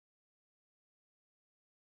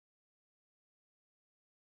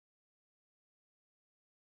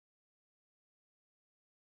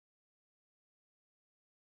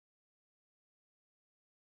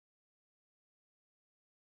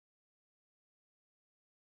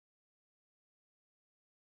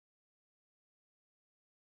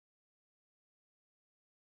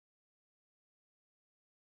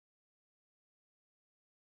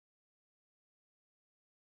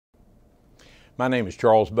My name is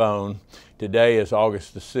Charles Bone. Today is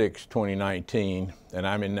August the 6th, 2019, and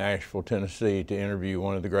I'm in Nashville, Tennessee to interview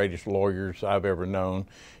one of the greatest lawyers I've ever known,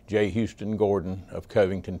 J. Houston Gordon of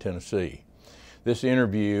Covington, Tennessee. This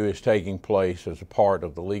interview is taking place as a part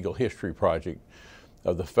of the Legal History Project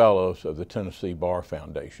of the Fellows of the Tennessee Bar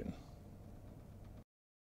Foundation.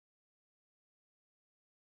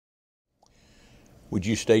 Would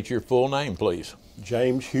you state your full name, please?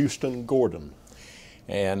 James Houston Gordon.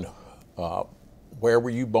 And where were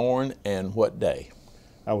you born and what day?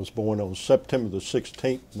 I was born on September the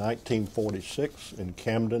 16th, 1946 in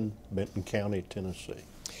Camden, Benton County, Tennessee.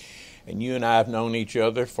 And you and I have known each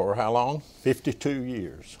other for how long? 52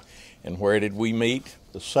 years. And where did we meet?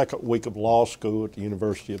 The second week of law school at the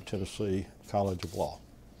University of Tennessee College of Law.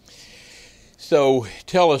 So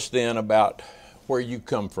tell us then about where you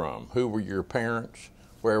come from. Who were your parents?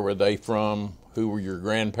 Where were they from? Who were your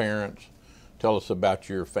grandparents? Tell us about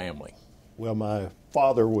your family. Well, my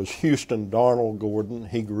father was Houston Darnell Gordon.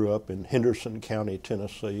 He grew up in Henderson County,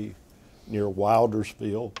 Tennessee, near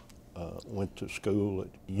Wildersville. Went to school at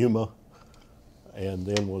Yuma, and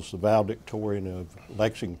then was the valedictorian of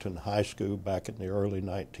Lexington High School back in the early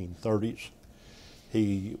 1930s.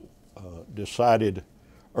 He decided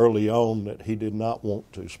early on that he did not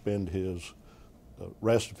want to spend the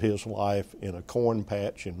rest of his life in a corn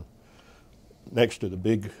patch next to the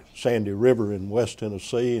big Sandy River in West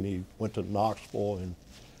Tennessee, and he went to Knoxville and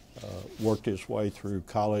worked his way through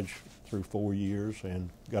college through 4 years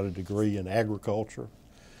and got a degree in agriculture.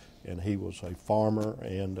 And he was a farmer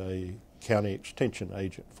and a county extension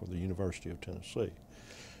agent for the University of Tennessee.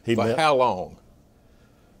 For how long?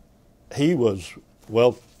 He was,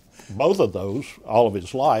 well, both of those, all of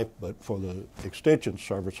his life, but for the extension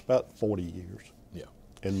service, about 40 years. Yeah.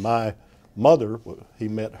 And my mother, he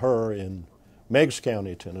met her in Meigs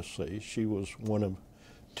County, Tennessee. She was one of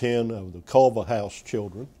 10 of the Culver House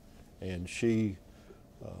children, and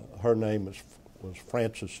her name was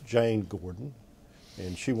Frances Jane Gordon,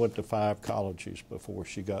 and she went to 5 colleges before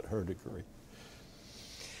she got her degree.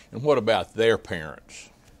 And what about their parents?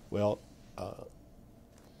 Well,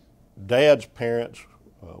 Dad's parents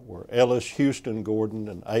were Ellis Houston Gordon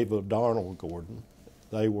and Ava Darnell Gordon.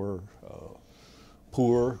 They were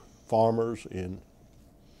poor farmers in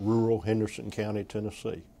rural Henderson County,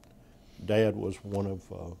 Tennessee. Dad was one of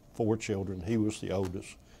 4 children. He was the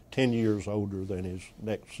oldest, 10 years older than his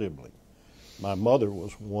next sibling. My mother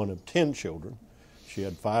was one of 10 children. She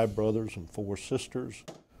had 5 brothers and 4 sisters.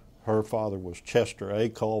 Her father was Chester A.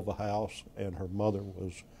 Culver House, and her mother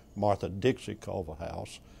was Martha Dixie Culver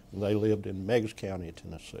House, and they lived in Meigs County,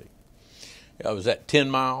 Tennessee. Was that 10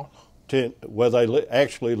 Mile? Well, they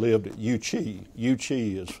actually lived at Uchee.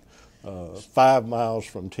 Uchee is 5 miles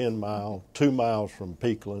from 10 Mile, 2 miles from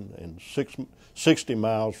Peakland, and 60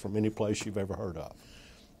 miles from any place you've ever heard of.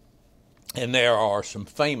 And there are some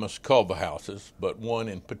famous Culver houses, but one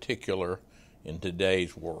in particular in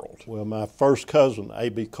today's world. Well, my first cousin,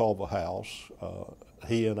 A.B. Culver House,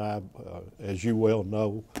 he and I, as you well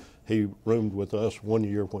know, he roomed with us 1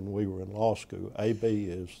 year when we were in law school. A.B.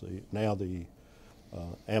 is now the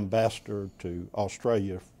ambassador to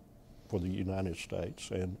Australia for the United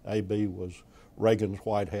States, and A.B. was Reagan's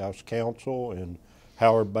White House counsel and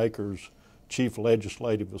Howard Baker's chief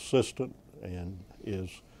legislative assistant, and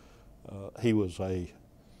he was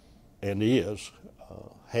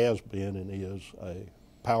has been and is a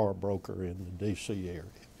power broker in the D.C. area.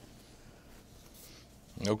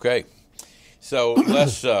 Okay, so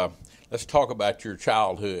let's talk about your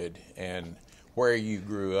childhood and where you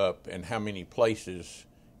grew up and how many places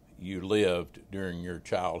you lived during your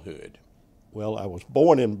childhood. Well, I was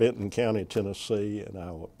born in Benton County, Tennessee, and I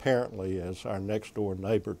apparently, as our next door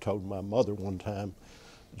neighbor told my mother one time,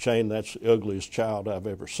 "Jane, that's the ugliest child I've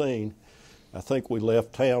ever seen." I think we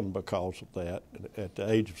left town because of that. At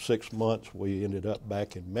the age of 6 months, we ended up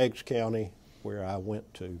back in Meigs County, where I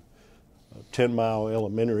went to 10 Mile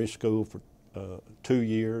Elementary School for 2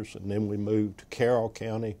 years, and then we moved to Carroll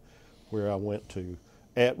County, where I went to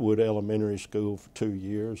Atwood Elementary School for 2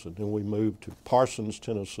 years, and then we moved to Parsons,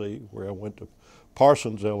 Tennessee, where I went to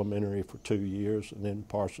Parsons Elementary for 2 years, and then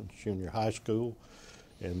Parsons Junior High School,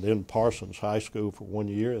 and then Parsons High School for 1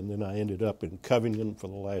 year, and then I ended up in Covington for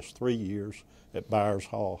the last 3 years at Byers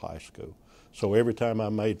Hall High School. So every time I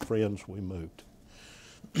made friends, we moved.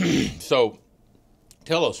 So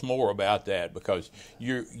tell us more about that, because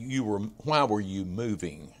why were you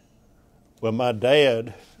moving? Well, my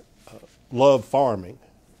dad loved farming,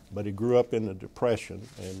 but he grew up in the Depression,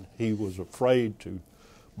 and he was afraid to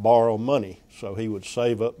borrow money, so he would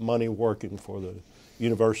save up money working for the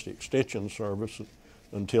University Extension Service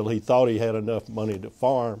until he thought he had enough money to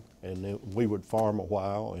farm, and then we would farm a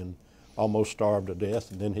while and almost starve to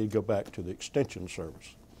death, and then he'd go back to the extension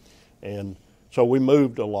service. And so we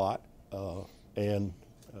moved a lot, and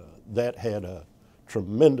that had a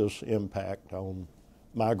tremendous impact on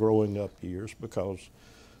my growing up years, because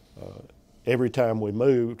every time we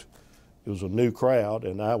moved, it was a new crowd,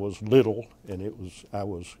 and I was little, and I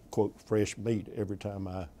was, quote, fresh meat every time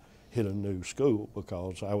I hit a new school,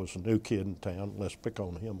 because I was a new kid in town. Let's pick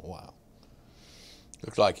on him a while.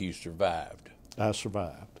 Looks like you survived. I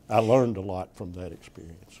survived. I learned a lot from that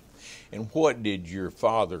experience. And what did your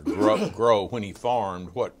father grow when he farmed?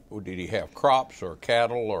 What did he have, crops or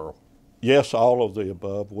cattle or? Yes, all of the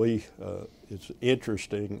above. It's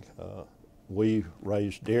interesting. We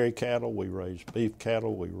raised dairy cattle, we raised beef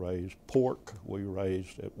cattle, we raised pork, we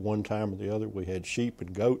raised, at one time or the other, we had sheep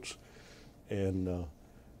and goats, and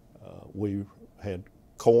we had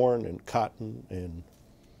corn and cotton, and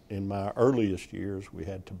in my earliest years, we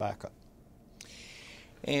had tobacco.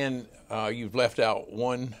 And you've left out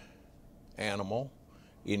one animal.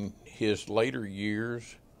 In his later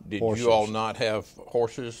years, did Horses. you all not have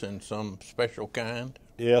horses in some special kind?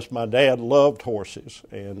 Yes, my dad loved horses,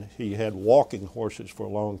 and he had walking horses for a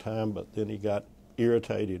long time, but then he got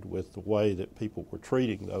irritated with the way that people were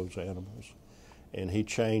treating those animals, and he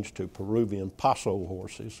changed to Peruvian paso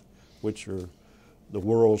horses, which are the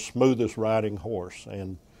world's smoothest riding horse,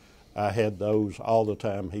 and I had those all the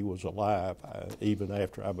time he was alive. Even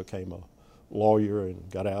after I became a lawyer and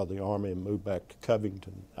got out of the Army and moved back to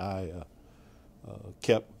Covington, I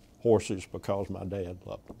kept horses because my dad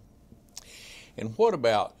loved them. And what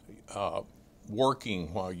about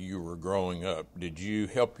working while you were growing up? Did you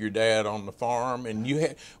help your dad on the farm? And you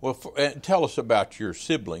had, well, tell us about your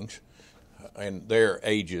siblings and their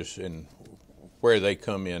ages and where they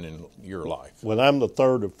come in your life. Well, I'm the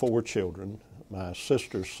third of four children. My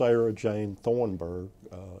sister, Sarah Jane Thornburg,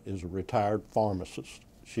 is a retired pharmacist.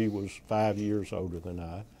 She was 5 years older than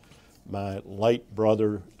I. My late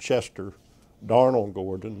brother, Chester Darnell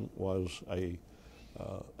Gordon,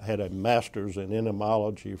 had a master's in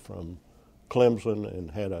entomology from Clemson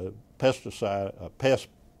and had a pest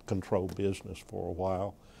control business for a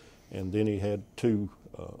while. And then he had two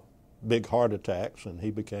big heart attacks, and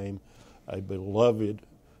he became a beloved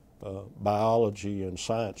biology and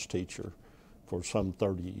science teacher for some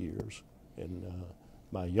 30 years. And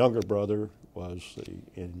my younger brother was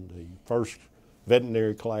in the first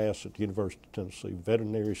veterinary class at the University of Tennessee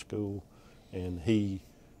Veterinary School, and he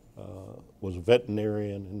was a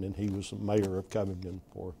veterinarian, and then he was the mayor of Covington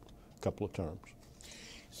for a couple of terms.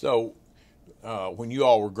 So when you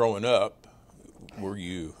all were growing up,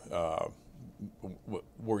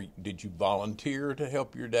 did you volunteer to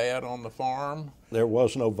help your dad on the farm? There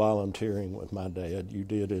was no volunteering with my dad. You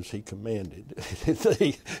did as he commanded.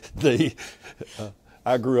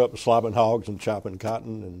 I grew up slobbing hogs and chopping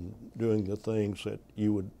cotton and doing the things that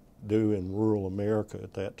you would do in rural America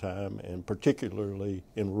at that time, and particularly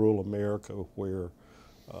in rural America where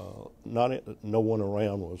no one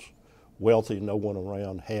around was wealthy, no one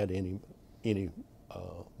around had any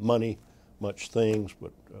money, much things,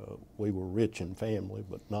 but we were rich in family,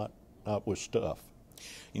 but not with stuff.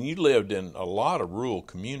 And you lived in a lot of rural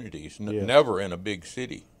communities, Yes. Never in a big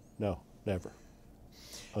city. No, never.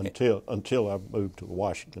 Until I moved to the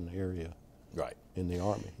Washington area. Right. In the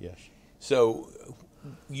Army, yes. So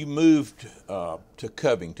you moved to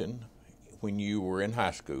Covington when you were in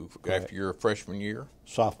high school, Correct. After your freshman year?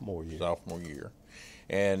 Sophomore year. Sophomore year.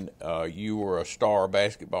 And you were a star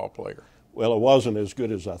basketball player. Well, it wasn't as good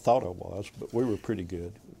as I thought I was, but we were pretty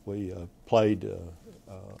good. We played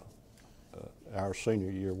our senior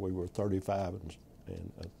year. We were 35 and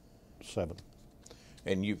 7.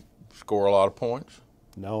 And you score a lot of points?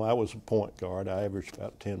 No, I was a point guard. I averaged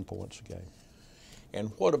about 10 points a game.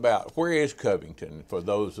 And where is Covington for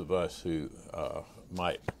those of us who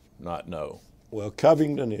might not know? Well,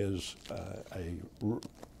 Covington is a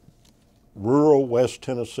rural West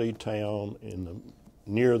Tennessee town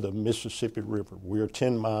near the Mississippi River. We are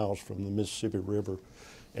 10 miles from the Mississippi River,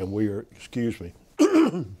 and we are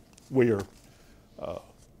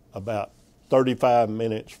about 35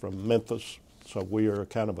 minutes from Memphis, so we are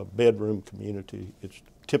kind of a bedroom community. It's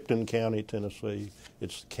Tipton County, Tennessee.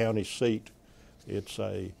 It's the county seat. It's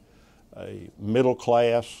a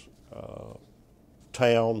middle-class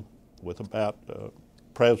town with about,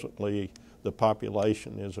 presently, the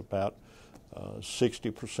population is about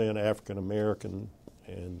 60% African American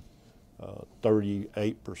and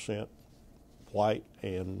 38% white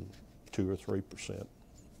and 2 or 3%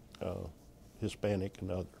 Hispanic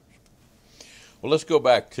and others. Well, let's go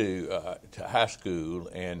back to high school,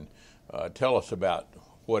 and Tell us about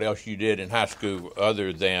what else you did in high school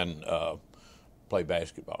other than play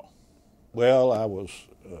basketball. Well, I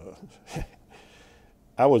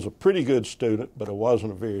was a pretty good student, but I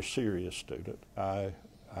wasn't a very serious student. I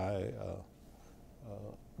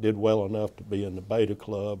did well enough to be in the Beta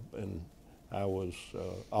Club, and I was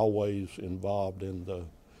always involved in the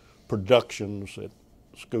productions that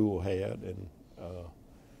school had, and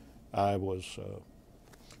I was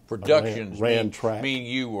productions. ran track. Mean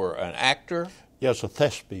you were an actor? Yes, a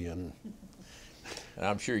thespian. And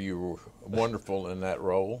I'm sure you were wonderful in that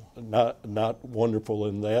role. Not wonderful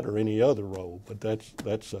in that or any other role, but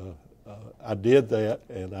I did that,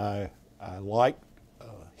 and I liked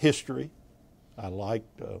history. I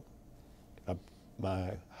liked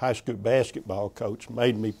my high school basketball coach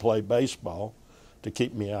made me play baseball to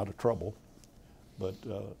keep me out of trouble. But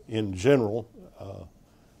in general,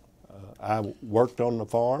 I worked on the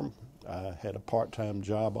farm. I had a part-time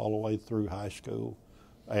job all the way through high school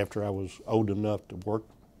after I was old enough to work,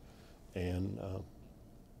 and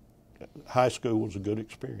high school was a good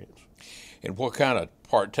experience. And what kind of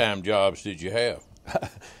part-time jobs did you have?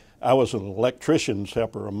 I was an electrician's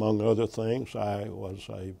helper, among other things. I was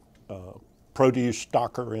a produce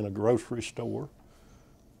stocker in a grocery store,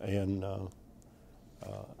 and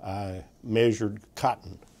I measured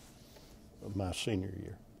cotton my senior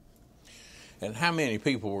year. And how many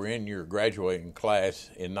people were in your graduating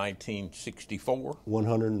class in 1964?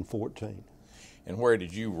 114. And where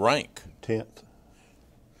did you rank? 10th.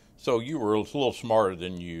 So you were a little smarter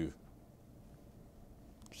than you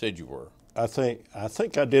said you were. I think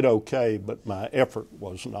I did okay, but my effort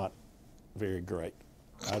was not very great.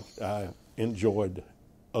 I enjoyed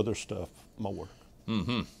other stuff more.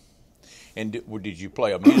 Mm-hmm. And did you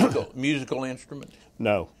play a musical instrument?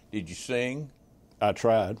 No. Did you sing? I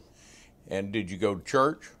tried. And did you go to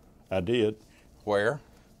church? I did. Where?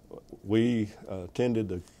 We attended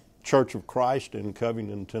the Church of Christ in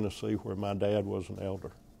Covington, Tennessee, where my dad was an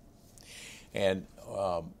elder. And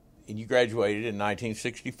you graduated in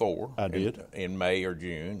 1964. I did. In May or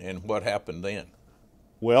June. And what happened then?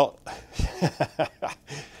 Well,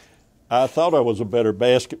 I thought I was a better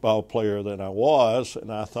basketball player than I was,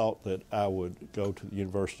 and I thought that I would go to the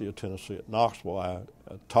University of Tennessee at Knoxville. I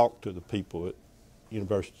talked to the people at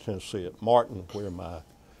University of Tennessee at Martin, where my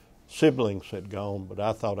siblings had gone, but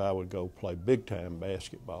I thought I would go play big-time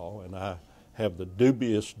basketball, and I have the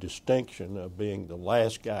dubious distinction of being the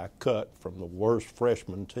last guy cut from the worst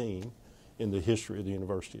freshman team in the history of the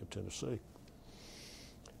University of Tennessee.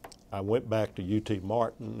 I went back to UT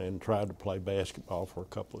Martin and tried to play basketball for a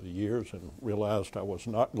couple of years and realized I was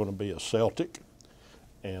not going to be a Celtic,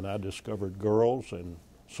 and I discovered girls and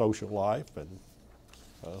social life, and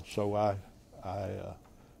so I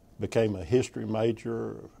became a history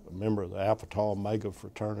major, a member of the Alpha Tau Omega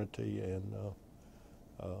fraternity, and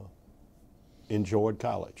enjoyed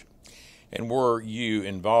college. And were you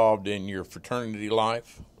involved in your fraternity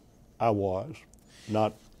life? I was.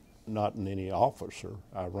 Not in any officer.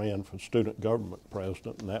 I ran for student government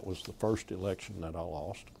president, and that was the first election that I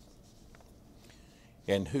lost.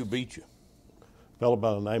 And who beat you? A fellow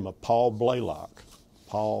by the name of Paul Blaylock.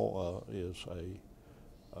 Paul is a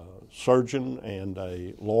surgeon and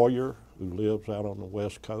a lawyer who lives out on the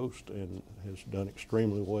West Coast and has done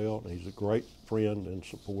extremely well. And he's a great friend and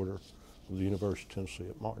supporter of the University of Tennessee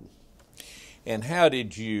at Martin. And how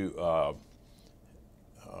did you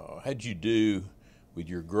do with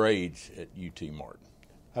your grades at UT Martin?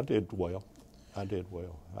 I did well. I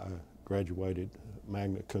graduated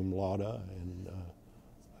magna cum laude and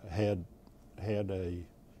had a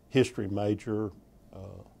history major,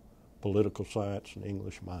 political science, and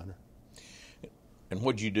English minor. And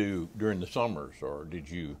what did you do during the summers, or did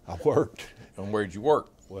you? I worked. And where did you work?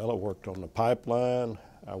 Well, I worked on the pipeline.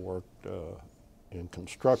 I worked in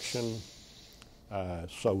construction. I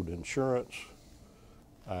sold insurance.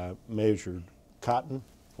 I measured cotton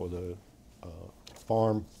for the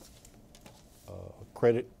farm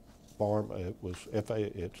credit farm. It was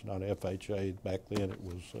it's not FHA back then. It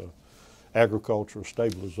was Agricultural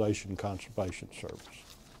Stabilization Conservation Service.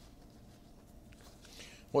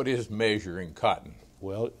 What is measuring cotton?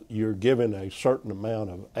 Well, you're given a certain amount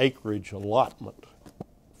of acreage allotment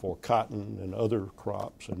for cotton and other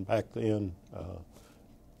crops, and back then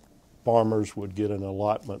farmers would get an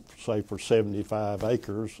allotment, say, for 75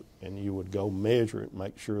 acres, and you would go measure it,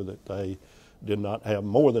 make sure that they did not have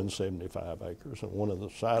more than 75 acres. And one of the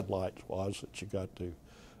sidelights was that you got to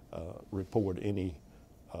report any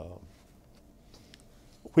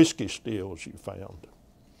whiskey stills you found.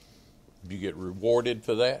 Did you get rewarded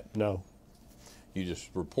for that? No. You just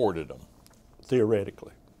reported them?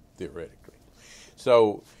 Theoretically. Theoretically.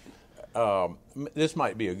 So This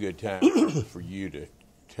might be a good time for you to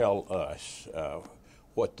tell us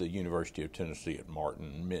what the University of Tennessee at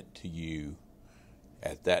Martin meant to you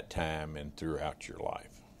at that time and throughout your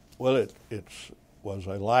life. Well, it was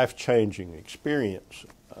a life-changing experience.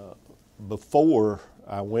 Before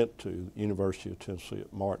I went to the University of Tennessee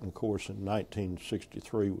at Martin, of course, in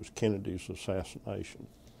 1963 was Kennedy's assassination,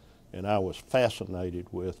 and I was fascinated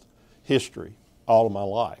with history all of my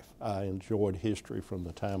life. I enjoyed history from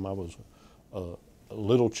the time I was a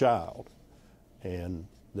little child, and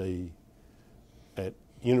at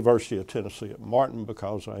University of Tennessee at Martin,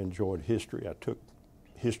 because I enjoyed history, I took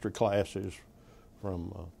history classes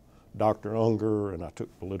from Dr. Unger, and I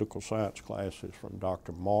took political science classes from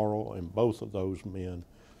Dr. Morrill, and both of those men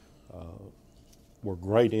were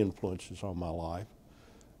great influences on my life.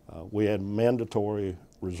 We had mandatory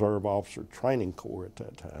Reserve Officer Training Corps at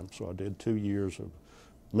that time, so I did 2 years of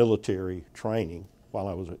military training while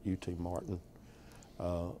I was at UT Martin.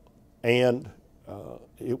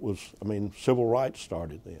 It was, civil rights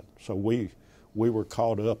started then, so we were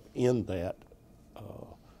caught up in that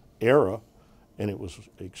era, and it was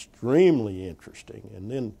extremely interesting. And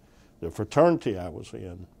then the fraternity I was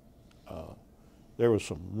in, there was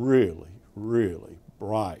some really, really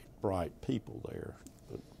bright people there.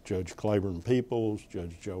 Judge Claiborne Peoples,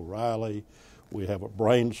 Judge Joe Riley. We have a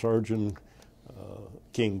brain surgeon,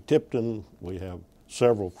 King Tipton. We have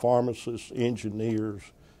several pharmacists, engineers,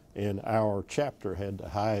 and our chapter had the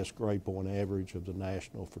highest grade point average of the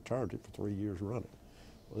national fraternity for 3 years running.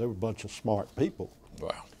 Well, they were a bunch of smart people.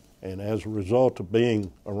 Wow. And as a result of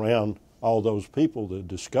being around all those people, the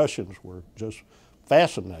discussions were just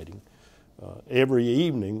fascinating. Every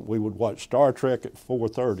evening we would watch Star Trek at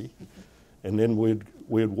 4:30, and then we'd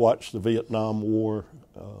watch the Vietnam War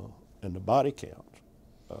and the body count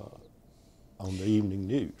on the evening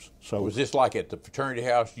news. So was this like at the fraternity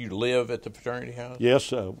house? You live at the fraternity house?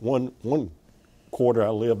 Yes, one quarter I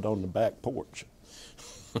lived on the back porch.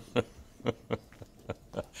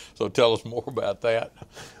 So tell us more about that.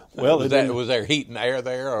 Well, was there heat and air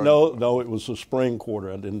there? Or? No, it was a spring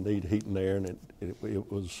quarter. I didn't need heat and air, and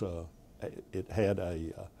it had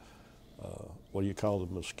a what do you call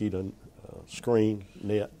the mosquito screen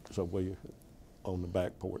net? So we on the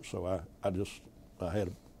back porch. So I had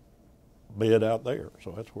a bed out there.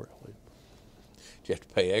 So that's where I lived. Did you have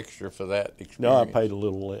to pay extra for that experience? No, I paid a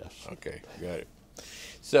little less. Okay, got it.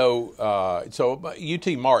 So UT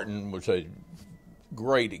Martin was a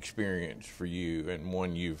great experience for you and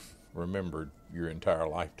one you've remembered your entire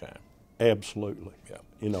lifetime. Absolutely. Yeah.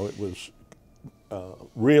 It was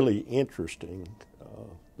really interesting.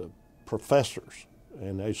 The professors,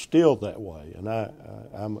 and they're still that way. And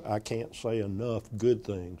I can't say enough good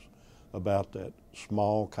things about that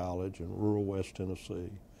small college in rural West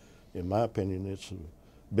Tennessee. In my opinion, it's the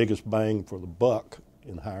biggest bang for the buck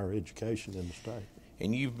in higher education in the state.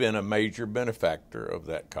 And you've been a major benefactor of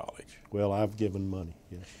that college. Well, I've given money,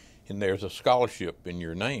 yes. And there's a scholarship in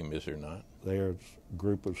your name, is there not? There's a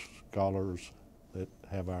group of scholars that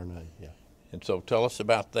have our name, yeah. And so tell us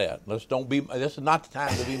about that. This is not the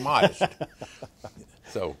time to be modest.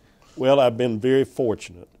 Well, I've been very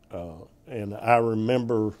fortunate, and I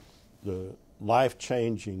remember the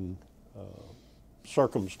life-changing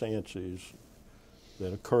circumstances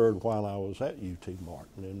that occurred while I was at UT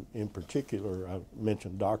Martin. And in particular, I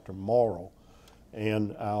mentioned Dr. Morrill,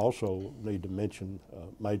 and I also need to mention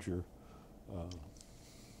Major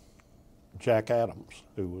Jack Adams,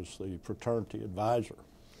 who was the fraternity advisor.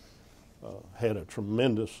 Had a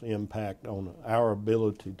tremendous impact on our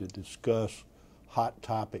ability to discuss hot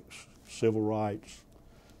topics, civil rights,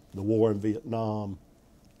 the war in Vietnam,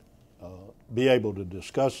 be able to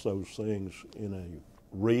discuss those things in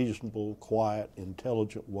a reasonable, quiet,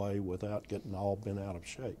 intelligent way without getting all bent out of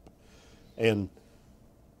shape. And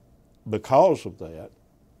because of that,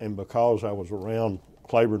 and because I was around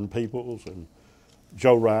Claiborne Peoples and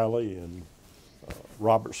Joe Riley and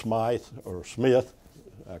Robert Smythe, or Smith,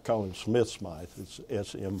 I call him Smith Smythe, it's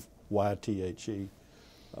S-M-Y-T-H-E.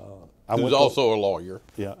 Who's also a lawyer.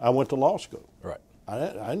 Yeah, I went to law school. Right. I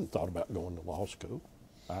hadn't thought about going to law school.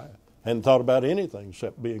 I hadn't thought about anything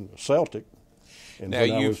except being a Celtic. And now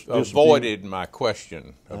you've avoided my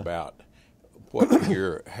question about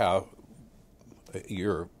how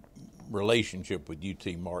your relationship with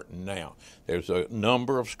UT Martin now. There's a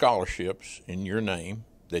number of scholarships in your name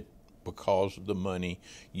that because of the money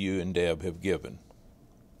you and Deb have given.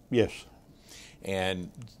 Yes.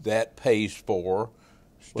 And that pays for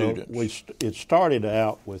students. Well, it started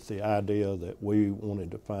out with the idea that we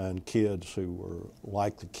wanted to find kids who were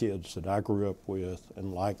like the kids that I grew up with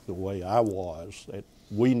and like the way I was, that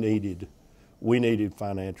we needed we needed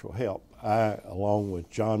financial help. I, along with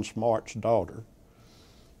John Smart's daughter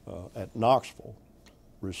at Knoxville,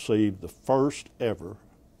 received the first ever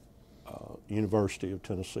University of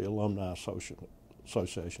Tennessee Alumni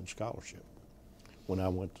Association scholarship when I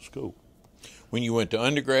went to school. When you went to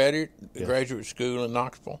undergraduate, Yes. graduate school in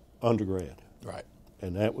Knoxville? Undergrad. Right.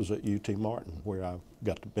 And that was at UT Martin, where I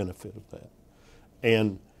got the benefit of that.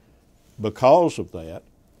 And because of that,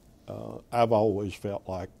 I've always felt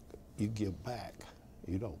like you give back.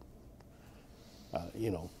 You don't,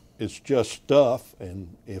 it's just stuff,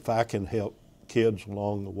 and if I can help kids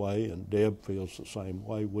along the way, and Deb feels the same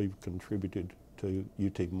way, we've contributed to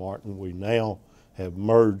UT Martin. We now have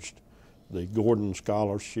merged the Gordon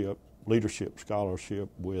Scholarship, Leadership Scholarship,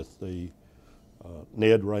 with the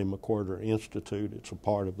Ned Ray McWhirter Institute. It's a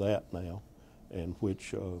part of that now, and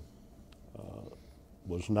which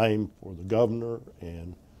was named for the governor,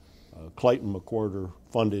 and Clayton McWhirter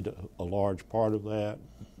funded a large part of that.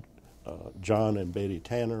 John and Betty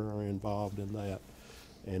Tanner are involved in that,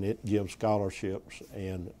 and it gives scholarships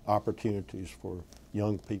and opportunities for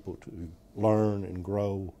young people to learn and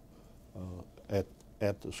grow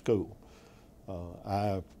at the school.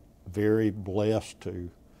 I'm very blessed to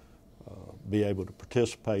be able to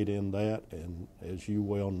participate in that, and as you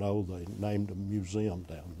well know, they named a museum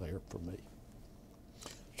down there for me.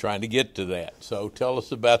 Trying to get to that. So tell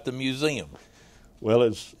us about the museum. Well,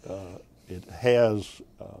 it has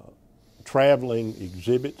traveling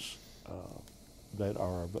exhibits that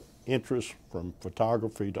are of interest, from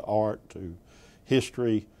photography to art to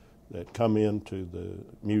history, that come into the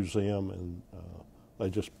museum, and they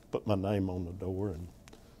just put my name on the door, and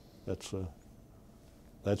that's a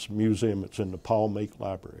museum. It's in the Paul Meek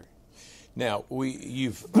Library. Now,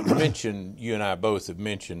 you've mentioned, you and I both have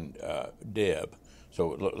mentioned Deb,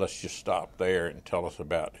 so let's just stop there and tell us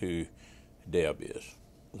about who Deb is.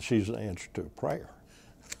 She's an answer to a prayer.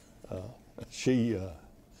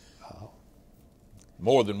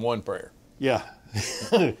 More than one prayer. Yeah,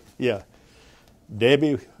 yeah.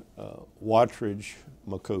 Debbie Wattridge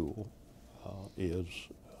McCool is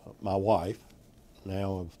my wife,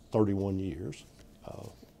 now of 31 years.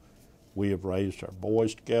 We have raised our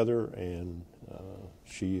boys together, and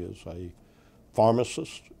she is a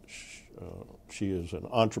pharmacist. She is an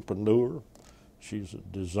entrepreneur. She's a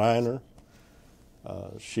designer.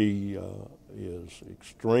 She is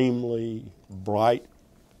extremely bright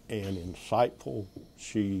and insightful.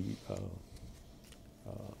 She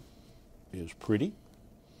is pretty,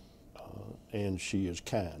 and she is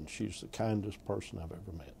kind. She's the kindest person I've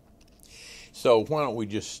ever met. So why don't we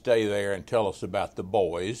just stay there and tell us about the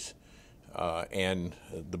boys and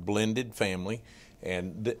the blended family,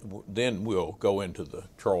 and then we'll go into the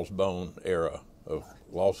Charles Bone era of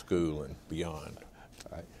law school and beyond.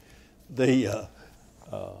 All right.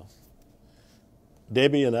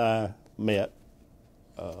 Debbie and I met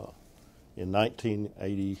in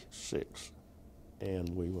 1986,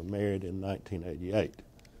 and we were married in 1988.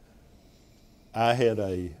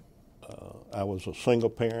 I was a single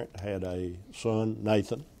parent, had a son,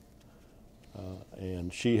 Nathan,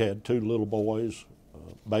 and she had two little boys,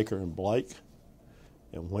 Baker and Blake.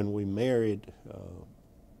 And when we married,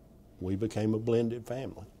 we became a blended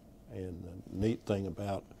family. And the neat thing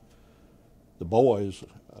about the boys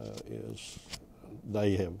is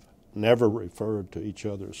they have never referred to each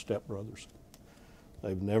other as stepbrothers.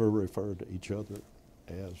 They've never referred to each other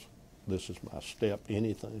as, this is my step,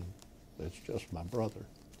 anything. It's just my brother.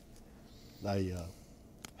 They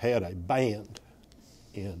had a band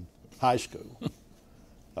in high school,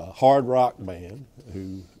 a hard rock band,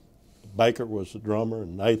 who Baker was the drummer,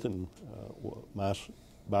 and Nathan, my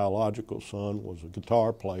biological son, was a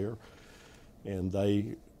guitar player. And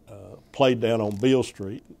they played down on Beale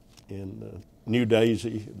Street in New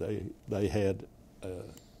Daisy. They had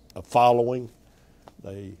a following.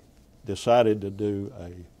 They decided to do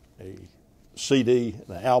a CD,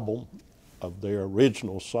 an album of their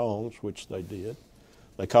original songs, which they did.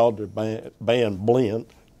 They called their band Blend,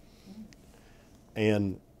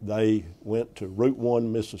 and they went to Route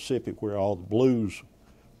 1, Mississippi, where all the blues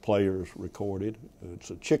players recorded. It's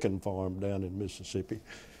a chicken farm down in Mississippi,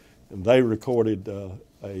 and they recorded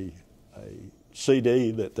a CD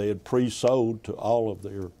that they had pre-sold to all of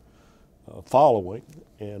their following,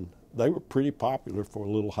 and they were pretty popular for a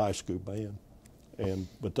little high school band.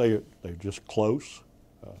 But they're just close.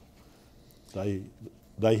 They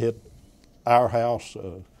hit our house.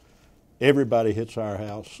 Everybody hits our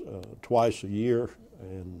house twice a year,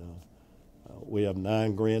 and we have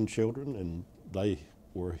 9 grandchildren, and they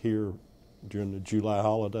were here during the July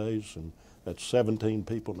holidays, and that's 17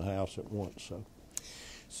 people in the house at once.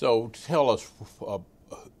 So tell us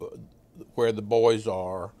where the boys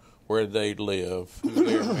are, where they live,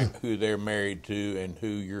 who they're married to, and who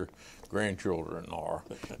your grandchildren are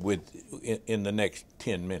in the next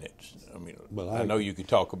 10 minutes. I mean, well, I know you could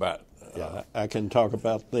talk about. Yeah, I can talk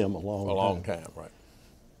about them a long time, right?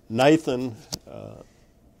 Nathan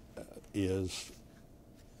is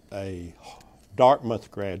a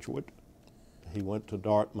Dartmouth graduate. He went to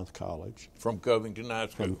Dartmouth College. From Covington High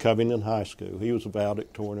School. From Covington High School. He was a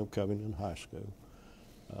valedictorian of Covington High School.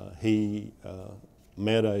 He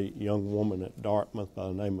met a young woman at Dartmouth by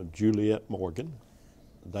the name of Juliet Morgan.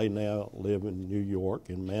 They now live in New York,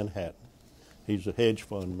 in Manhattan. He's a hedge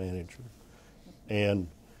fund manager. And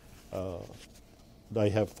they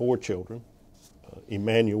have 4 children,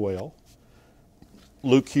 Emmanuel,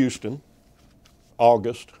 Luke Houston,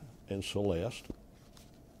 August, and Celeste.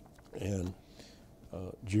 And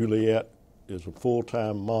Juliet is a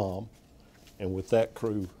full-time mom, and with that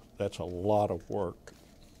crew, that's a lot of work,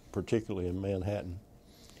 particularly in Manhattan.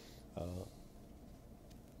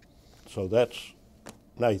 So that's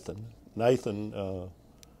Nathan. Nathan, the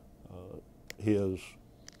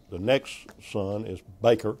next son is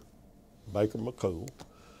Baker McCool.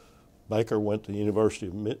 Baker went to the University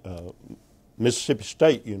of Mississippi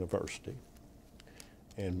State University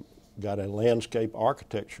and got a landscape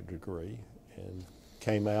architecture degree, and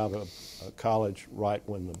came out of college right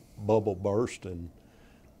when the bubble burst and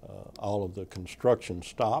all of the construction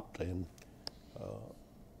stopped, and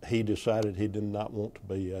he decided he did not want to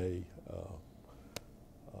be a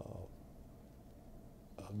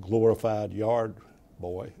glorified yard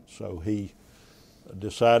boy, so he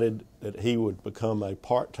decided that he would become a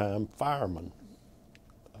part-time fireman.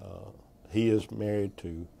 He is married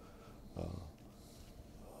to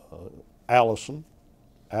Allison.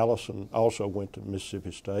 Allison also went to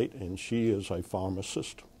Mississippi State, and she is a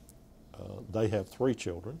pharmacist. They have 3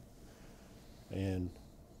 children, and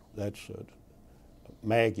that's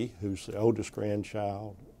Maggie, who's the oldest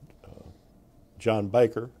grandchild, John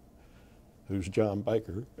Baker, who's John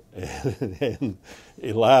Baker, and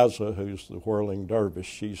Eliza, who's the whirling dervish.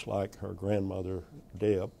 She's like her grandmother,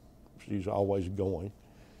 Deb. She's always going.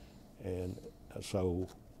 And so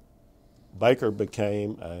Baker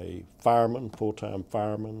became a fireman, full-time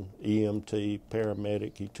fireman, EMT,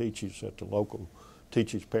 paramedic. He teaches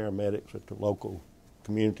paramedics at the local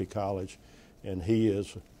community college, and he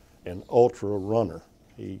is an ultra runner.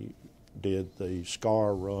 He did the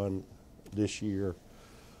SCAR run this year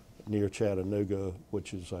near Chattanooga,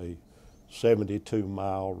 which is a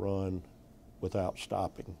 72-mile run without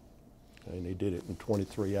stopping, and he did it in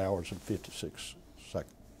 23 hours and 56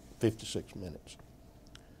 minutes.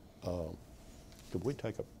 Could we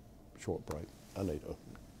take a short break? I need a...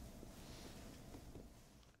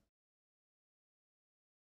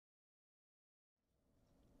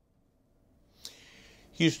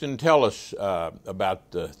 Houston, tell us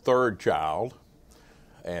about the 3rd child,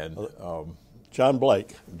 and John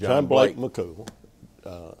Blake McCool.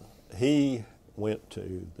 He went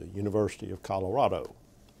to the University of Colorado.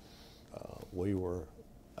 We were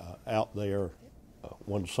out there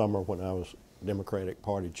one summer when I was Democratic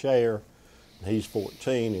Party chair. He's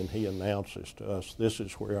 14, and he announces to us, "This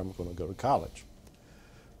is where I'm going to go to college."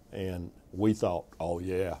 And we thought, oh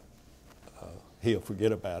yeah, he'll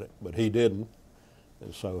forget about it, but he didn't.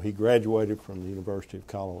 And so he graduated from the University of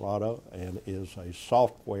Colorado and is a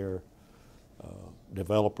software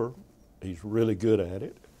developer. He's really good at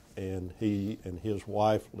it, and he and his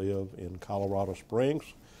wife live in Colorado Springs.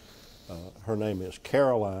 Her name is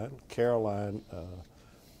Caroline. Caroline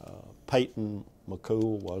Peyton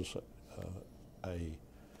McCool was a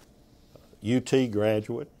UT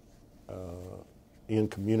graduate in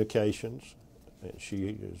communications, and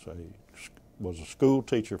she was a school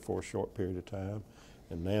teacher for a short period of time,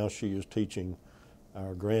 and now she is teaching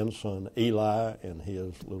our grandson Eli and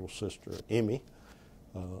his little sister Emmy.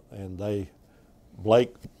 And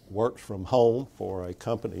Blake works from home for a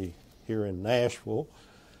company here in Nashville,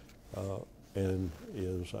 and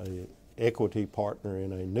is an equity partner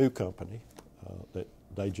in a new company that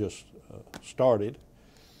they just started,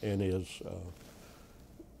 and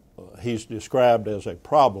he's described as a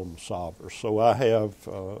problem solver. So I have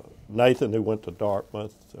Nathan, who went to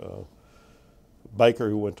Dartmouth, Baker,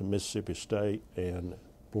 who went to Mississippi State, and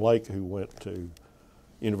Blake, who went to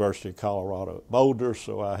University of Colorado at Boulder.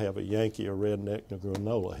 So I have a Yankee, a redneck, and a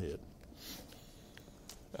granola head.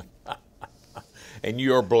 And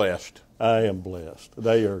you're blessed. I am blessed.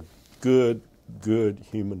 They are good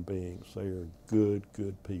human beings. They are good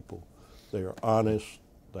people. They are honest.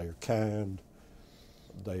 They are kind.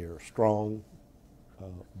 They are strong.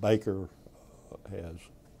 Baker has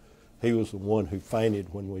he was the one who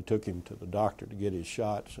fainted when we took him to the doctor to get his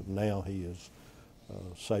shots, and now he is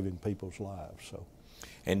saving people's lives. So.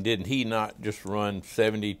 And didn't he not just run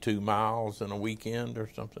 72 miles in a weekend or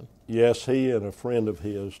something? Yes, he and a friend of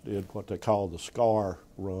his did what they call the SCAR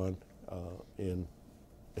run.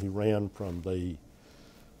 He ran from the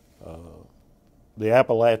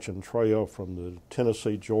Appalachian Trail from the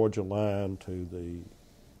Tennessee-Georgia line to the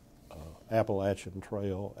Appalachian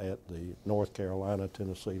Trail at the North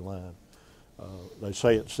Carolina-Tennessee line. They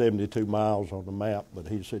say it's 72 miles on the map, but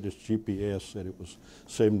he said his GPS said it was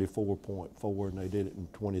 74.4, and they did it in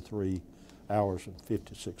 23 hours and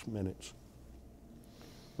 56 minutes,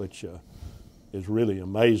 which is really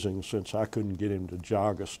amazing since I couldn't get him to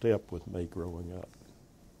jog a step with me growing up.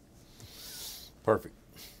 Perfect.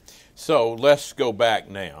 So let's go back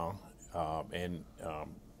now and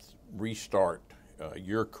restart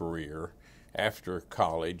your career after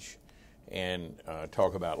college and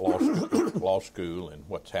talk about law school and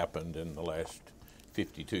what's happened in the last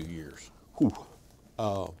 52 years.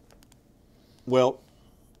 Well,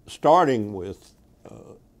 starting with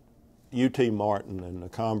UT Martin and the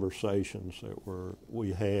conversations that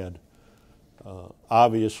we had,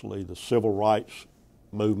 obviously the civil rights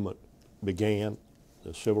movement began.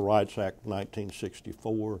 The Civil Rights Act of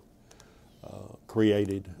 1964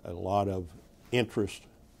 created a lot of interest,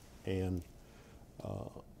 and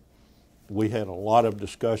we had a lot of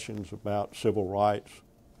discussions about civil rights.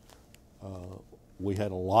 We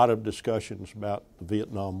had a lot of discussions about the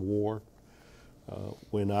Vietnam War.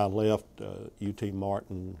 When I left UT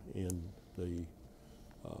Martin in the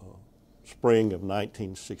spring of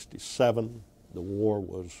 1967, the war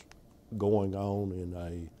was going on in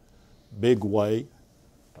a big way.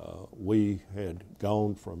 We had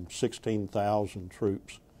gone from 16,000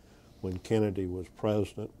 troops when Kennedy was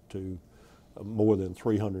president to more than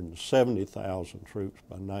 370,000 troops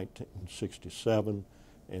by 1967,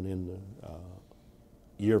 and in the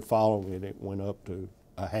year following it, it went up to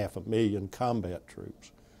 500,000 combat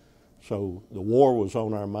troops. So the war was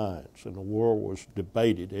on our minds, and the war was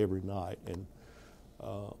debated every night. And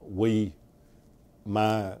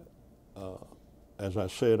as I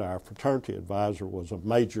said, our fraternity advisor was a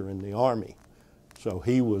major in the Army, so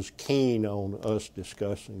he was keen on us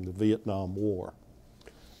discussing the Vietnam War.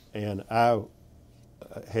 And I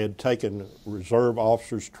had taken Reserve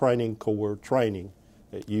Officers Training Corps training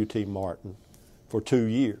at UT Martin for 2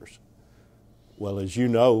 years. Well, as you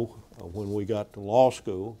know, when we got to law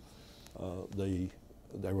school,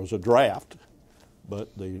 there was a draft,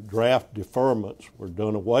 but the draft deferments were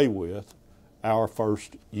done away with our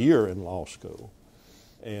first year in law school.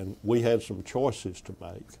 And we had some choices to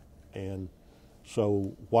make. And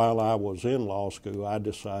so while I was in law school, I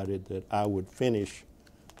decided that I would finish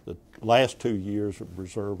the last 2 years of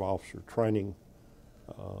Reserve Officer Training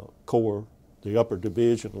Corps, the upper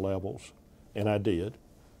division levels, and I did.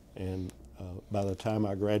 And by the time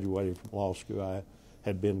I graduated from law school, I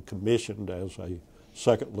had been commissioned as a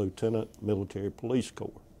second lieutenant military police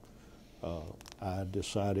corps. I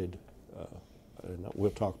decided, and we'll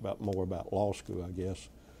talk about more about law school, I guess,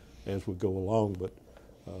 as we go along, but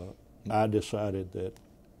I decided that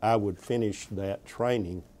I would finish that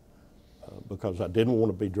training because I didn't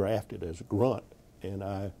want to be drafted as a grunt, and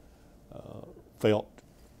I felt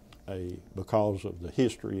because of the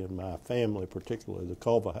history in my family, particularly the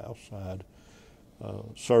Culverhouse side,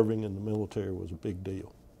 serving in the military was a big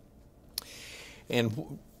deal.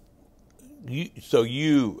 And you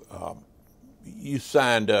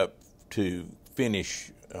signed up to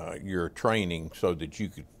finish your training so that you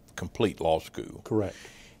could complete law school. Correct.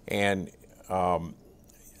 And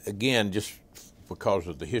again, just because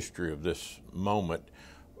of the history of this moment,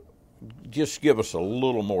 just give us a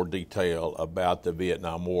little more detail about the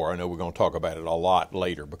Vietnam War. I know we're going to talk about it a lot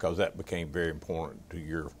later because that became very important to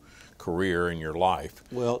your career and your life.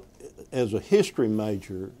 Well, as a history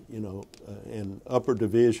major, in upper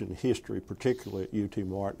division history, particularly at UT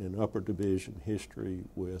Martin, in upper division history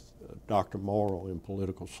with Dr. Morrill in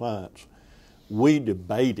political science, we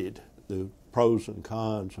debated the pros and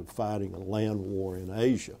cons of fighting a land war in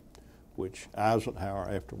Asia, which Eisenhower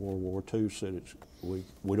after World War II said we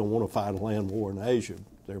don't want to fight a land war in Asia.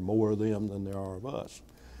 There are more of them than there are of us.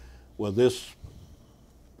 Well, this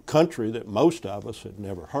country that most of us had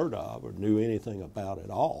never heard of or knew anything about at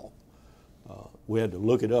all, we had to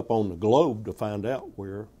look it up on the globe to find out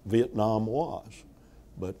where Vietnam was.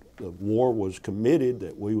 But the war was committed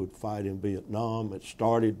that we would fight in Vietnam. It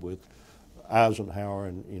started with Eisenhower,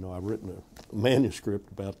 and I've written a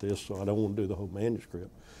manuscript about this, so I don't want to do the whole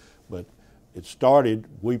manuscript. But it started,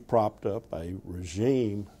 we propped up a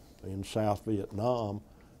regime in South Vietnam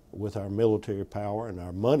with our military power and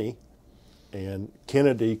our money And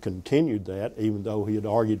Kennedy continued that, even though he had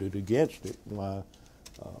argued it against it while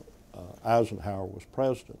Eisenhower was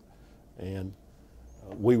president. And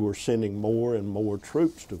we were sending more and more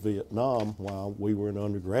troops to Vietnam while we were in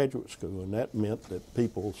undergraduate school, and that meant that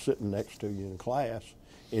people sitting next to you in class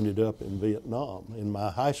ended up in Vietnam. In my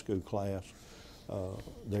high school class,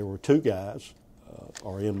 there were two guys,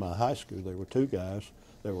 or in my high school, there were two guys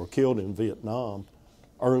that were killed in Vietnam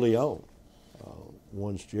early on.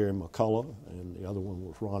 One's Jerry McCullough, and the other one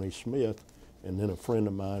was Ronnie Smith, and then a friend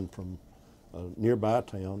of mine from a nearby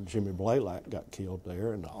town, Jimmy Blaylock, got killed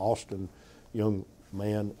there, and the Austin young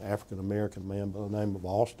man, African-American man by the name of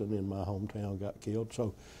Austin in my hometown got killed.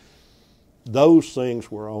 So those things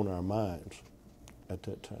were on our minds at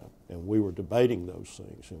that time, and we were debating those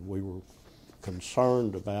things, and we were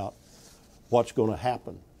concerned about what's going to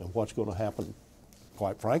happen and what's going to happen,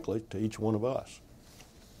 quite frankly, to each one of us.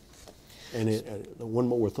 And one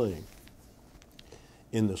more thing.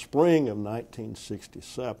 In the spring of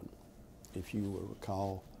 1967, if you will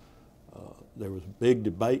recall, there was a big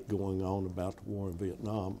debate going on about the war in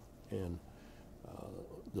Vietnam, and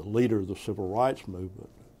the leader of the civil rights movement,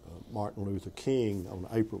 Martin Luther King, on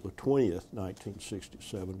April the 20th,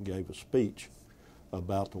 1967, gave a speech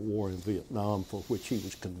about the war in Vietnam, for which he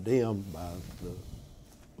was condemned by the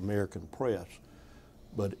American press.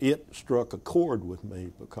 But it struck a chord with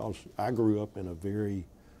me because I grew up in a very,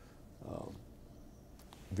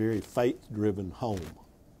 very faith-driven home.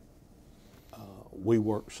 We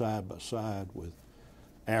worked side by side with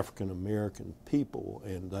African-American people,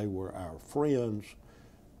 and they were our friends.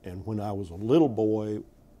 And when I was a little boy,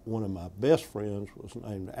 one of my best friends was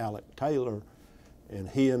named Alec Taylor, and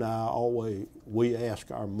he and I we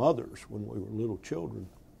asked our mothers when we were little children,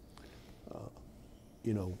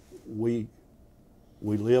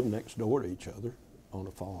 we lived next door to each other on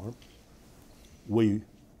a farm. We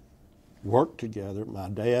worked together. My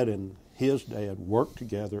dad and his dad worked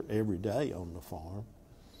together every day on the farm.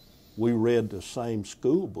 We read the same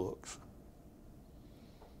school books,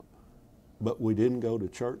 but we didn't go to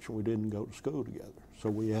church and we didn't go to school together. So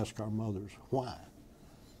we asked our mothers why,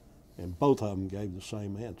 and both of them gave the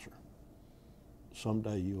same answer.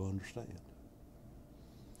 Someday you'll understand.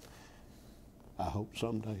 I hope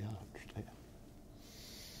someday I understand.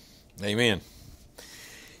 Amen.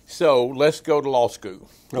 So let's go to law school.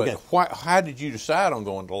 Okay. But how did you decide on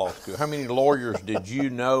going to law school? How many lawyers did you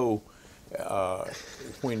know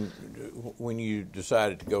when you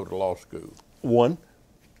decided to go to law school? One.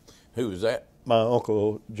 Who was that? My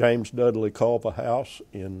uncle James Dudley Culverhouse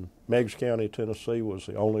in Meigs County, Tennessee, was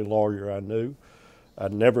the only lawyer I knew.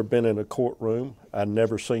 I'd never been in a courtroom. I'd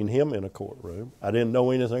never seen him in a courtroom. I didn't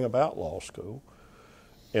know anything about law school.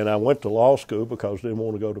 And I went to law school because I didn't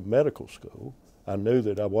want to go to medical school. I knew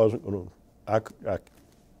that I wasn't going to, I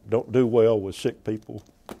don't do well with sick people.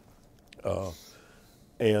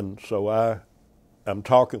 And so I'm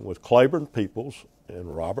talking with Claiborne Peoples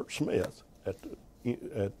and Robert Smith at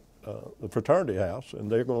the fraternity house, and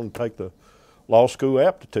they're going to take the law school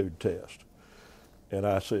aptitude test. And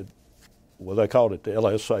I said, well, they called it the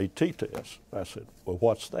LSAT test. I said, well,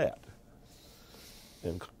 what's that?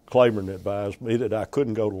 And Claiborne advised me that I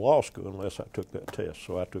couldn't go to law school unless I took that test,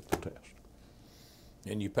 so I took the test.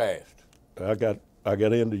 And you passed? I got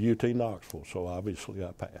into UT Knoxville, so obviously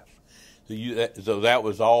I passed. So that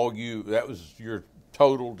was all that was your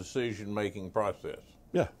total decision-making process?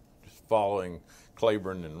 Yeah. Just following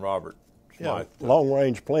Claiborne and Robert Smith. Yeah,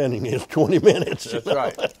 long-range planning is 20 minutes. That's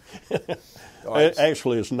right. All right.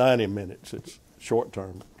 Actually, it's 90 minutes. It's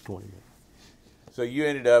short-term, 20 minutes. So you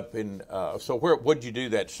ended up in, what did you do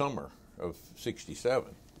that summer of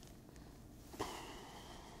 67?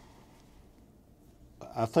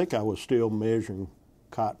 I think I was still measuring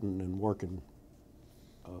cotton and working.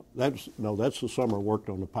 That's the summer I worked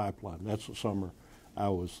on the pipeline. That's the summer I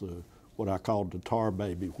was what I called the tar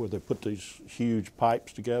baby, where they put these huge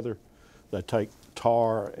pipes together. They take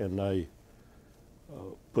tar and they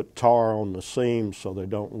put tar on the seams so they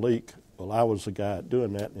don't leak. Well, I was the guy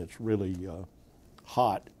doing that, and it's really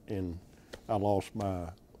hot, and I lost my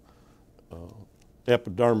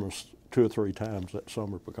epidermis 2 or 3 times that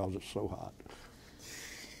summer because it's so hot.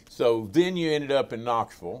 So then you ended up in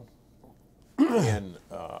Knoxville in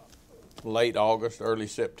late August, early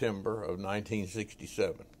September of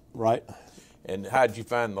 1967. Right. And how did you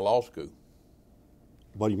find the law school?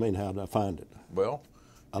 What do you mean, how did I find it? Well,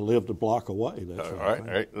 I lived a block away. That's all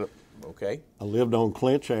right. Okay. I lived on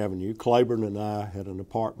Clinch Avenue. Claiborne and I had an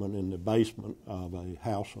apartment in the basement of a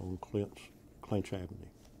house on Clinch Avenue.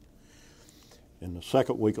 In the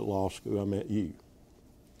second week of law school, I met you.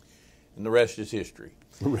 And the rest is history.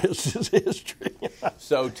 The rest is history.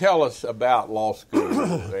 So tell us about law school,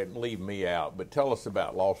 and leave me out, but tell us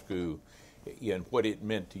about law school and what it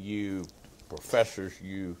meant to you, professors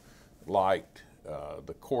you liked,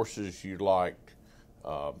 the courses you liked,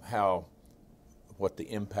 what the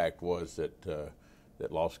impact was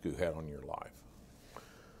that law school had on your life.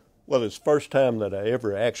 Well, it's the first time that I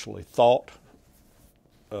ever actually thought.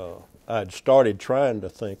 I'd started trying to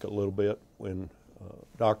think a little bit when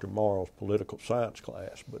Dr. Morrow's political science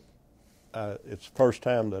class, but it's the first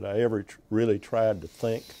time that I ever really tried to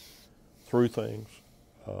think through things.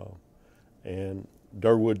 And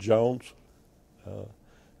Durwood Jones,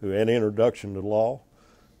 who had an introduction to law,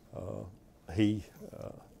 he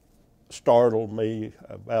startled me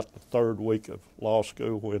about the third week of law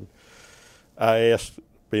school when I asked,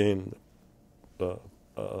 being the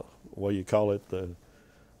the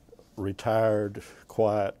retired,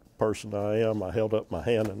 quiet person I am, I held up my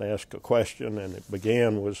hand and asked a question, and it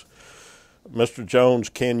began was, "Mr. Jones,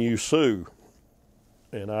 can you sue?"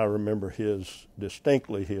 And I remember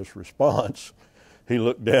distinctly his response. He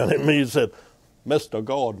looked down at me and said, "Mr.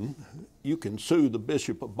 Gordon, you can sue the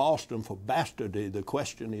Bishop of Boston for bastardy. The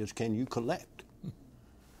question is, can you collect?"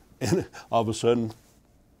 And all of a sudden,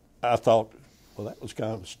 I thought, well, that was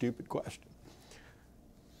kind of a stupid question.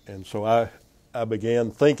 And so I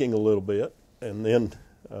began thinking a little bit, and then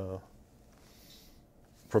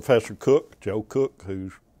Professor Cook, Joe Cook,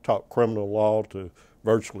 who taught criminal law to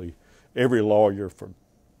virtually every lawyer for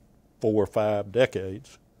 4 or 5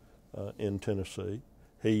 decades in Tennessee,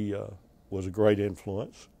 he was a great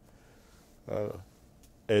influence.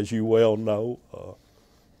 As you well know,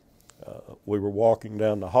 we were walking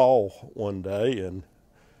down the hall one day, and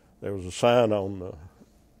there was a sign on the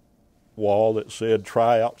wall that said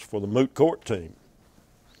tryouts for the moot court team.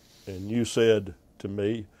 And you said to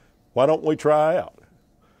me, "Why don't we try out?"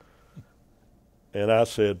 And I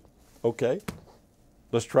said, "Okay,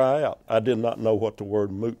 let's try out." I did not know what the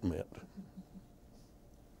word moot meant.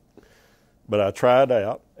 But I tried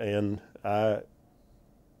out, and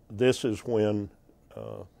this is when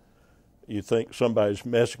you think somebody's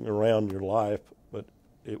messing around your life, but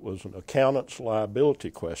it was an accountant's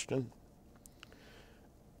liability question.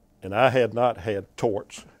 And I had not had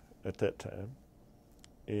torts at that time.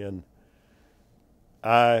 And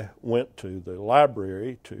I went to the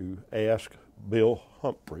library to ask Bill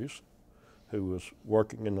Humphreys, who was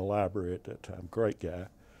working in the library at that time, great guy,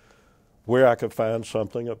 where I could find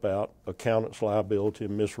something about accountant's liability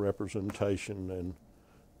and misrepresentation and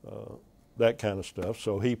that kind of stuff.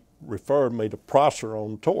 So he referred me to Prosser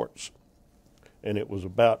on torts, and it was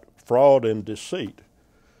about fraud and deceit.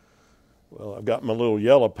 Well, I've got my little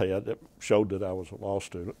yellow pad that showed that I was a law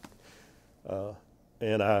student,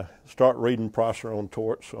 and I start reading Prosser on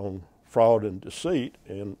torts on fraud and deceit,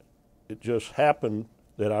 and it just happened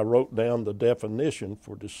that I wrote down the definition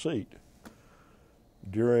for deceit.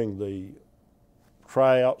 During the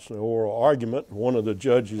tryouts and the oral argument, one of the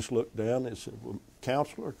judges looked down and said, "Well,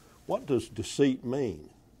 counselor, what does deceit mean?"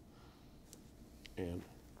 And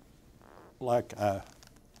like I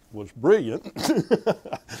was brilliant,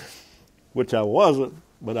 which I wasn't,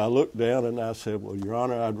 but I looked down and I said, "Well, Your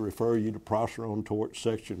Honor, I'd refer you to Prosser on torts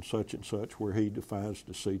section such and such, where he defines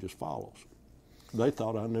deceit as follows." They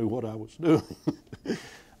thought I knew what I was doing.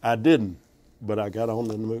 I didn't, but I got on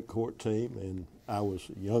the moot court team, and I was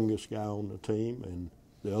the youngest guy on the team, and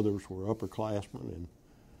the others were upperclassmen,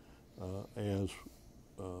 and as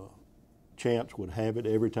chance would have it,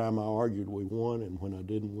 every time I argued, we won, and when I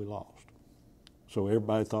didn't, we lost. So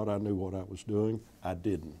everybody thought I knew what I was doing. I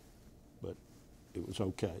didn't, but it was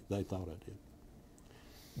okay. They thought I did.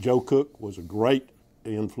 Joe Cook was a great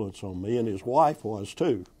influence on me, and his wife was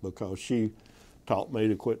too, because she taught me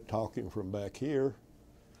to quit talking from back here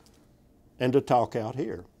and to talk out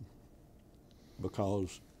here,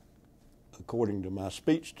 because according to my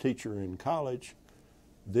speech teacher in college,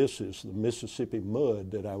 this is the Mississippi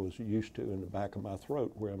mud that I was used to in the back of my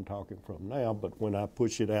throat where I'm talking from now, but when I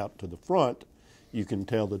push it out to the front, you can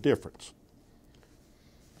tell the difference.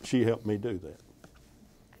 She helped me do that.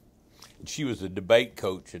 She was a debate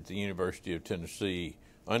coach at the University of Tennessee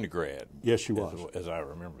undergrad. Yes, she was. As I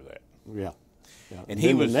remember that. Yeah. Yeah. And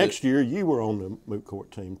then the next year, you were on the moot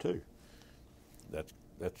court team too. That's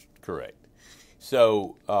correct.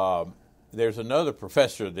 So there's another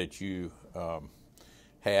professor that you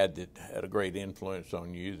had that had a great influence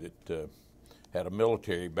on you that had a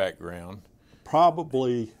military background.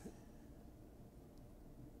 Probably,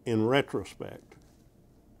 in retrospect,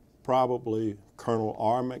 probably Colonel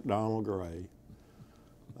R. McDonald Gray,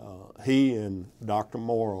 He and Dr.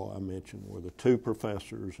 Morrow, I mentioned, were the two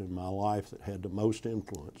professors in my life that had the most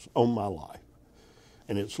influence on my life.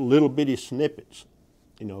 And it's little bitty snippets.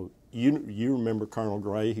 You know, you remember Colonel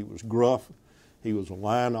Gray. He was gruff. He was a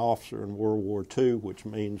line officer in World War II, which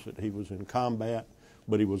means that he was in combat,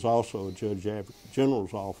 but he was also a Judge Advocate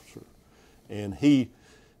General's officer. And he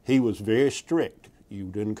was very strict. You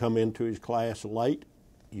didn't come into his class late.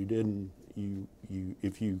 You didn't,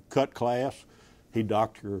 if you cut class, he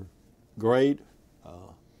docked your grade,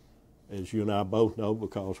 as you and I both know,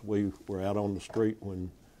 because we were out on the street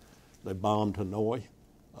when they bombed Hanoi.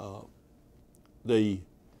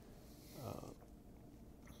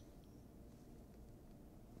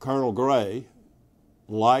 Colonel Gray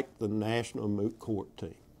liked the National Moot Court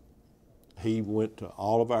team. He went to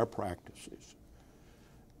all of our practices,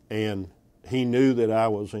 and he knew that I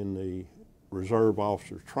was in the reserve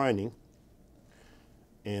officers training,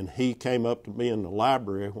 and he came up to me in the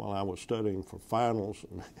library while I was studying for finals.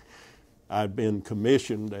 And I'd been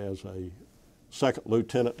commissioned as a second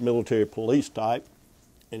lieutenant military police type,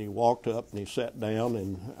 and he walked up and he sat down,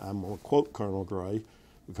 and I'm going to quote Colonel Gray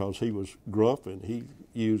because he was gruff and he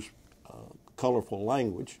used colorful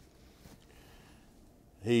language.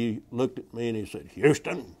 He looked at me and he said,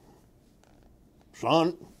 "Houston,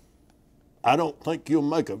 son, I don't think you'll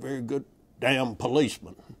make a very good damn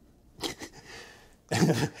policeman."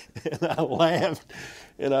 And I laughed,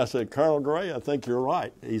 and I said, "Colonel Gray, I think you're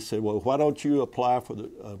right." He said, "Well, why don't you apply for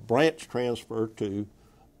the branch transfer to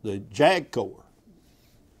the JAG Corps?"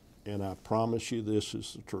 And I promise you this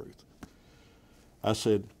is the truth. I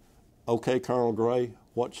said, "Okay, Colonel Gray,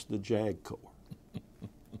 what's the JAG Corps?"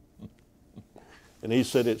 And he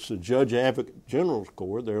said, "It's the Judge Advocate General's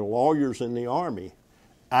Corps. There are lawyers in the Army.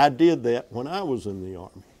 I did that when I was in the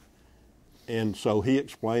Army." And so he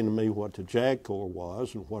explained to me what the JAG Corps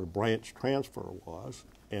was and what a branch transfer was,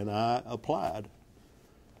 and I applied.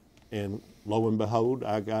 And lo and behold,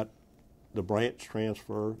 I got the branch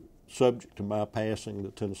transfer subject to my passing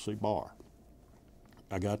the Tennessee bar.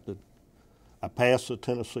 I passed the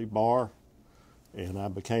Tennessee bar, and I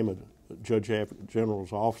became a Judge Advocate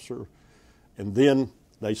General's officer. And then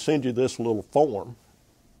they send you this little form,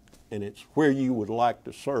 and it's where you would like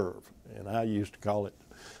to serve. And I used to call it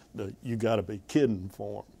the "you gotta be kidding"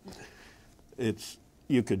 form.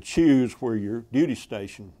 You could choose where your duty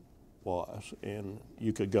station was, and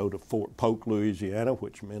you could go to Fort Polk, Louisiana,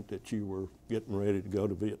 which meant that you were getting ready to go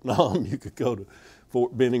to Vietnam. You could go to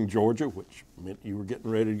Fort Benning, Georgia, which meant you were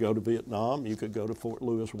getting ready to go to Vietnam. You could go to Fort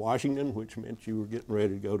Lewis, Washington, which meant you were getting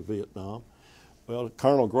ready to go to Vietnam. Well,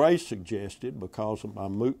 Colonel Gray suggested, because of my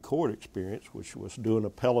moot court experience, which was doing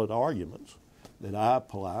appellate arguments, that I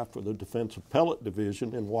apply for the Defense Appellate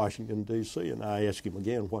Division in Washington, D.C. And I asked him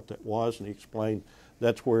again what that was, and he explained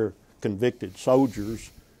that's where convicted soldiers'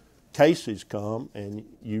 cases come, and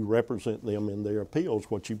you represent them in their appeals,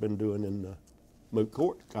 what you've been doing in the moot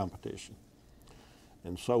court competition.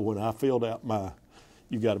 And so when I filled out my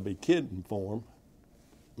 "you got to be kidding" form,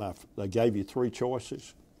 they gave you three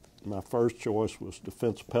choices. My first choice was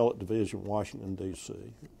Defense Appellate Division, Washington, D.C.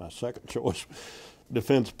 My second choice,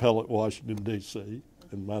 Defense Appellate, Washington, D.C.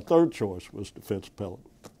 And my third choice was Defense Appellate,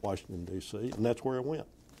 Washington, D.C. And that's where I went.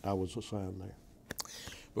 I was assigned there.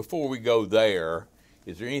 Before we go there,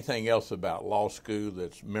 is there anything else about law school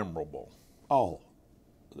that's memorable? Oh,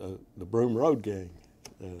 the Broom Road Gang.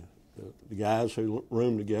 The guys who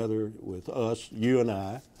roomed together with us, you and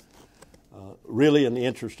I, really an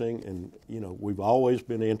interesting, and we've always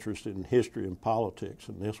been interested in history and politics,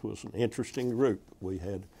 and this was an interesting group. We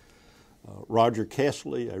had Roger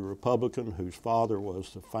Kessley, a Republican whose father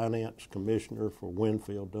was the finance commissioner for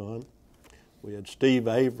Winfield Dunn. We had Steve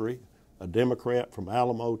Avery, a Democrat from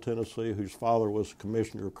Alamo, Tennessee, whose father was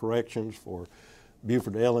commissioner of corrections for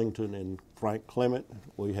Buford Ellington and Frank Clement.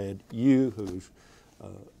 We had you, who's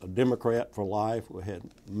a Democrat for life. We had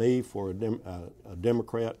me for a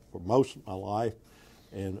Democrat for most of my life.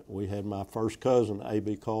 And we had my first cousin,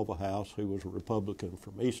 A.B. Culverhouse, who was a Republican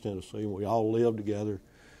from East Tennessee. And we all lived together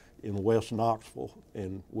in West Knoxville,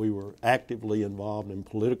 and we were actively involved in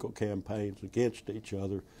political campaigns against each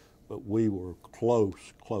other, but we were close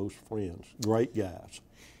friends, great guys.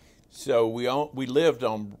 So we lived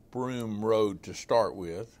on Broom Road to start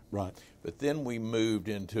with. Right. But then we moved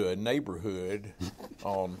into a neighborhood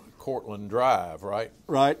on Cortland Drive, right?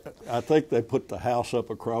 Right. I think they put the house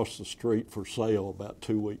up across the street for sale about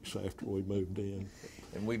 2 weeks after we moved in.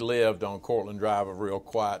 And we lived on Cortland Drive, a real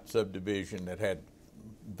quiet subdivision that had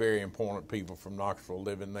very important people from Knoxville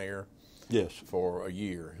living there. Yes. For a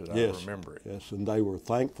year, as yes. I remember it. Yes, and they were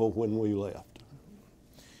thankful when we left.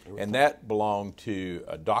 And that belonged to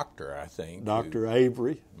a doctor, I think. Dr.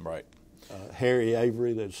 Avery. Right. Harry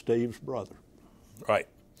Avery, that's Steve's brother. Right.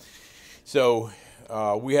 So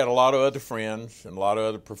we had a lot of other friends and a lot of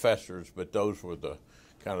other professors, but those were the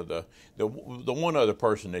kind of the one other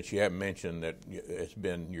person that you haven't mentioned that has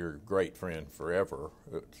been your great friend forever,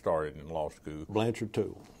 started in law school. Blanchard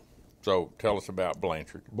Toole. So tell us about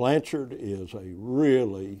Blanchard. Blanchard is a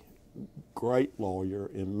really great lawyer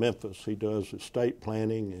in Memphis. He does estate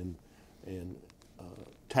planning and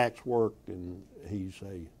tax work, and he's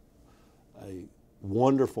a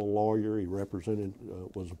wonderful lawyer. He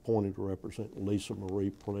was appointed to represent Lisa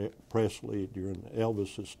Marie Presley during the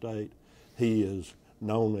Elvis estate. He is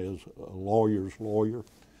known as a lawyer's lawyer.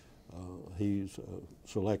 He's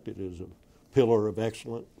selected as a pillar of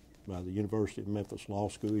excellence by the University of Memphis Law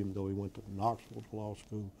School, even though he went to Knoxville Law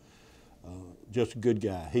School. Just a good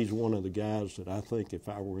guy. He's one of the guys that I think if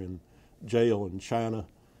I were in jail in China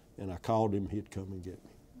and I called him, he'd come and get me.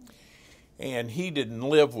 And he didn't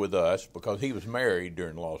live with us because he was married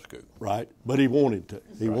during law school. Right, but he wanted to.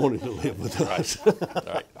 He wanted to live with us.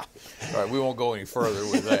 Right. All right, we won't go any further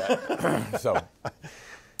with that.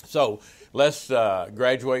 So let's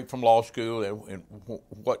graduate from law school. And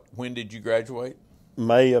when did you graduate?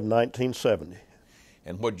 May of 1970.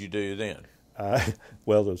 And what did you do then?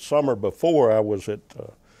 Well, the summer before, I was at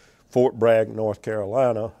Fort Bragg, North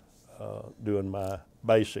Carolina, doing my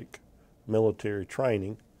basic military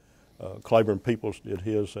training. Claiborne Peoples did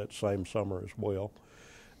his that same summer as well.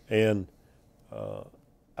 And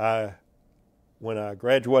when I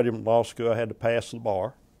graduated from law school, I had to pass the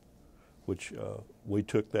bar, which we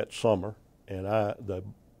took that summer. And the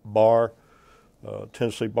bar,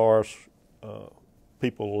 Tennessee bars,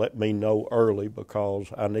 people let me know early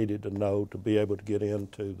because I needed to know to be able to get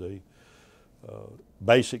into the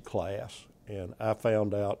basic class. And I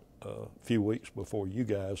found out a few weeks before you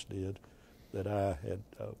guys did that I had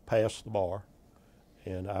passed the bar,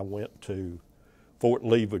 and I went to Fort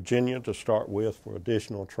Lee, Virginia to start with for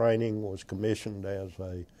additional training, was commissioned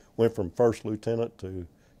went from first lieutenant to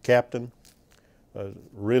captain,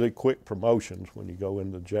 really quick promotions when you go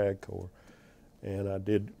into the JAG Corps. And I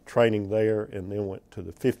did training there and then went to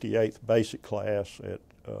the 58th basic class at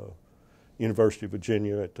University of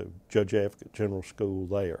Virginia at the Judge Advocate General School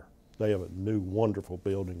there. They have a new wonderful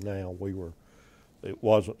building now. It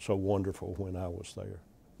wasn't so wonderful when I was there.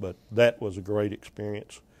 But that was a great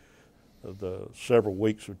experience. The several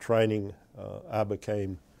weeks of training, I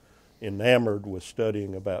became enamored with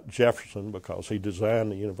studying about Jefferson because he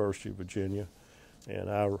designed the University of Virginia, and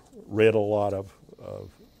I read a lot of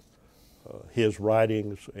his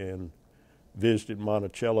writings and visited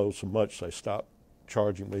Monticello so much they stopped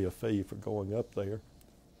charging me a fee for going up there,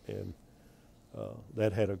 and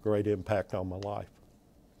that had a great impact on my life.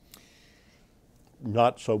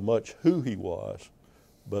 Not so much who he was,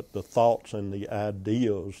 but the thoughts and the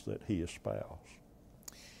ideas that he espoused.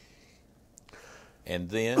 And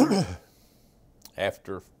then,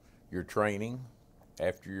 after your training,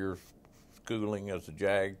 after your schooling as a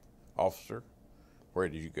JAG officer, where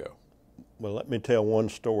did you go? Well, let me tell one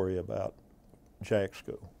story about JAG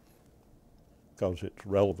school, because it's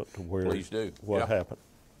relevant to what happened.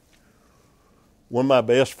 One of my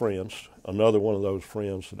best friends, another one of those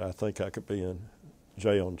friends that I think I could be in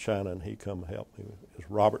jail in China and he come help me, is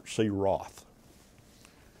Robert C. Roth.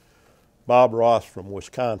 Bob Roth from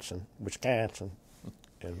Wisconsin,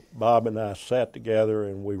 and Bob and I sat together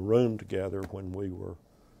and we roomed together when we were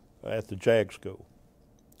at the JAG school.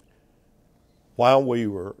 While we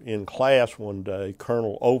were in class one day,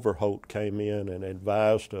 Colonel Overholt came in and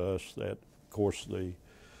advised us that, of course,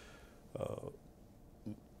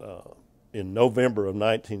 in November of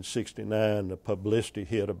 1969, the publicity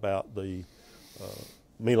hit about the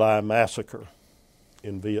My Lai massacre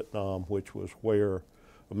in Vietnam, which was where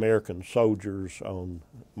American soldiers on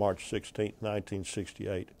March 16,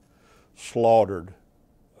 1968, slaughtered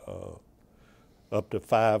up to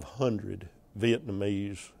 500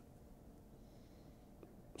 Vietnamese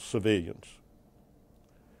civilians,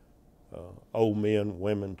 old men,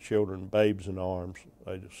 women, children, babes in arms.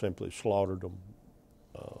 They just simply slaughtered them.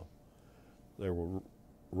 There were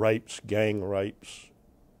rapes, gang rapes.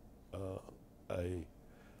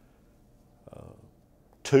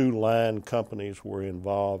 Two line companies were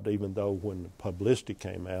involved, even though when the publicity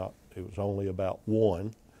came out, it was only about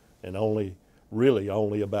one, and really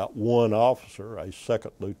only about one officer, a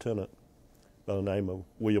second lieutenant by the name of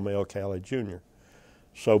William L. Calley, Jr.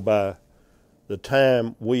 So by the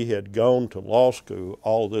time we had gone to law school,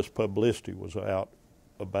 all this publicity was out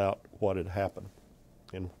about what had happened.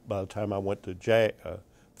 And by the time I went to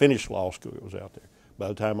finished law school, it was out there. By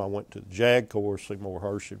the time I went to the JAG course, Seymour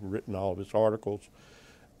Hersh had written all of his articles.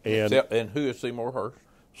 And who is Seymour Hersh?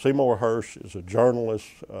 Seymour Hersh is a journalist,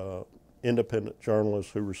 independent journalist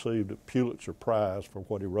who received a Pulitzer Prize for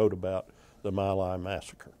what he wrote about the My Lai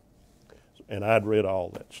massacre. And I'd read all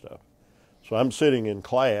that stuff. So I'm sitting in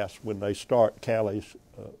class when they start Callie's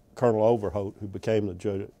Colonel Overholt, who became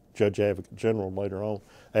the Judge Advocate General later on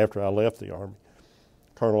after I left the Army.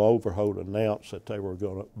 Colonel Overholt announced that they were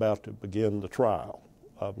about to begin the trial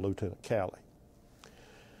of Lieutenant Callie.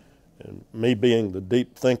 And me being the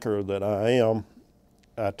deep thinker that I am,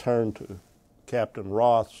 I turned to Captain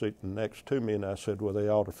Roth sitting next to me and I said, well, they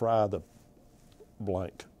ought to fry the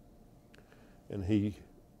blank. And he,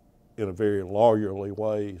 in a very lawyerly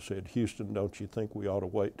way, said, Houston, don't you think we ought to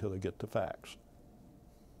wait till they get the facts?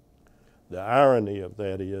 The irony of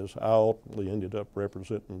that is I ultimately ended up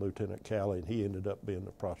representing Lieutenant Callie, and he ended up being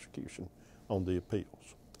the prosecution on the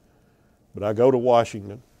appeals. But I go to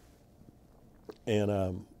Washington,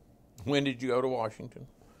 and when did you go to Washington?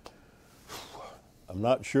 I'm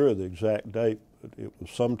not sure of the exact date, but it was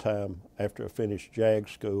sometime after I finished JAG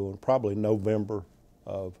school, and probably November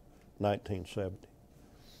of 1970.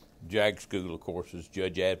 JAG school, of course, is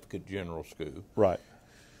Judge Advocate General School. Right.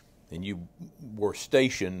 And you were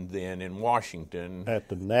stationed then in Washington. At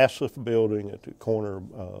the Nassif building at the corner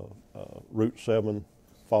of Route 7,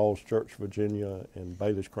 Falls Church, Virginia, and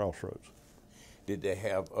Bailey's Crossroads. Did they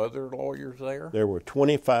have other lawyers there? There were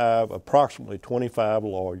approximately 25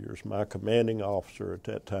 lawyers. My commanding officer at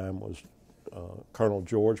that time was Colonel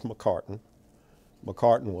George McCartan.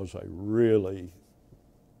 McCartan was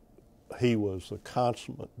he was a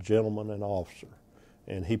consummate gentleman and officer,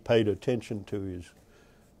 and he paid attention to his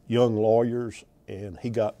young lawyers, and he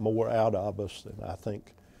got more out of us than I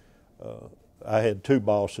think. I had two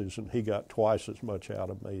bosses, and he got twice as much out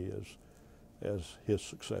of me as his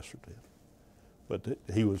successor did. But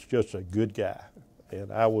he was just a good guy,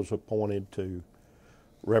 and I was appointed to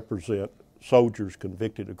represent soldiers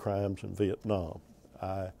convicted of crimes in Vietnam.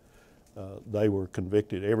 They were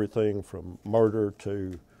convicted everything from murder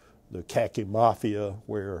to the khaki mafia,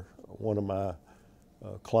 where one of my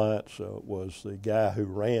clients was the guy who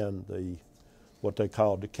ran what they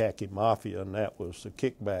called the khaki mafia, and that was the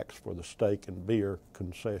kickbacks for the steak and beer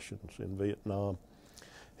concessions in Vietnam.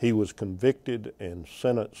 He was convicted and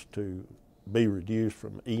sentenced to be reduced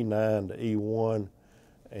from E9 to E1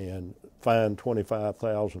 and fined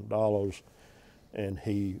 $25,000, and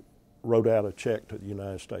he wrote out a check to the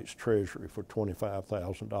United States Treasury for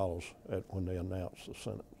 $25,000 when they announced the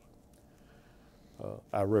sentence.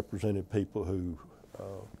 I represented people who,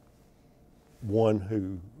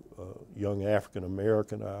 young African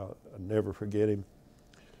American, I'll never forget him,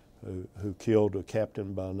 who killed a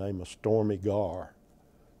captain by the name of Stormy Gar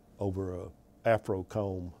over a Afro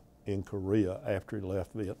comb in Korea after he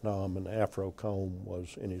left Vietnam, and the Afro comb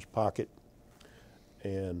was in his pocket.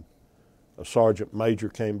 And a sergeant major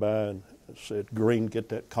came by and said, Green, get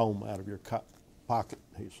that comb out of your pocket.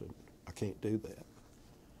 He said, I can't do that.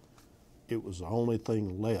 It was the only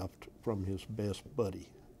thing left from his best buddy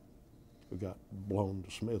who got blown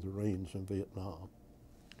to smithereens in Vietnam.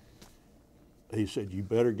 He said, you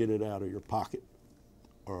better get it out of your pocket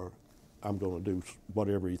or I'm going to do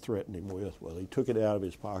whatever he threatened him with. Well, he took it out of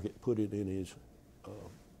his pocket, put it in his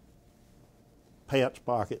pants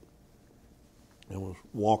pocket, and was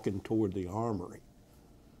walking toward the armory.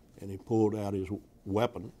 And he pulled out his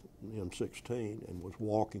weapon, the M16, and was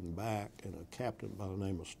walking back, and a captain by the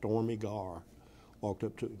name of Stormy Gar walked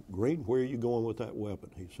up to him. Green, where are you going with that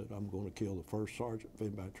weapon? He said, I'm going to kill the first sergeant. If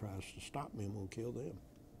anybody tries to stop me, I'm going to kill them.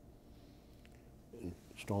 And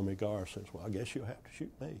Stormy Gar says, well, I guess you'll have to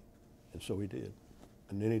shoot me. And so he did.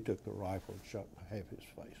 And then he took the rifle and shot half his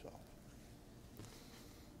face off.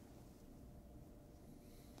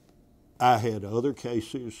 I had other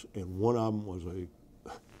cases, and one of them was a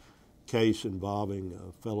case involving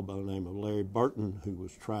a fellow by the name of Larry Burton who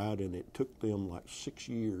was tried, and it took them like 6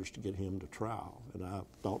 years to get him to trial. And I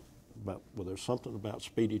thought well, there's something about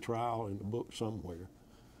speedy trial in the book somewhere.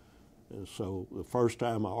 And so the first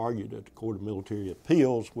time I argued at the Court of Military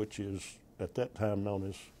Appeals, which is at that time known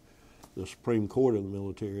as the Supreme Court of the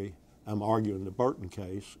military, I'm arguing the Burton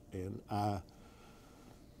case, and I,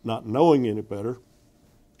 not knowing any better,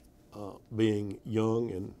 being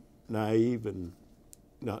young and naive and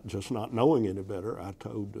not knowing any better, I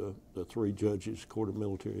told the three judges, Court of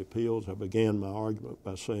Military Appeals, I began my argument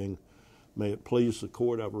by saying, may it please the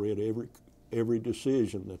court, I've read every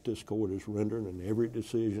decision that this court has rendered and every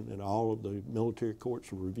decision that all of the military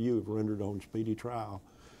courts of review have rendered on speedy trial,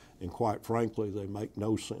 and quite frankly, they make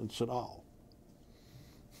no sense at all.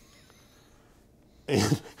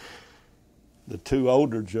 And the two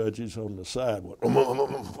older judges on the side went,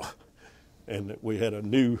 and we had a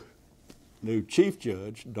new chief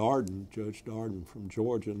judge, Judge Darden from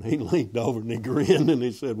Georgia, and he leaned over and he grinned and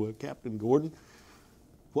he said, well, Captain Gordon,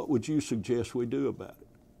 what would you suggest we do about it?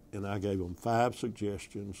 And I gave them 5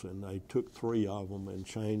 suggestions, and they took 3 of them and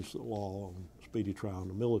changed the law on speedy trial in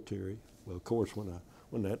the military. Well, of course,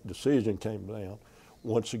 when that decision came down,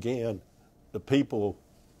 once again, the people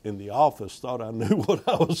in the office thought I knew what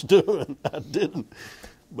I was doing. I didn't,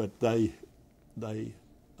 but they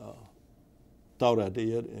thought I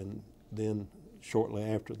did, and then shortly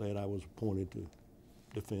after that, I was appointed to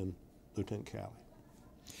defend Lieutenant Cowley.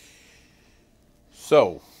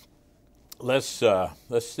 So let's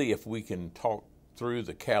see if we can talk through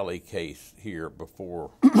the Cowley case here before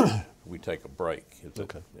we take a break.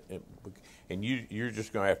 Okay. And you're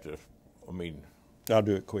just going to have to, I mean. I'll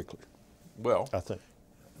do it quickly. Well, I think.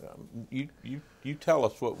 You tell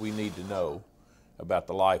us what we need to know about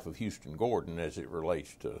the life of Houston Gordon as it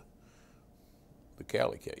relates to the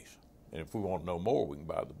Cowley case. And if we want to know more, we can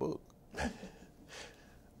buy the book.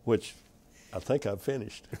 Which I think I've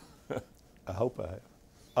finished. I hope I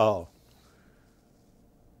have.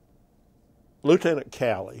 Lieutenant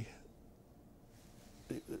Cowley,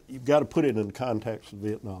 you've got to put it in the context of the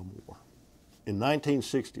Vietnam War. In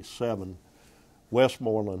 1967,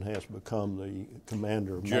 Westmoreland has become the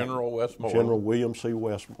commander of General Westmoreland. General William C.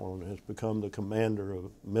 Westmoreland has become the commander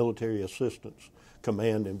of Military Assistance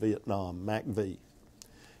Command in Vietnam, MACV.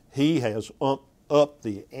 He has upped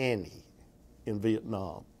the ante in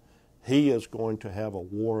Vietnam. He is going to have a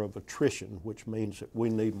war of attrition, which means that we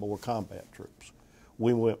need more combat troops.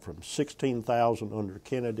 We went from 16,000 under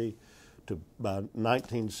Kennedy to by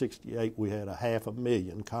 1968 we had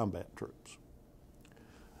 500,000 combat troops.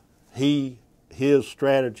 His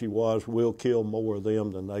strategy was we'll kill more of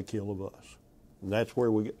them than they kill of us. And that's where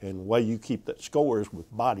and the way you keep that score is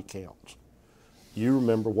with body counts. You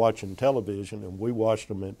remember watching television, and we watched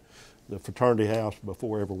them at the fraternity house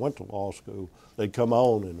before I ever went to law school. They'd come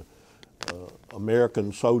on, and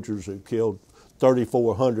American soldiers who killed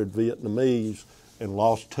 3,400 Vietnamese and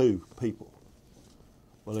lost 2 people.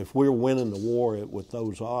 Well, if we're winning the war with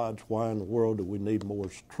those odds, why in the world do we need more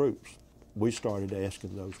troops? We started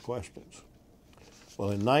asking those questions.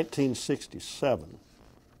 Well, in 1967,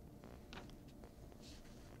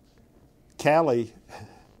 Cowley,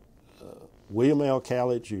 William L.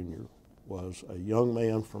 Cowley Jr. was a young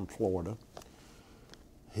man from Florida.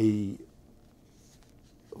 He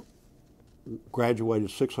graduated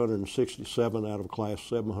 667 out of class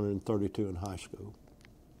 732 in high school.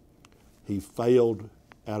 He failed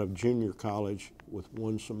out of junior college with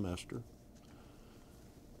 1 semester.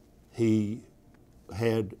 He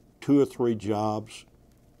had 2 or 3 jobs,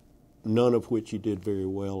 none of which he did very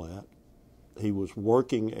well at. He was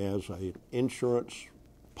working as an insurance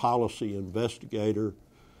policy investigator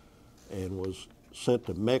and was sent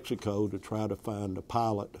to Mexico to try to find a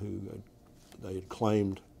pilot who they had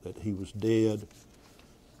claimed that he was dead.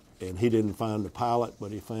 And he didn't find the pilot,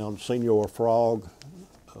 but he found Senor Frog,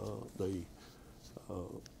 the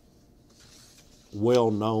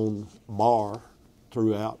well-known bar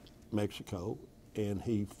throughout Mexico, and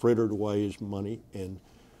he frittered away his money and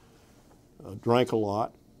drank a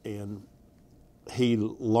lot, and he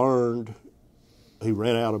ran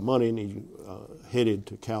out of money, and he headed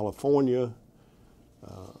to California,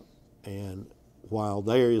 and while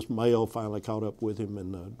there, his mail finally caught up with him,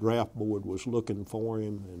 and the draft board was looking for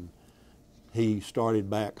him, and he started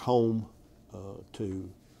back home to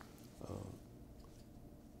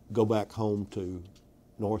go back home to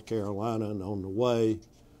North Carolina, and on the way,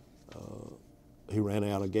 he ran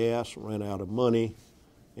out of gas, ran out of money,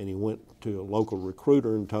 and he went to a local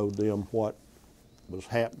recruiter and told them what was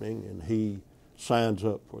happening, and he signs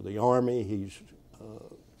up for the Army. He's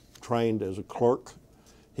trained as a clerk.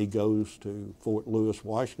 He goes to Fort Lewis,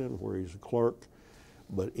 Washington, where he's a clerk.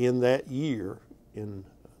 But in that year, in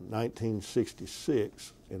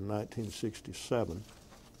 1966 and 1967,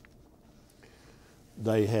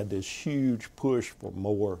 they had this huge push for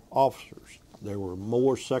more officers. There were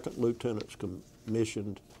more second lieutenants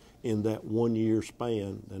commissioned in that 1-year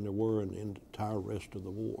span than there were in the entire rest of the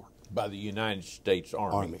war. By the United States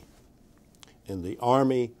Army. And the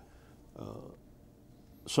Army,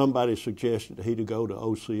 somebody suggested he to go to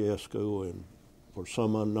OCS school, and for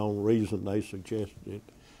some unknown reason they suggested it,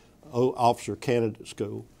 Officer Candidate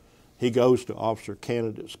School. He goes to Officer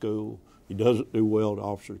Candidate School. He doesn't do well to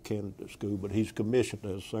Officer Candidate School, but he's commissioned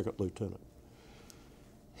as second lieutenant.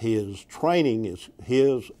 His training is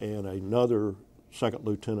his and another second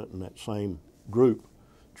lieutenant in that same group.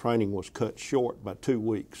 Training was cut short by 2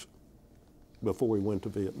 weeks. before he went to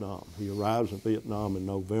Vietnam. He arrives in Vietnam in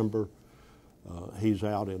November. He's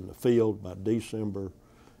out in the field by December,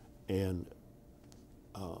 and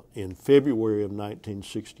in February of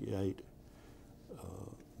 1968,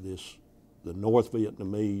 the North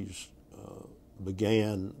Vietnamese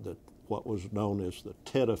began what was known as the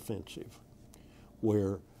Tet Offensive,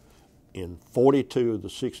 where in 42 of the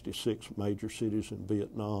 66 major cities in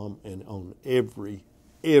Vietnam and on every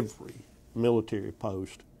military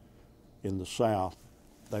post in the South,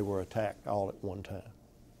 they were attacked all at one time.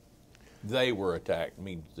 They were attacked,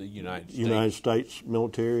 means the United States? United States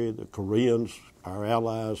military, the Koreans, our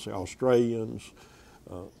allies, the Australians,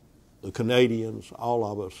 the Canadians, all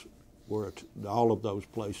of us all of those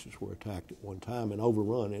places were attacked at one time and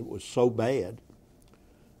overrun. It was so bad.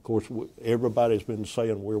 Of course, everybody's been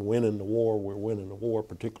saying we're winning the war,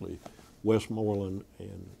 particularly Westmoreland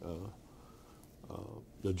and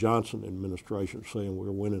the Johnson administration saying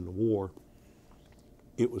we're winning the war.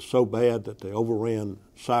 It was so bad that they overran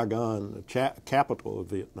Saigon, the capital of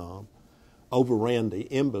Vietnam, overran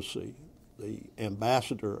the embassy. The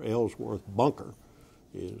ambassador, Ellsworth Bunker,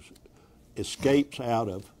 escapes out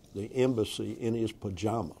of the embassy in his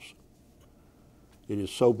pajamas. It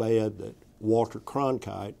is so bad that Walter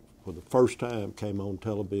Cronkite, for the first time, came on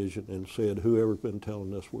television and said, whoever's been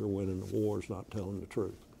telling us we're winning the war is not telling the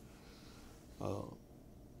truth.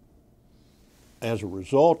 As a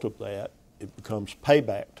result of that, it becomes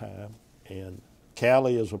payback time, and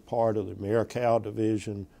Calley is a part of the Maricow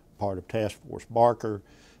Division, part of Task Force Barker.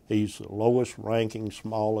 He's the lowest ranking,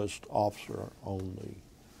 smallest officer on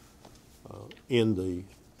in the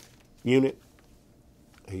unit.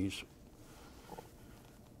 He's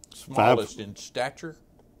smallest in stature?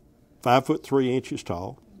 5'3"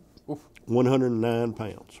 tall, oof, 109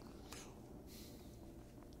 pounds.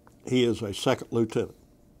 He is a second lieutenant.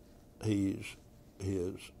 His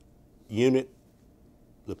unit,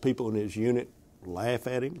 the people in his unit laugh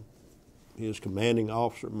at him. His commanding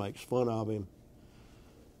officer makes fun of him.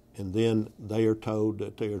 And then they are told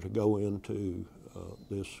that they are to go into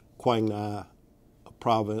this Quang Ngai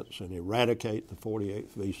province and eradicate the 48th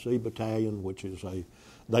VC Battalion, which is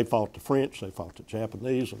they fought the French, they fought the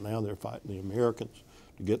Japanese, and now they're fighting the Americans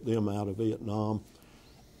to get them out of Vietnam.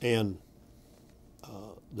 And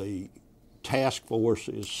the task force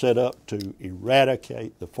is set up to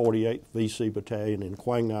eradicate the 48th VC Battalion in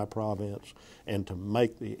Quang Ngai province and to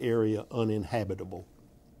make the area uninhabitable.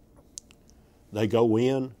 They go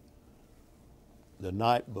in the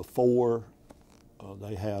night before.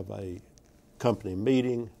 They have a company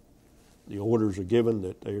meeting. The orders are given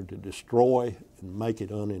that they're to destroy and make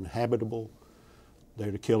it uninhabitable.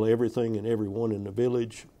 They're to kill everything and everyone in the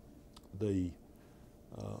village. The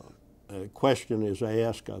question is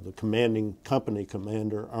asked of the commanding company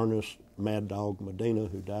commander, Ernest Mad Dog Medina,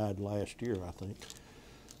 who died last year, I think.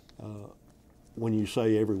 When you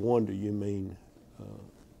say everyone, do you mean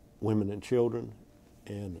women and children?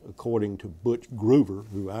 And according to Butch Groover,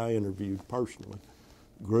 who I interviewed personally,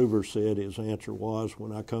 Groover said his answer was,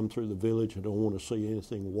 when I come through the village, I don't want to see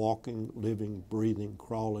anything walking, living, breathing,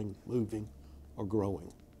 crawling, moving, or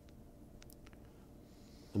growing.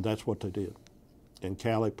 And that's what they did. And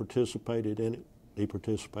Calley participated in it. He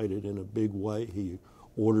participated in a big way. He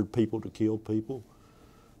ordered people to kill people.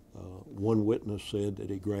 One witness said that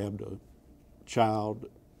he grabbed a child,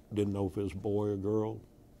 didn't know if it was a boy or girl,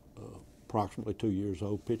 approximately 2 years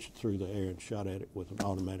old, pitched it through the air and shot at it with an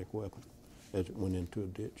automatic weapon as it went into a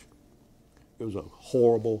ditch. It was a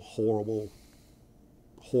horrible, horrible,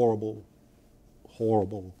 horrible,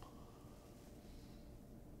 horrible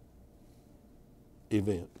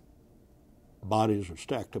event. Bodies are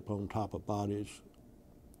stacked up on top of bodies,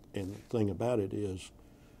 and the thing about it is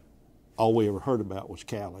all we ever heard about was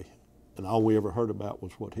Calley, and all we ever heard about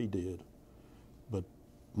was what he did. But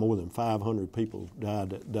more than 500 people died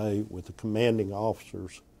that day with the commanding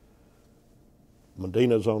officers.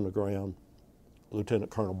 Medina's on the ground,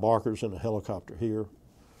 Lieutenant Colonel Barker's in a helicopter here,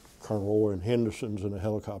 Colonel Orrin Henderson's in a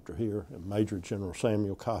helicopter here, and Major General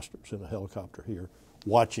Samuel Coster's in a helicopter here,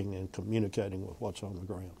 watching and communicating with what's on the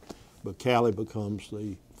ground. But Calley becomes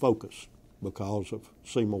the focus because of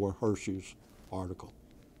Seymour Hershey's article.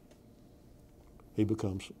 He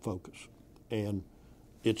becomes the focus. And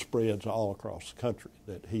it spreads all across the country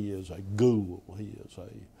that he is a ghoul, he is a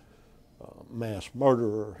mass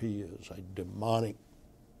murderer, he is a demonic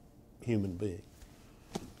human being.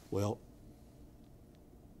 Well,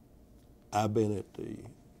 I've been at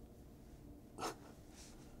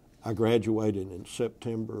I graduated in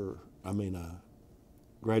I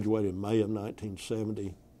graduated in May of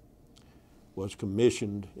 1970, was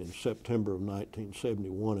commissioned in September of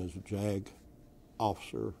 1971 as a JAG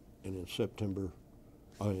officer and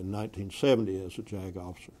in 1970 as a JAG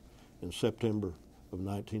officer. In September of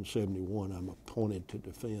 1971, I'm appointed to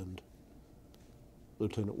defend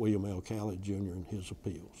Lieutenant William L. Calley, Jr. in his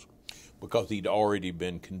appeals. Because he'd already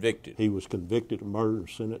been convicted. He was convicted of murder and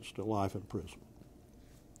sentenced to life in prison.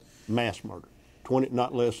 Mass murder.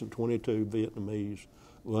 Not less than 22 Vietnamese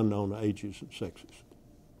of unknown ages and sexes.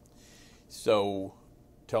 So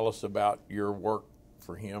tell us about your work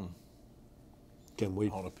for him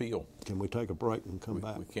on appeal. Can we take a break and come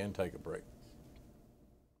back? We can take a break.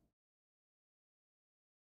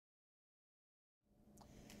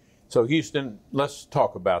 So Houston, let's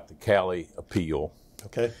talk about the Calley appeal.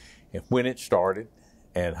 Okay. And when it started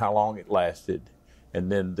and how long it lasted,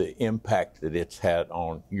 and then the impact that it's had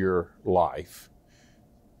on your life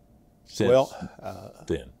since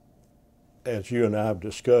then. As you and I have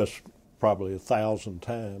discussed probably 1,000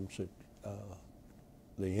 times,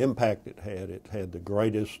 the impact it had the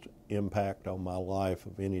greatest impact on my life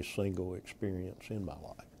of any single experience in my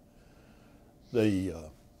life.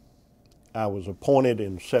 I was appointed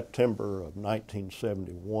in September of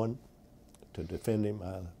 1971 to defend him.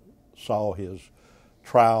 I saw his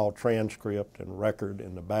trial transcript and record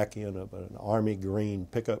in the back end of an Army green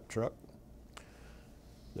pickup truck.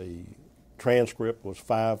 The transcript was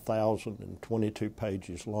 5,022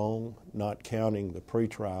 pages long, not counting the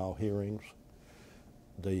pretrial hearings.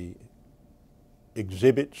 The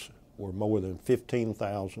exhibits were more than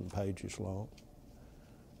 15,000 pages long.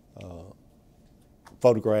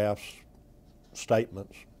 Photographs,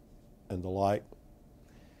 statements, and the like.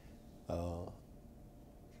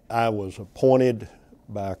 I was appointed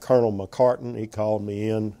by Colonel McCartan. He called me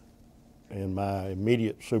in, and my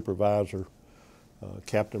immediate supervisor,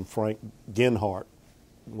 Captain Frank Genhart,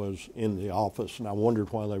 was in the office, and I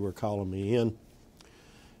wondered why they were calling me in.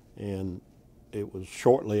 And it was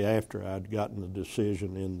shortly after I'd gotten the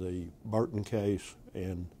decision in the Burton case,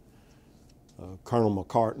 and Colonel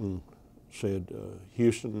McCartan said,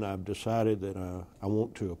 Houston, I've decided that I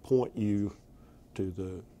want to appoint you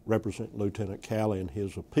to represent Lieutenant Calley in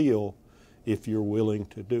his appeal if you're willing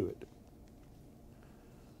to do it.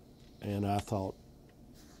 And I thought,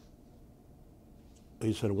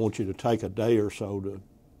 he said, I want you to take a day or so to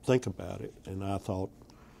think about it. And I thought,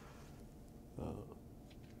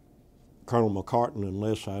 Colonel McCartan,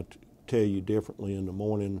 unless I tell you differently in the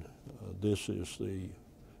morning, this is the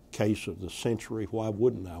case of the century, why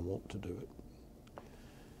wouldn't I want to do it?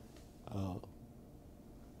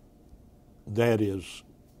 That is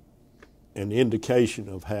an indication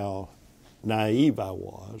of how naive I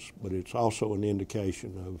was, but it's also an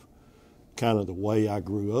indication of kind of the way I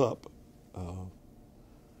grew up.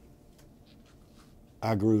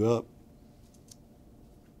 I grew up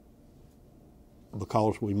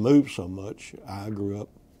because we moved so much. I grew up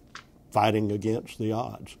fighting against the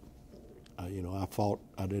odds. I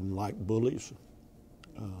didn't like bullies.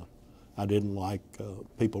 I didn't like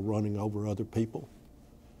people running over other people.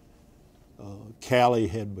 Calley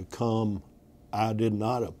had become, I did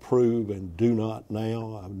not approve and do not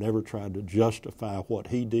now. I've never tried to justify what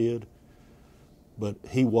he did, but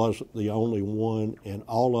he wasn't the only one, and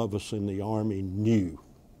all of us in the Army knew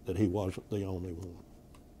that he wasn't the only one.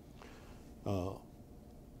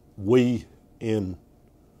 We in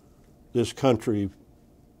this country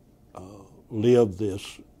live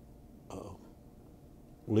this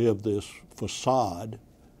facade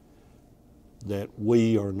that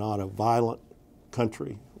we are not a violent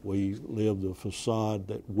country. We live the facade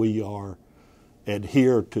that we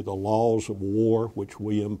adhere to the laws of war, which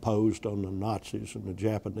we imposed on the Nazis and the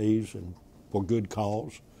Japanese, and for good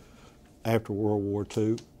cause, after World War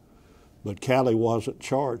II. But Calley wasn't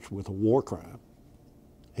charged with a war crime.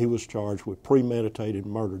 He was charged with premeditated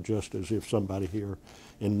murder, just as if somebody here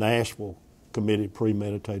in Nashville committed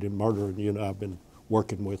premeditated murder. And I've been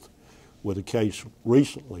working with a case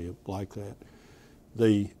recently like that.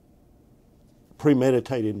 The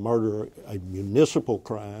premeditated murder, a municipal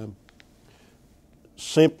crime,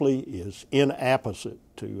 simply is inapposite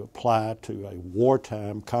to apply to a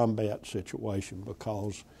wartime combat situation,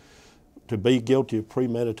 because to be guilty of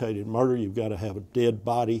premeditated murder, you've got to have a dead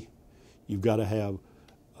body, you've got to have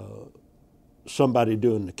somebody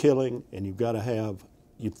doing the killing, and you've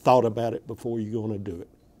thought about it before you're going to do it.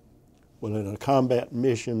 Well, in a combat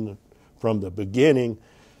mission, from the beginning,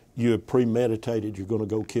 you have premeditated you're going to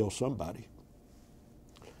go kill somebody.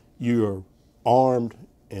 You're armed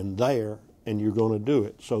and there, and you're going to do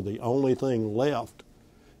it. So the only thing left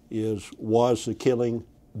was the killing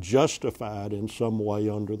justified in some way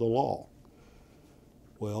under the law?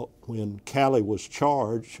 Well, when Calley was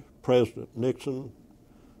charged, President Nixon,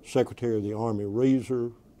 Secretary of the Army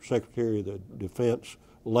Reeser, Secretary of the Defense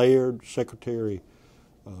Laird,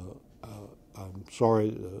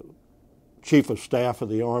 Chief of Staff of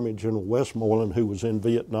the Army, General Westmoreland, who was in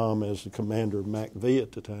Vietnam as the commander of MACV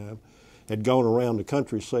at the time, had gone around the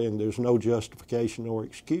country saying there's no justification or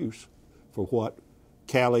excuse for what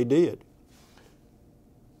Calley did.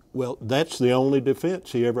 Well, that's the only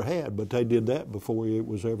defense he ever had, but they did that before it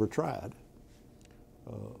was ever tried.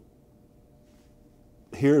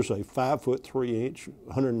 Here's a 5'3",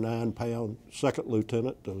 109-pound second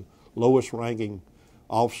lieutenant, the lowest ranking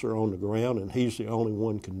officer on the ground, and he's the only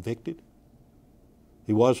one convicted.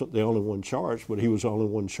 He wasn't the only one charged, but he was the only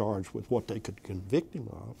one charged with what they could convict him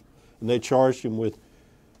of. And they charged him with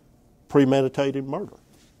premeditated murder.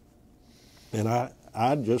 And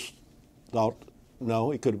I just thought,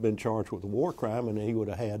 no, he could have been charged with a war crime, and he would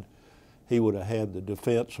have had the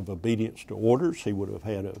defense of obedience to orders. He would have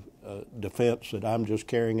had a defense that I'm just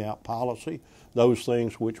carrying out policy. Those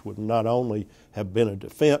things which would not only have been a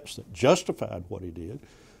defense that justified what he did,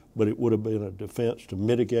 but it would have been a defense to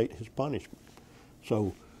mitigate his punishment.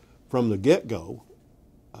 So from the get-go,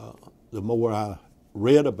 the more I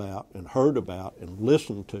read about and heard about and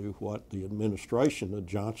listened to what the administration, the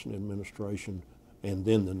Johnson administration, and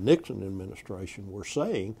then the Nixon administration were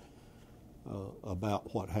saying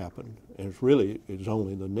about what happened, and it's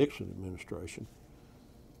only the Nixon administration,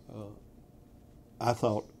 I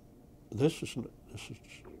thought, this is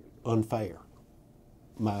unfair.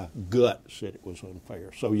 My gut said it was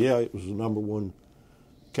unfair. So yeah, it was the #1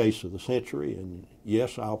 case of the century, and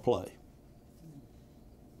yes, I'll play.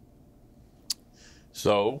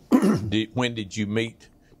 So, when did you meet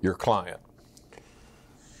your client?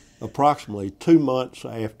 Approximately 2 months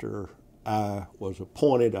after I was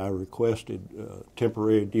appointed, I requested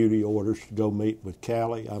temporary duty orders to go meet with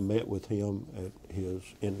Calley. I met with him at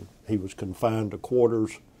he was confined to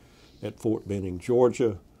quarters at Fort Benning,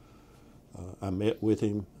 Georgia. I met with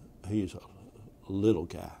him. He's a little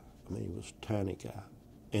guy. I mean, he was a tiny guy,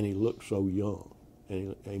 and he looked so young.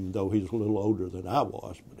 And even though he's a little older than I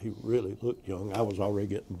was, but he really looked young. I was already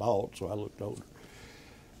getting bald, so I looked older.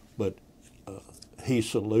 But he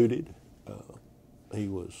saluted. He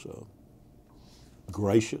was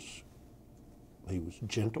gracious. He was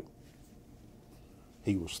gentle.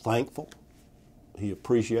 He was thankful. He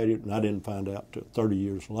appreciated it, and I didn't find out till 30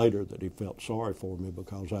 years later that he felt sorry for me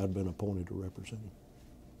because I'd been appointed to represent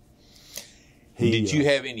him. Did you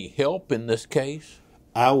have any help in this case?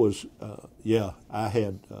 I was, I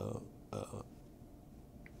had,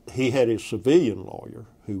 he had his civilian lawyer,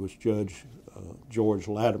 who was Judge George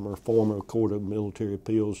Latimer, former Court of Military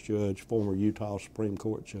Appeals judge, former Utah Supreme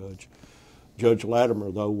Court judge. Judge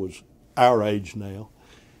Latimer, though, was our age now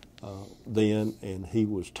then, and he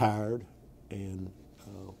was tired. And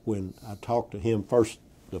when I talked to him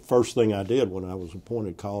the first thing I did when I was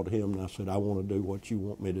appointed, called him and I said, I want to do what you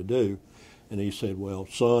want me to do. And he said, well,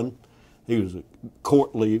 son, he was a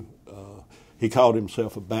courtly, he called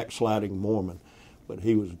himself a backsliding Mormon, but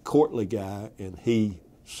he was a courtly guy, and he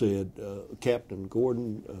said, Captain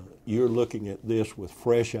Gordon, you're looking at this with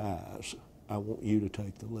fresh eyes. I want you to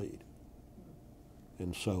take the lead.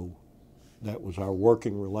 And so that was our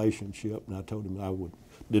working relationship, and I told him I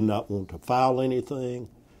did not want to file anything,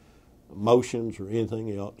 motions or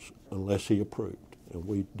anything else, unless he approved. And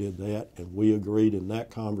we did that, and we agreed in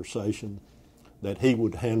that conversation that he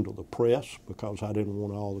would handle the press because I didn't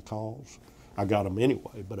want all the calls. I got them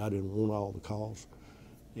anyway, but I didn't want all the calls.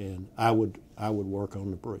 And I would work on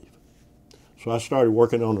the brief. So I started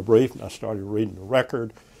working on the brief, and I started reading the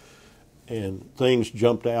record, and things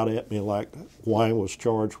jumped out at me like why was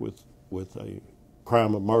charged with a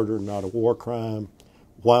crime of murder, not a war crime.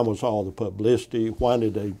 Why was all the publicity? Why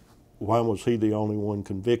was he the only one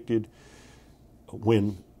convicted?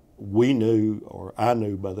 When we knew, or I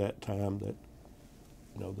knew by that time, that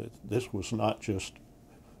that this was not just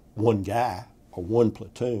one guy or one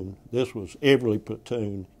platoon. This was every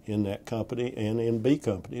platoon in that company and in B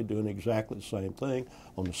Company doing exactly the same thing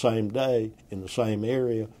on the same day in the same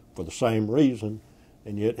area for the same reason,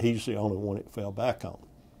 and yet he's the only one it fell back on.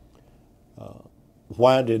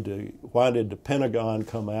 Why did the Pentagon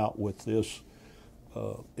come out with this?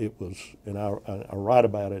 It was, and I write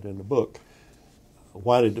about it in the book.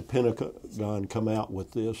 Why did the Pentagon come out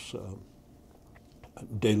with this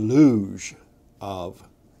deluge of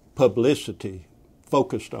publicity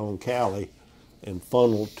focused on Calley and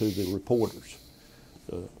funneled to the reporters?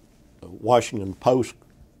 The Washington Post,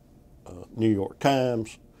 New York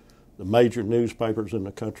Times, the major newspapers in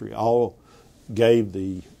the country all gave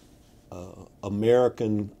the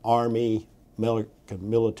American Army, American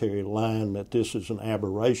military line that this is an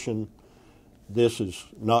aberration. This is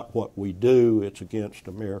not what we do. It's against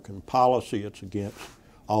American policy. It's against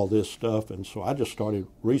all this stuff. And so I just started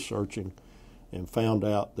researching and found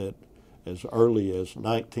out that as early as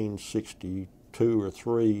 1962 or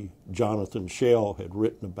 3, Jonathan Shell had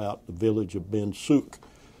written about the village of Ben Suk,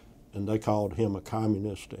 and they called him a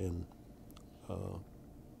communist, and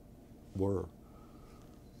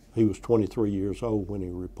he was 23 years old when he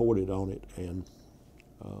reported on it, and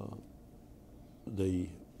the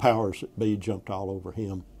powers that be jumped all over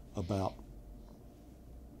him about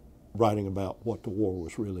writing about what the war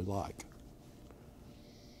was really like.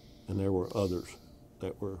 And there were others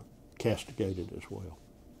that were castigated as well,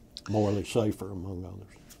 morally safer among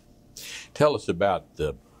others. Tell us about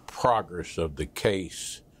the progress of the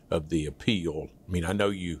case of the appeal. I mean, I know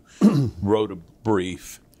you wrote a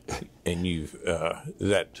brief, and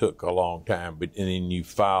that took a long time, and then you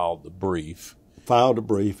filed the brief. Filed a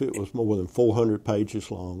brief. It was more than 400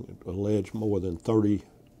 pages long. It alleged more than 30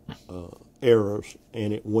 errors,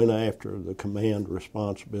 and it went after the command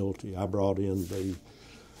responsibility. I brought in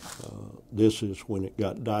this is when it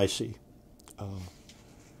got dicey.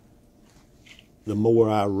 The more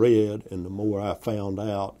I read and the more I found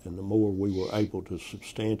out and the more we were able to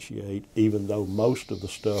substantiate, even though most of the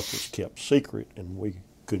stuff was kept secret and we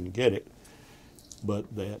couldn't get it,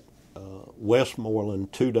 but that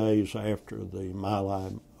Westmoreland, 2 days after the My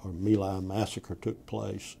Lai massacre took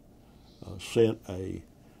place, sent a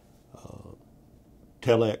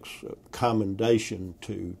telex commendation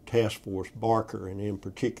to Task Force Barker, and in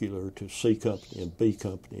particular to C Company and B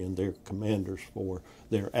Company and their commanders for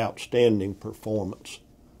their outstanding performance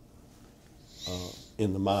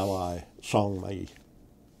in the My Lai Song May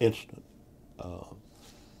incident.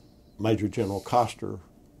 Major General Coster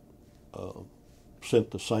sent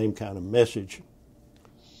the same kind of message.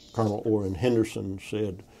 Colonel Orrin Henderson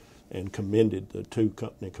said and commended the 2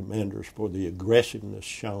 company commanders for the aggressiveness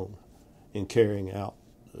shown in carrying out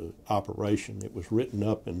the operation. It was written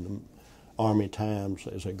up in the Army Times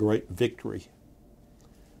as a great victory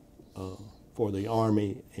for the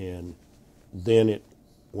Army, and then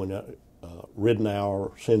when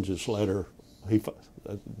Ridenour sends his letter, I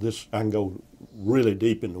can go really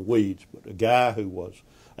deep in the weeds, but a guy who was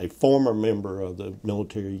a former member of the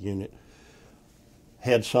military unit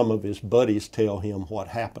had some of his buddies tell him what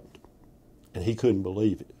happened, and he couldn't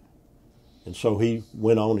believe it. And so he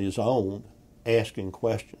went on his own asking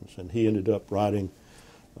questions, and he ended up writing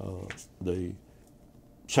the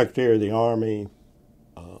Secretary of the Army,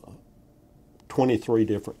 23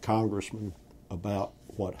 different congressmen about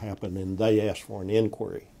what happened, and they asked for an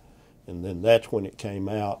inquiry. And then that's when it came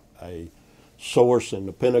out. A source in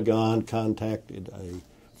the Pentagon contacted a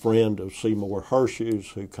friend of Seymour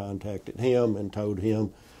Hersh's, who contacted him and told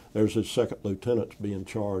him there's a second lieutenant's being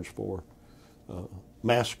charged for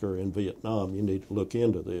massacre in Vietnam. You need to look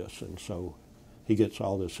into this. And so he gets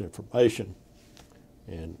all this information,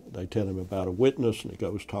 and they tell him about a witness, and he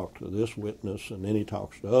goes talk to this witness, and then he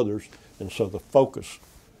talks to others. And so the focus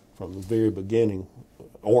from the very beginning,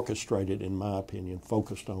 orchestrated in my opinion,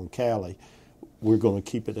 focused on Cali. We're going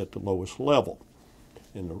to keep it at the lowest level.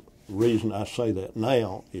 And the reason I say that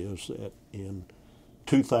now is that in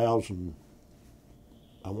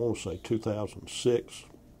 2006,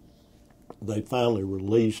 they finally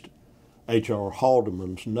released H.R.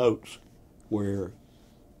 Haldeman's notes, where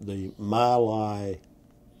the My Lai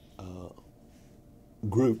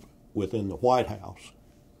group within the White House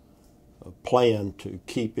planned to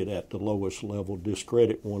keep it at the lowest level,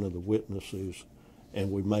 discredit one of the witnesses,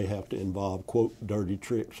 and we may have to involve, quote, dirty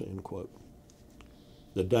tricks, end quote.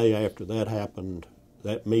 The day after that happened,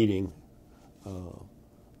 that meeting,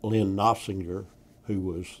 Lynn Nossinger, who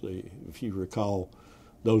was if you recall,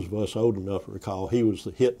 those of us old enough to recall, he was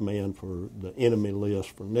the hit man for the enemy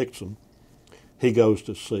list for Nixon. He goes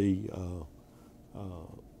to see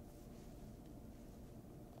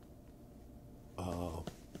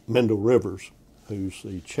Mendel Rivers, who's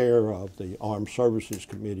the chair of the Armed Services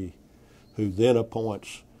Committee, who then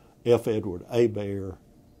appoints F. Edward Hebert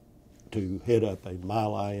to head up a My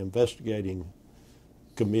Lai investigating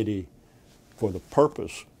committee for the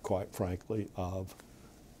purpose, quite frankly, of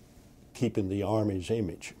keeping the Army's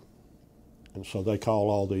image. And so they call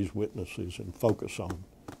all these witnesses and focus on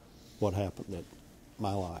what happened at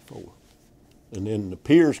My Lai 4. And then the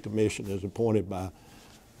Peers Commission is appointed by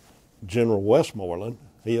General Westmoreland.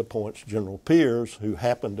 He appoints General Peers, who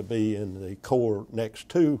happened to be in the corps next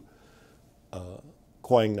to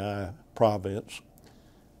Quang Ngai province.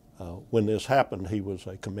 When this happened, he was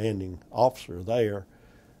a commanding officer there,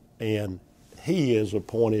 and he is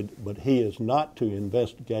appointed, but he is not to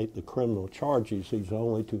investigate the criminal charges. He's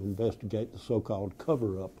only to investigate the so-called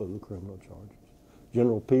cover-up of the criminal charges.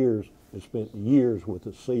 General Peers has spent years with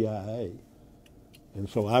the CIA And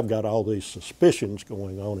so I've got all these suspicions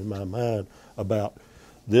going on in my mind about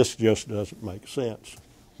this just doesn't make sense.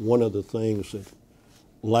 One of the things that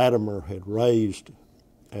Latimer had raised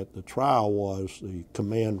at the trial was the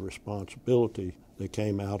command responsibility that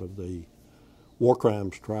came out of the war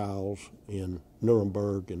crimes trials in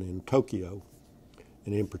Nuremberg and in Tokyo.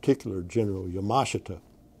 And in particular, General Yamashita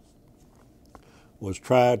was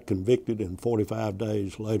tried, convicted, and 45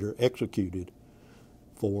 days later executed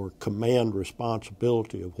for command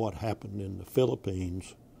responsibility of what happened in the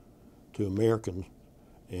Philippines to Americans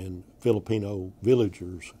and Filipino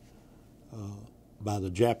villagers by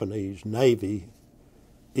the Japanese Navy,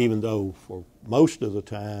 even though for most of the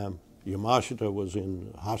time Yamashita was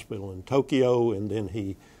in the hospital in Tokyo, and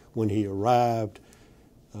then when he arrived,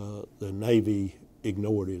 the Navy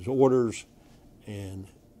ignored his orders, and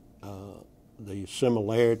the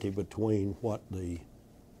similarity between what the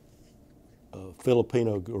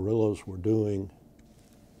Filipino guerrillas were doing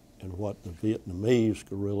and what the Vietnamese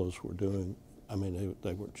guerrillas were doing, I mean,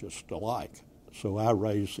 they were just alike. So I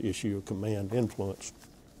raised the issue of command influence.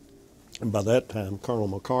 And by that time, Colonel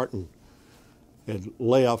McCartan had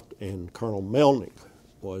left, and Colonel Melnick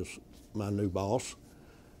was my new boss.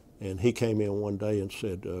 And he came in one day and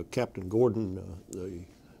said, Captain Gordon, the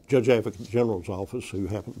Judge Advocate General's office, who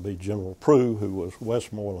happened to be General Prue, who was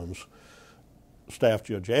Westmoreland's staff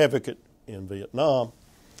judge advocate in Vietnam,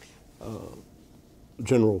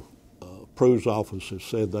 General Prue's office has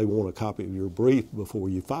said they want a copy of your brief before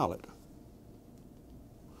you file it.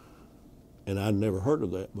 And I'd never heard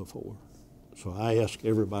of that before. So I asked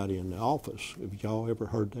everybody in the office, have y'all ever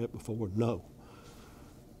heard that before? No.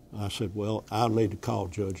 I said, well, I'll need to call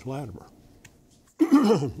Judge Latimer.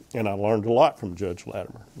 And I learned a lot from Judge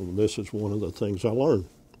Latimer. And this is one of the things I learned.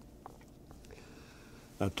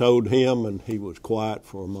 I told him, and he was quiet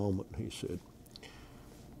for a moment. He said,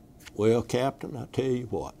 well, Captain, I tell you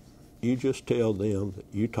what, you just tell them that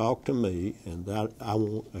you talk to me and that I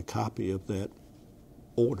want a copy of that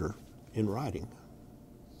order in writing.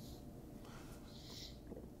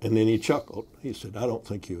 And then he chuckled. He said, I don't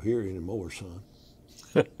think you'll hear anymore, son.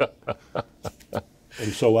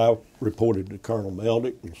 And so I reported to Colonel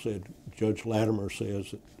Meldick and said, Judge Latimer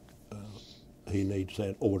says that he needs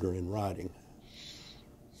that order in writing.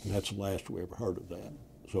 And that's the last we ever heard of that.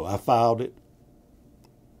 So I filed it.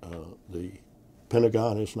 The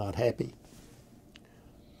Pentagon is not happy.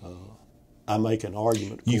 I make an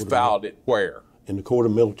argument. You filed it where? In the Court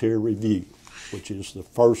of Military Review, which is the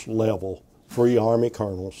first level free Army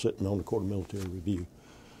colonel sitting on the Court of Military Review.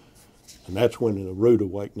 And that's when the rude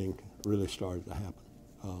awakening really started to happen.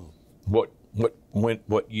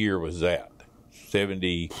 What year was that?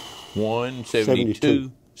 71,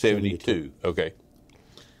 72? 72. Okay.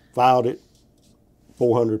 Filed it,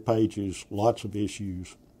 400 pages, lots of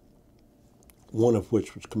issues, one of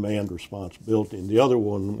which was command responsibility. And the other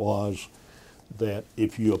one was that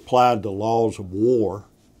if you applied the laws of war,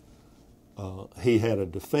 he had a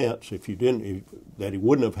defense if you didn't, that he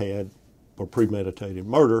wouldn't have had for premeditated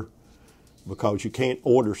murder, because you can't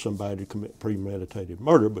order somebody to commit premeditated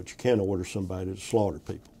murder, but you can order somebody to slaughter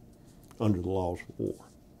people under the laws of war.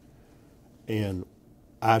 And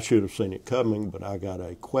I should have seen it coming, but I got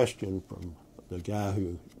a question from the guy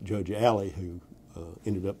Judge Alley, who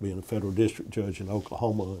ended up being a federal district judge in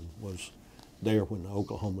Oklahoma and was there when the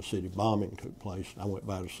Oklahoma City bombing took place. I went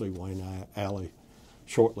by to see Wayne Alley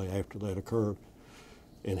shortly after that occurred.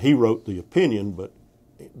 And he wrote the opinion, but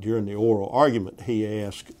during the oral argument, he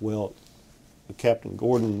asked, well, Captain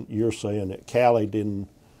Gordon, you're saying that Calley didn't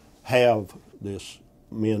have this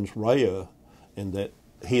mens rea and that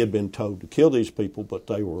he had been told to kill these people, but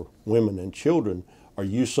they were women and children. Are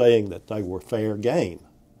you saying that they were fair game?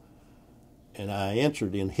 And I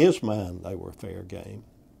answered, in his mind, they were fair game.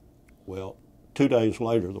 Well, 2 days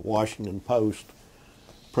later, the Washington Post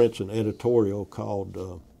prints an editorial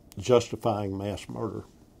called Justifying Mass Murder.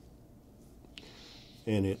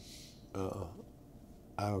 And it,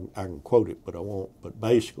 I can quote it, but I won't. But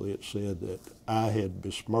basically it said that I had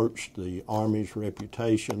besmirched the Army's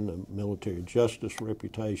reputation, the military justice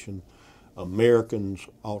reputation. Americans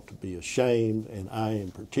ought to be ashamed, and I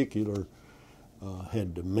in particular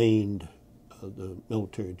had demeaned the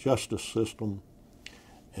military justice system.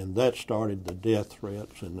 And that started the death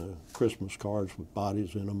threats and the Christmas cards with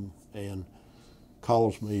bodies in them, and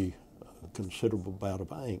caused me a considerable amount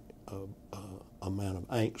of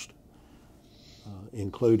angst,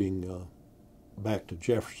 including back to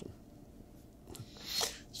Jefferson.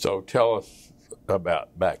 So tell us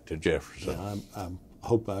about back to Jefferson. Yeah, I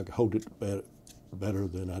hope I hold it better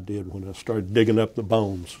than I did when I started digging up the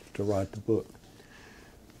bones to write the book.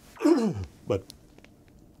 But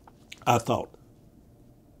I thought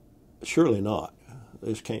surely not.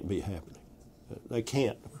 This can't be happening. They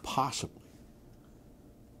can't possibly.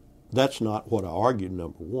 That's not what I argued,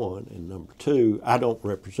 number one. And number two, I don't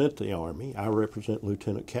represent the Army. I represent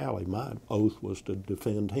Lieutenant Cowley. My oath was to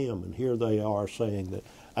defend him. And here they are saying that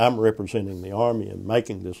I'm representing the Army and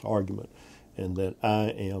making this argument, and that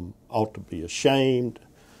I ought to be ashamed,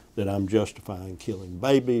 that I'm justifying killing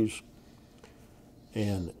babies.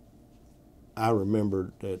 And I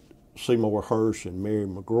remembered that Seymour Hersh and Mary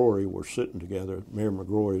McGrory were sitting together. Mary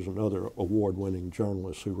McGrory is another award-winning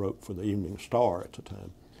journalist who wrote for the Evening Star at the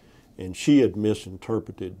time. And she had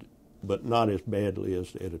misinterpreted, but not as badly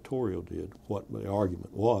as the editorial did, what the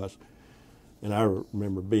argument was. And I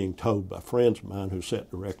remember being told by friends of mine who sat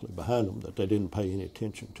directly behind them that they didn't pay any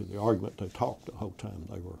attention to the argument. They talked the whole time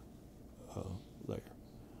they were there.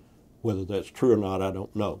 Whether that's true or not, I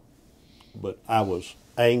don't know. But I was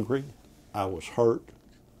angry. I was hurt.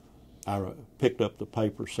 I picked up the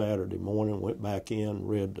paper Saturday morning, went back in,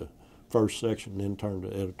 read the first section, then turned to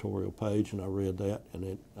the editorial page, and I read that,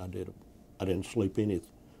 and I didn't sleep any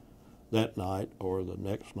that night or the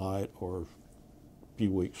next night or a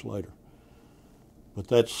few weeks later. But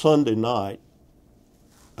that Sunday night,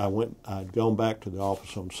 I'd gone back to the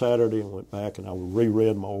office on Saturday and went back, and I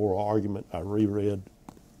reread my oral argument. I reread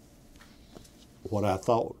what I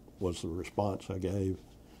thought was the response I gave,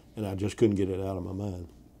 and I just couldn't get it out of my mind.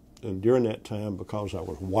 And during that time, because I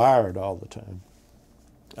was wired all the time,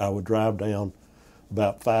 I would drive down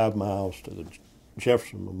about 5 miles to the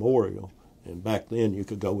Jefferson Memorial, and back then you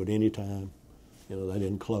could go at any time. You know, they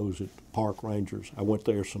didn't close it. Park rangers, I went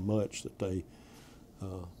there so much that they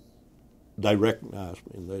recognized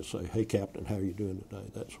me, and they'd say, "Hey, Captain, how are you doing today?"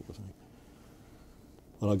 That sort of thing.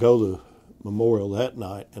 Well, I go to the memorial that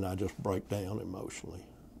night, and I just break down emotionally,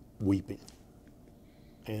 weeping.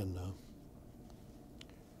 And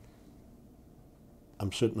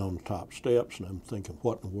I'm sitting on the top steps, and I'm thinking,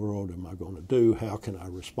 what in the world am I going to do? How can I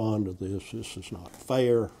respond to this? This is not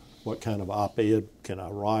fair. What kind of op-ed can I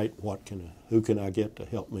write? Who can I get to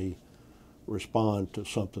help me respond to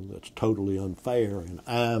something that's totally unfair, and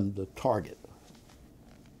I'm the target?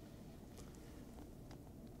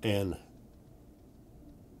 And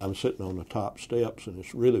I'm sitting on the top steps, and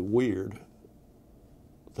it's really weird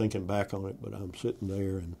thinking back on it, but I'm sitting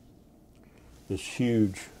there, and this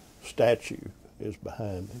huge statue is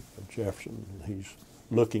behind me of Jefferson, and he's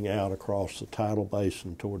looking out across the tidal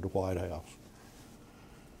basin toward the White House.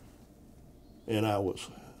 And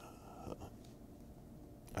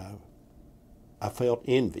I felt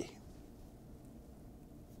envy.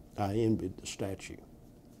 I envied the statue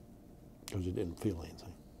because it didn't feel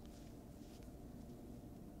anything.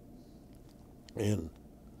 And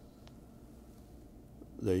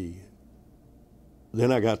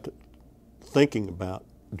then I got to thinking about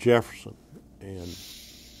Jefferson, and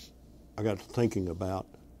I got to thinking about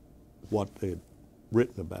what they'd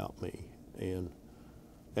written about me. And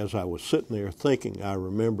as I was sitting there thinking, I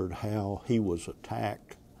remembered how he was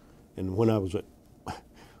attacked. And when I was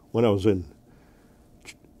in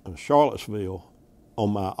Charlottesville,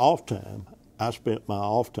 on my off time, I spent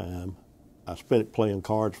it playing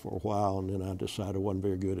cards for a while, and then I decided I wasn't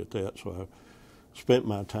very good at that, so I spent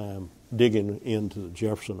my time digging into the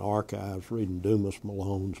Jefferson archives, reading Dumas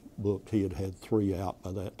Malone's book. He had 3 out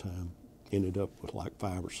by that time, ended up with like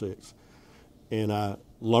 5 or 6. And I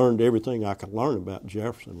learned everything I could learn about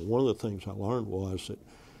Jefferson. One of the things I learned was that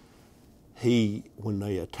when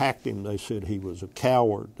they attacked him, they said he was a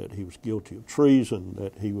coward, that he was guilty of treason,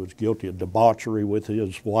 that he was guilty of debauchery with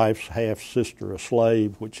his wife's half-sister, a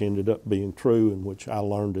slave, which ended up being true, and which I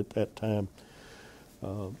learned at that time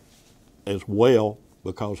as well,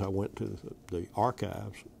 because I went to the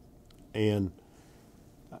archives. And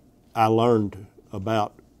I learned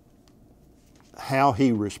about how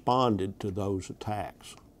he responded to those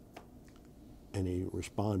attacks. And he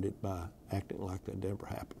responded by acting like they never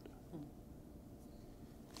happened.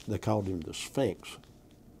 They called him the Sphinx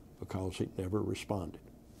because he never responded.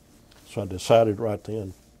 So I decided right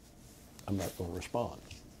then, I'm not going to respond.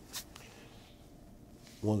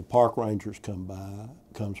 One of the park rangers comes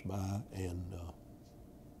by, and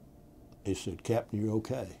he said, "Captain, you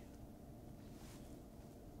okay?"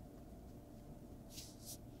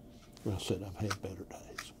 And I said, "I've had better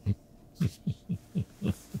days."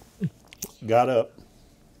 Got up,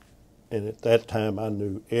 and at that time I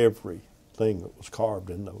knew everything that was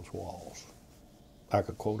carved in those walls. I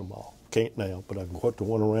could quote them all. Can't now, but I can quote the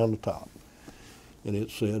one around the top. And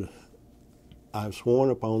it said, "I've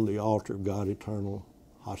sworn upon the altar of God eternal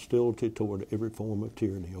hostility toward every form of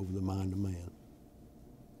tyranny over the mind of man."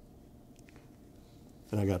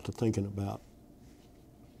 And I got to thinking about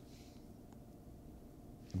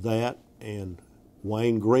that and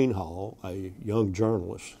Wayne Greenhall, a young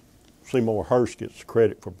journalist. Seymour Hersh gets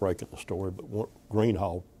credit for breaking the story, but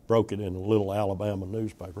Greenhall broke it in a little Alabama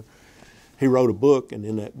newspaper. He wrote a book, and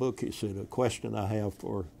in that book he said, "A question I have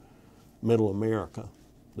for Middle America,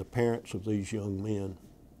 the parents of these young men,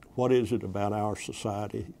 what is it about our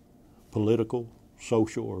society, political,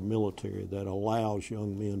 social, or military, that allows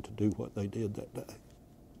young men to do what they did that day?"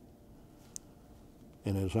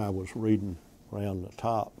 And as I was reading around the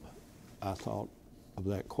top, I thought of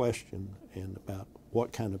that question and about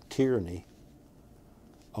what kind of tyranny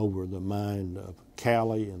over the mind of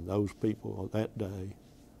Calley and those people of that day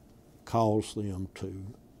caused them to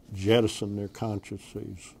jettison their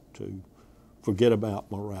consciences, to forget about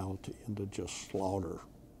morality, and to just slaughter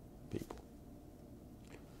people.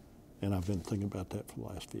 And I've been thinking about that for the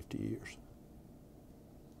last 50 years.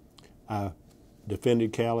 I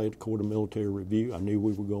defended Calley at the Court of Military Review. I knew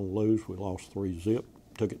we were going to lose. We lost 3-0.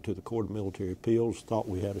 Took it to the Court of Military Appeals. Thought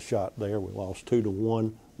we had a shot there. We lost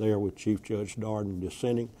 2-1 there with Chief Judge Darden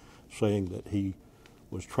dissenting, saying that he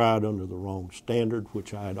was tried under the wrong standard,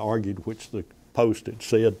 which I had argued, which the Post had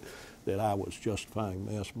said that I was justifying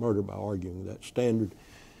mass murder by arguing that standard.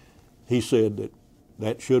 He said that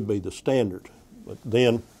that should be the standard. But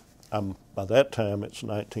then, by that time, it's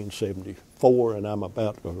 1974, and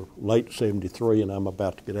or late 73, and I'm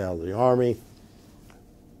about to get out of the Army.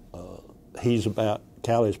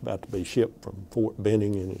 Calley's about to be shipped from Fort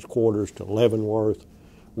Benning in his quarters to Leavenworth.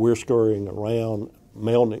 We're scurrying around.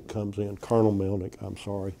 Melnick comes in, Colonel Melnick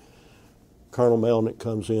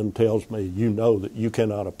comes in and tells me, "You know that you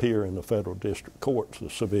cannot appear in the federal district courts, the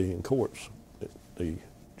civilian courts. The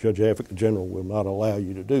Judge Advocate General will not allow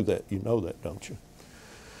you to do that. You know that, don't you?"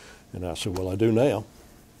 And I said, "Well, I do now."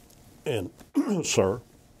 And, sir,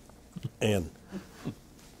 and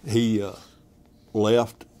he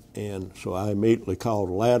left. And so I immediately called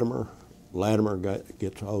Latimer. Latimer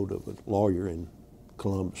gets hold of a lawyer in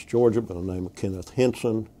Columbus, Georgia, by the name of Kenneth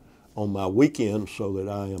Henson, on my weekend, so that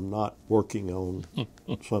I am not working on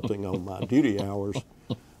something on my duty hours.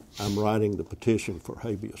 I'm writing the petition for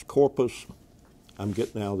habeas corpus. I'm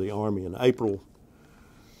getting out of the Army in April,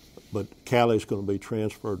 but Calley's going to be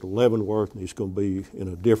transferred to Leavenworth, and he's going to be in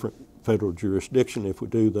a different federal jurisdiction. If we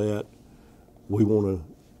do that, we want to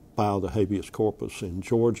file the habeas corpus in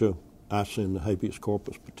Georgia. I send the habeas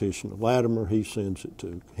corpus petition to Latimer. He sends it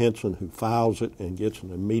to Henson, who files it and gets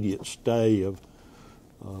an immediate stay of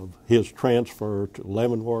his transfer to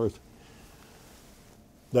Leavenworth.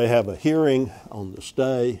 They have a hearing on the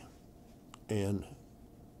stay, and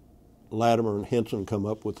Latimer and Henson come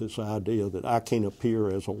up with this idea that I can't appear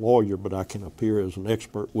as a lawyer, but I can appear as an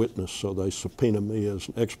expert witness, so they subpoena me as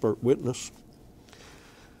an expert witness.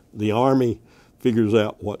 The Army figures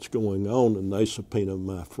out what's going on, and they subpoena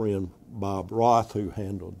my friend Bob Roth, who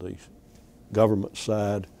handled the government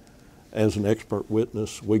side, as an expert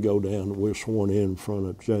witness. We go down and we're sworn in front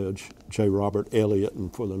of Judge J. Robert Elliott,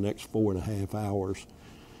 and for the next 4.5 hours,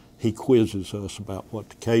 he quizzes us about what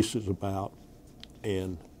the case is about,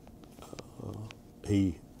 and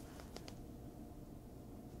he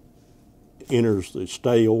enters the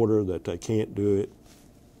stay order that they can't do it,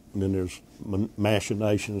 and then there's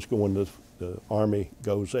machinations going to the Army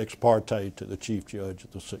goes ex parte to the Chief Judge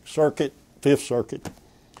of the Fifth Circuit.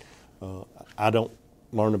 I don't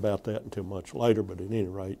learn about that until much later, but at any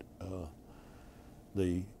rate,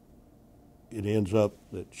 it ends up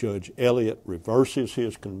that Judge Elliott reverses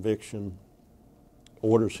his conviction,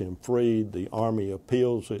 orders him freed. The Army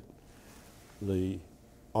appeals it. The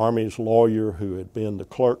Army's lawyer, who had been the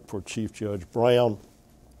clerk for Chief Judge Brown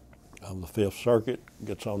of the Fifth Circuit,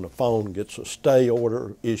 gets on the phone, gets a stay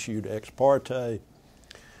order issued ex parte.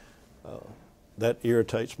 That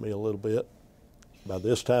irritates me a little bit. By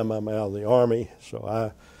this time, I'm out of the Army, so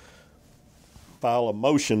I file a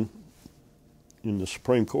motion in the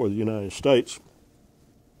Supreme Court of the United States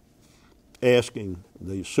asking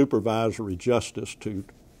the supervisory justice to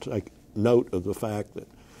take note of the fact that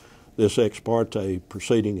this ex parte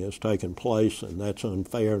proceeding has taken place, and that's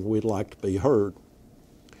unfair, and we'd like to be heard.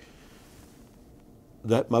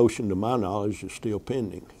 That motion, to my knowledge, is still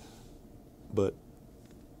pending. But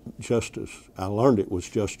I learned it was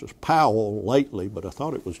Justice Powell lately, but I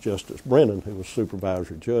thought it was Justice Brennan who was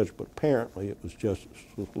supervisory judge, but apparently it was Justice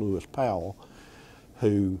Lewis Powell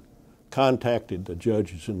who contacted the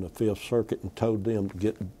judges in the Fifth Circuit and told them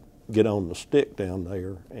to get on the stick down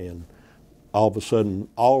there, and all of a sudden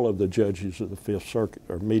all of the judges of the Fifth Circuit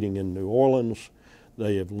are meeting in New Orleans.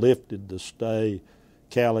 They have lifted the stay.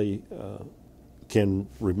 Calley can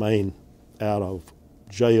remain out of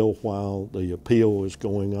jail while the appeal is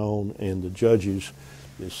going on, and the judges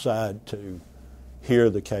decide to hear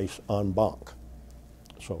the case en banc.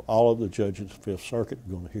 So all of the judges of the Fifth Circuit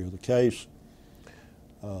are going to hear the case.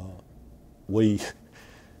 We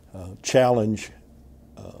challenge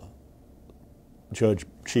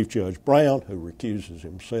Chief Judge Brown, who recuses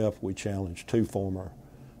himself. We challenge 2 former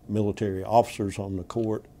military officers on the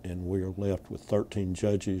court, and we are left with 13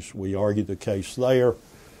 judges. We argue the case there.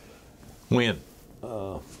 When?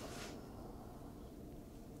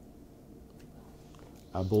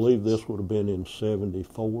 I believe this would have been in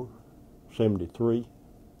 74, 73,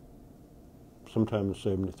 sometime in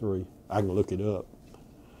 73. I can look it up.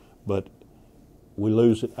 But we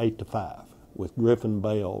lose it 8-5, with Griffin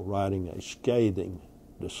Bell writing a scathing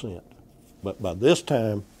dissent. But by this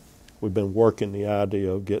time, we've been working the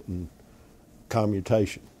idea of getting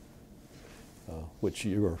commutation, which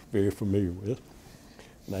you are very familiar with.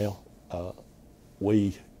 Now,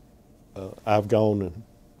 I've gone and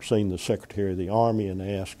seen the Secretary of the Army and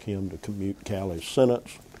asked him to commute Callie's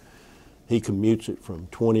sentence. He commutes it from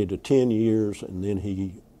 20 to 10 years, and then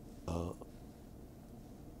he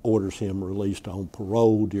orders him released on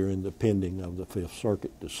parole during the pending of the Fifth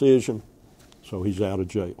Circuit decision, so he's out of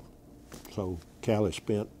jail. So Callie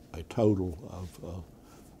spent a total of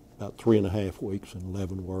about 3.5 weeks in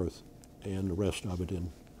Leavenworth, and the rest of it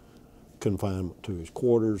in confinement to his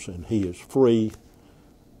quarters, and he is free,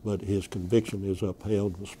 but his conviction is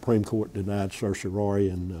upheld. The Supreme Court denied certiorari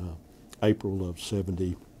in April of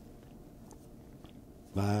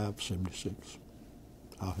 75, 76.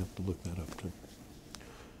 I'll have to look that up too.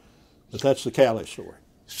 But that's the Callie story.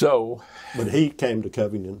 So, but he came to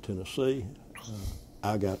Covington, Tennessee.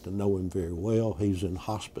 I got to know him very well. He's in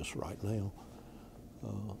hospice right now.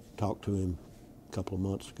 Talked to him a couple of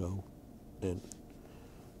months ago, and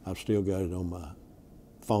I've still got it on my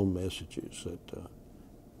phone messages that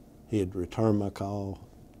he had returned my call,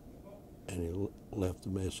 and he left the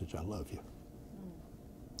message, "I love you."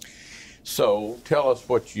 So tell us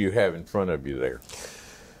what you have in front of you there.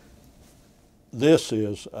 This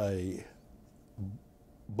is a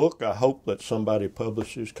book I hope that somebody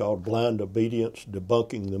publishes called Blind Obedience,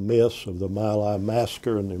 Debunking the Myths of the My Lai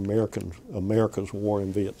Massacre and the America's War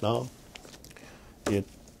in Vietnam. It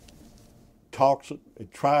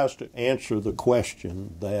tries to answer the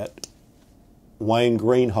question that Wayne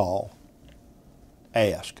Greenhall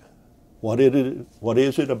asked. What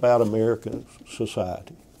is it about American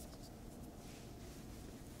society?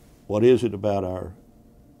 What is it about our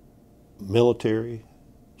military,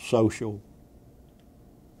 social,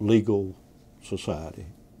 legal society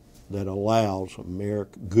that allows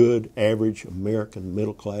good, average American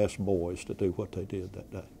middle-class boys to do what they did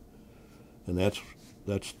that day? And that's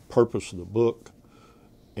the purpose of the book.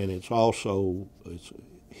 And it's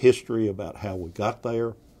history about how we got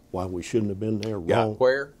there, why we shouldn't have been there. Got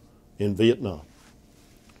where? In Vietnam.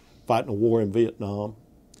 Fighting a war in Vietnam,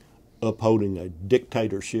 upholding a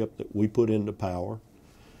dictatorship that we put into power,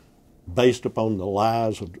 based upon the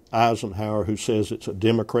lies of Eisenhower, who says it's a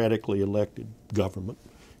democratically elected government,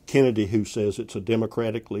 Kennedy, who says it's a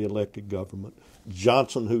democratically elected government,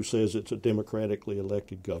 Johnson, who says it's a democratically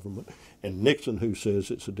elected government, and Nixon, who says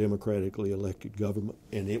it's a democratically elected government.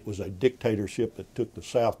 And it was a dictatorship that took the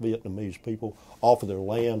South Vietnamese people off of their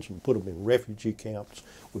lands and put them in refugee camps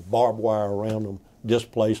with barbed wire around them,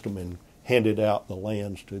 displaced them, and handed out the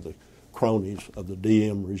lands to the cronies of the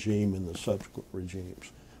Diem regime and the subsequent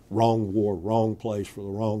regimes. Wrong war, wrong place for the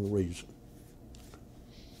wrong reason.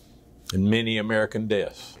 And many American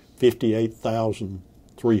deaths.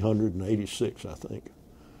 58,386, I think,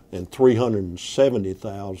 and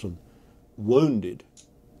 370,000 wounded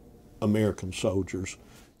American soldiers,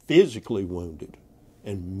 physically wounded,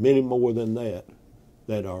 and many more than that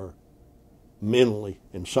are mentally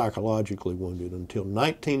and psychologically wounded. Until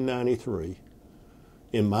 1993,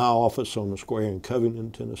 in my office on the square in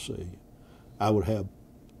Covington, Tennessee, I would have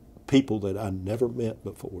people that I never met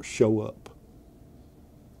before show up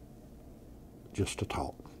just to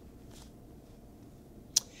talk.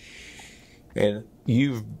 And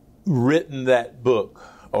you've written that book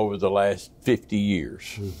over the last 50 years.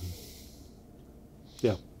 Mm-hmm.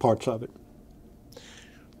 Yeah, parts of it.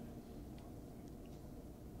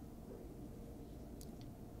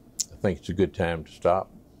 I think it's a good time to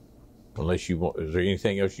stop. Unless you want, is there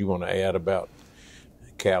anything else you want to add about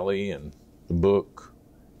Callie and the book?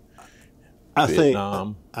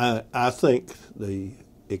 Vietnam? I think the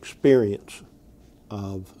experience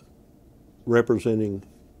of representing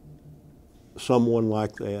someone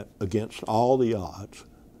like that against all the odds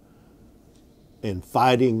and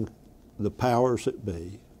fighting the powers that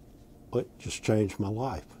be, it just changed my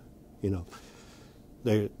life. You know,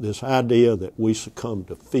 this idea that we succumb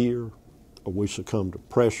to fear or we succumb to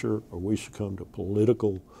pressure, or we succumb to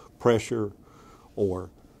political pressure or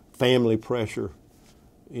family pressure,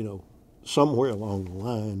 somewhere along the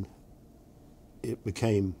line, it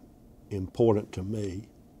became important to me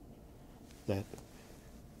that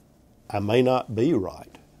I may not be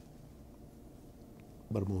right,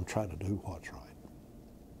 but I'm going to try to do what's right.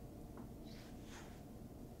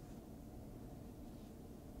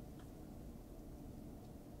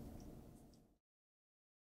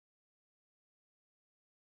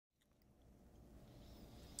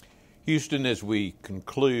 Houston, as we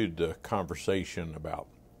conclude the conversation about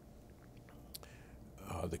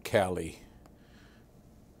the Cali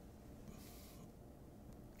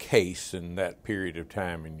case in that period of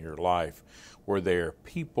time in your life, were there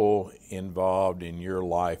people involved in your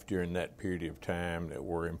life during that period of time that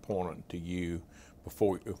were important to you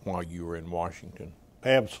while you were in Washington?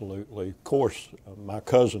 Absolutely. Of course, my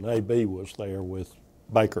cousin A.B. was there with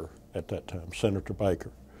Baker at that time, Senator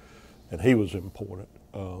Baker, and he was important.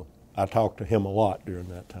 I talked to him a lot during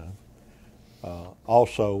that time.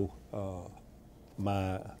 Also,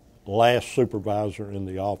 my last supervisor in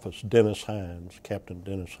the office, Dennis Hines, Captain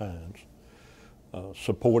Dennis Hines,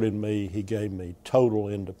 supported me. He gave me total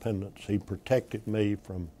independence. He protected me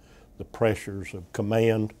from the pressures of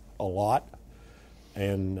command a lot,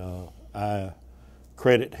 and I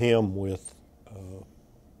credit him with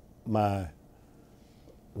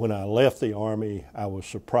when I left the Army, I was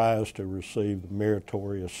surprised to receive the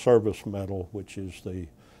Meritorious Service Medal, which is the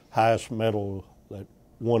highest medal that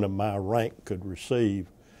one of my rank could receive.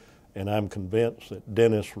 And I'm convinced that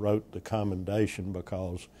Dennis wrote the commendation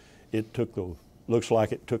because looks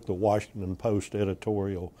like it took the Washington Post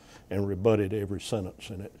editorial and rebutted every sentence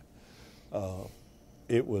in it.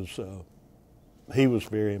 He was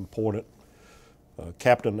very important.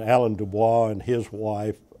 Captain Allen Dubois and his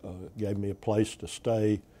wife gave me a place to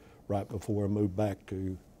stay right before I moved back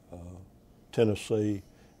to Tennessee,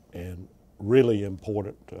 and really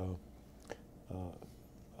important,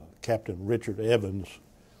 Captain Richard Evans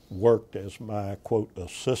worked as my, quote,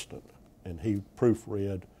 assistant, and he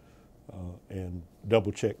proofread and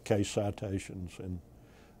double-checked case citations and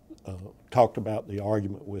talked about the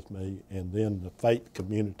argument with me, and then the faith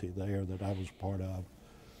community there that I was part of.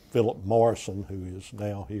 Philip Morrison, who is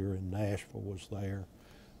now here in Nashville, was there,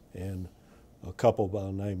 and a couple by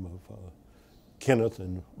the name of Kenneth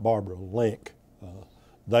and Barbara Link.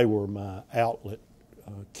 They were my outlet.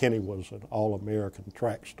 Kenny was an All-American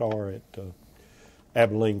track star at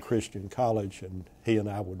Abilene Christian College, and he and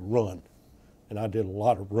I would run. And I did a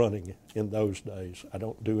lot of running in those days. I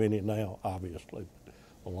don't do any now, obviously, but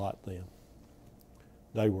a lot then.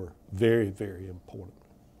 They were very, very important.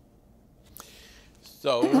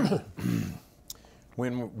 So,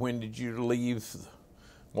 when did you leave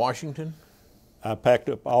Washington? I packed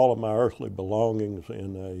up all of my earthly belongings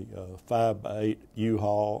in a 5x8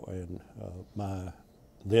 U-Haul, and my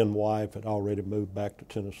then wife had already moved back to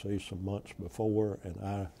Tennessee some months before, and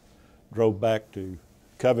I drove back to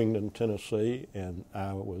Covington, Tennessee, and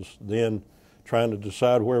I was then trying to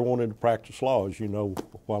decide where I wanted to practice law. As you know,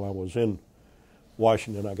 while I was in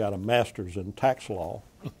Washington, I got a master's in tax law.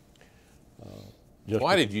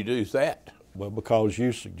 Why did you do that? Well, because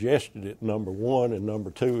you suggested it, number one, and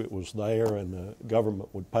number two, it was there, and the government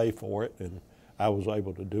would pay for it, and I was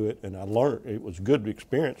able to do it, and I learned. It was a good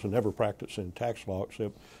experience. I never practiced in tax law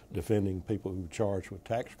except defending people who were charged with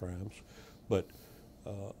tax crimes, but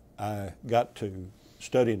I got to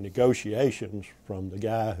study negotiations from the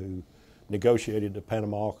guy who negotiated the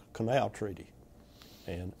Panama Canal Treaty,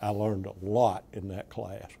 and I learned a lot in that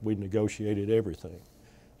class. We negotiated everything.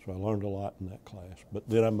 So I learned a lot in that class. But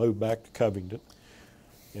then I moved back to Covington,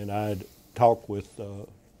 and I'd talk with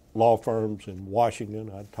law firms in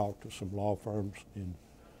Washington. I'd talk to some law firms in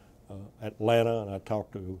Atlanta, and I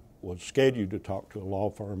was scheduled to talk to a law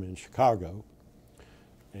firm in Chicago.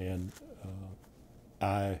 And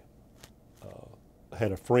I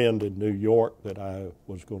had a friend in New York that I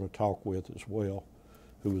was going to talk with as well,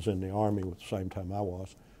 who was in the Army at the same time I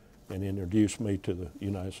was, and introduced me to the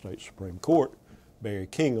United States Supreme Court, Barry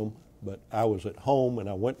Kingham. But I was at home, and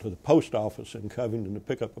I went to the post office in Covington to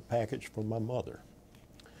pick up a package for my mother.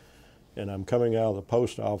 And I'm coming out of the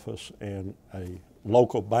post office, and a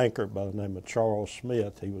local banker by the name of Charles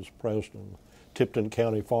Smith, he was president of Tipton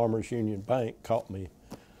County Farmers Union Bank, caught me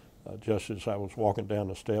just as I was walking down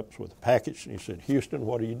the steps with a package, and he said, "Houston,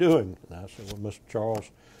 what are you doing?" And I said, "Well, Mr.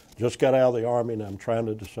 Charles, just got out of the Army, and I'm trying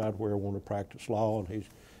to decide where I want to practice law." And he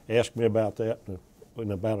asked me about that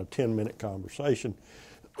in about a 10-minute conversation.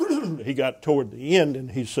 He got toward the end,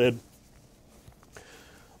 and he said,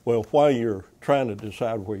 Well, while you're trying to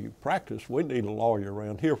decide where you practice, we need a lawyer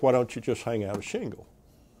around here. Why don't you just hang out a shingle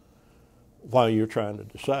while you're trying to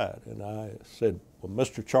decide? And I said, well,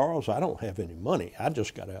 Mr. Charles, I don't have any money. I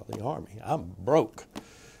just got out of the Army. I'm broke.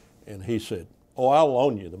 And he said, oh, I'll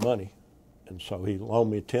loan you the money. And so he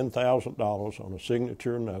loaned me $10,000 on a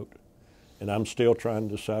signature note, and I'm still trying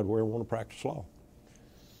to decide where I want to practice law.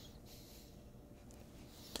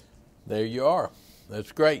 There you are.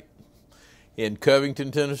 That's great. In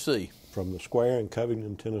Covington, Tennessee. From the square in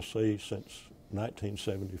Covington, Tennessee since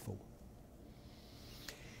 1974.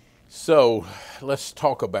 So let's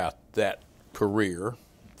talk about that career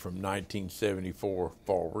from 1974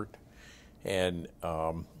 forward, and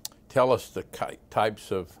tell us the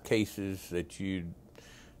types of cases that you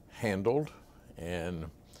handled and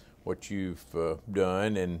what you've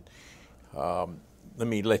done. And let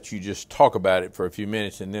me let you just talk about it for a few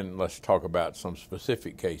minutes, and then let's talk about some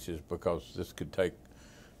specific cases, because this could take,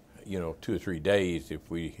 2 or 3 days if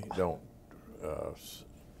we don't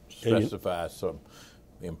specify some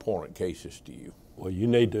important cases to you. Well, you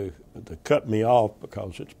need to cut me off,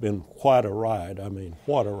 because it's been quite a ride. I mean,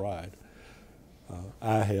 what a ride.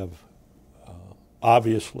 I have,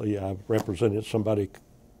 obviously, I've represented somebody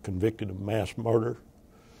convicted of mass murder.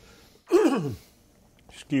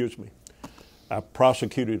 Excuse me. I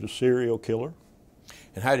prosecuted a serial killer.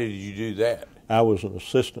 And how did you do that? I was an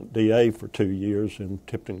assistant DA for 2 years in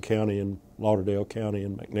Tipton County and Lauderdale County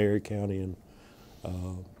and McNairy County and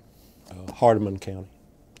Hardeman County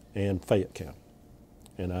and Fayette County.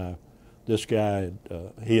 And this guy,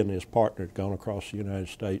 he and his partner had gone across the United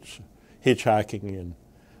States hitchhiking, and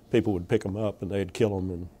people would pick them up and they'd kill them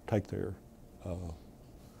and take their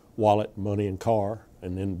wallet, money, and car,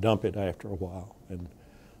 and then dump it after a while. And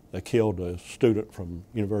they killed a student from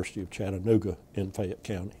University of Chattanooga in Fayette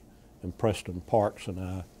County, and Preston Parks and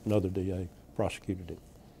I, another DA, prosecuted him.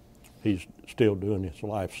 He's still doing his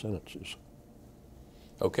life sentences.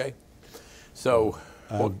 Okay. So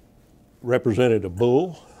I represented a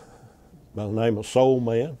bull by the name of Soul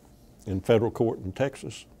Man in federal court in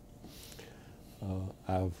Texas.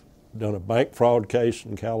 I've done a bank fraud case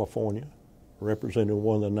in California, represented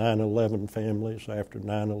one of the 9/11 families after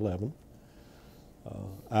 9/11.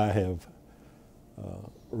 I have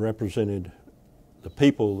represented the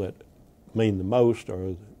people that mean the most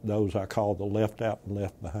are those I call the left out and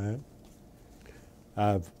left behind.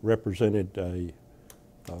 I've represented a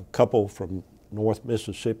couple from North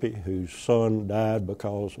Mississippi whose son died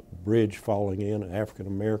because of a bridge falling in, an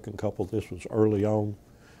African-American couple. This was early on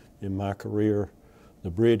in my career.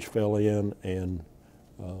 The bridge fell in, and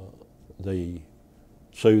they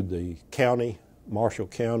sued the county, Marshall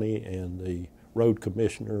County, and the road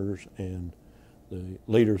commissioners and the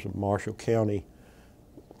leaders of Marshall County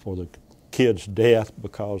for the kid's death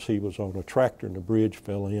because he was on a tractor and the bridge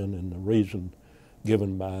fell in. And the reason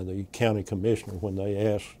given by the county commissioner when they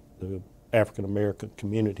asked, the African-American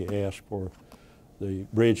community asked for the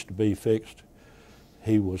bridge to be fixed,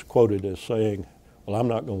 he was quoted as saying, well, I'm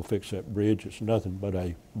not going to fix that bridge. It's nothing but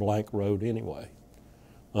a blank road anyway.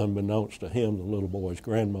 Unbeknownst to him, the little boy's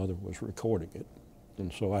grandmother was recording it.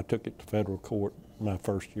 And so I took it to federal court my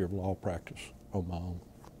first year of law practice on my own.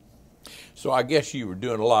 So I guess you were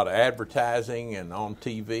doing a lot of advertising and on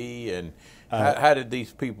TV, and how did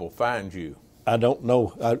these people find you? I don't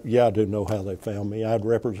know. I do know how they found me. I'd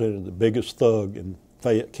represented the biggest thug in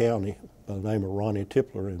Fayette County by the name of Ronnie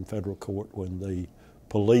Tipler in federal court when the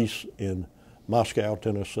police in Moscow,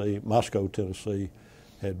 Tennessee,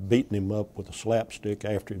 had beaten him up with a slapstick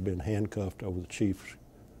after he'd been handcuffed over the chief's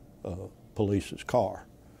police's car.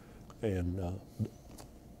 And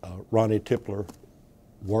Ronnie Tipler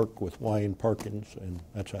worked with Wayne Perkins, and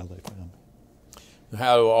that's how they found me.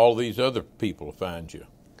 How do all these other people find you?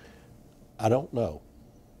 I don't know.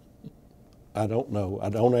 I don't know. I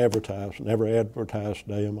don't advertise. Never advertised a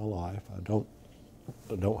day in my life. I don't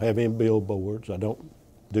have any billboards. I don't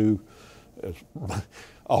do, as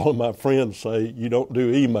all of my friends say, you don't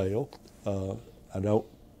do email. I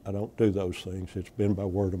don't do those things. It's been by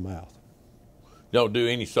word of mouth. Don't do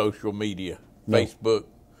any social media? No. Facebook?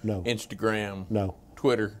 No. Instagram? No.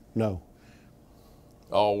 Twitter? No.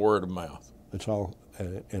 All word of mouth? It's all,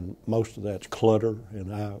 and most of that's clutter,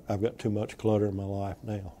 and I've got too much clutter in my life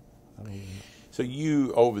now. So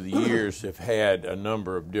you, over the years, have had a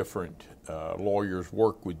number of different lawyers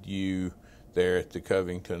work with you there at the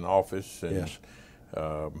Covington office and yes.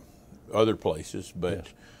 Other places, but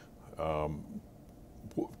yes.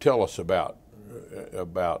 Tell us about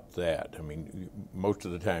that. I mean, most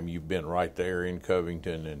of the time you've been right there in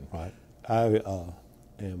Covington. And right. I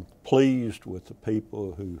am pleased with the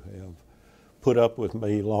people who have put up with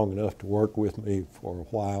me long enough to work with me for a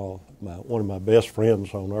while. One of my best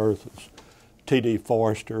friends on earth is T.D.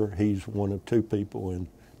 Forrester. He's one of 2 people in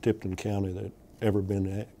Tipton County that ever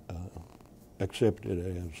been accepted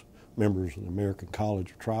as members of the American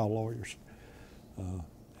College of Trial Lawyers.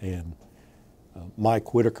 And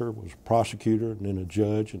Mike Whitaker was a prosecutor and then a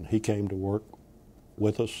judge, and he came to work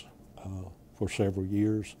with us for several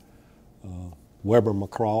years. Weber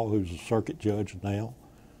McCraw, who's a circuit judge now,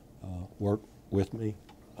 worked with me.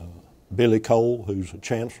 Billy Cole, who's a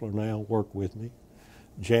chancellor now, worked with me.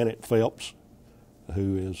 Janet Phelps,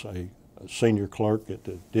 who is a senior clerk at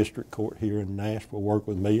the district court here in Nashville, worked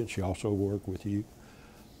with me, and she also worked with you.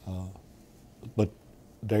 But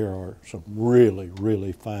there are some really,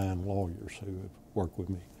 really fine lawyers who have worked with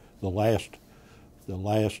me. The last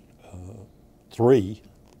 3,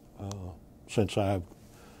 since I've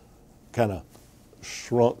kind of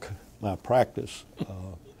shrunk my practice,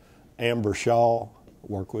 Amber Shaw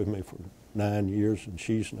worked with me for 9 years, and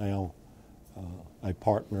she's now a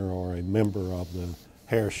partner or a member of the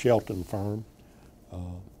Harris Shelton firm.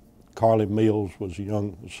 Carly Mills was a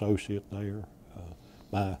young associate there.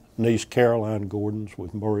 My niece Caroline Gordon's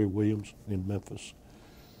with Murray Williams in Memphis.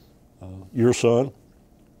 Your son,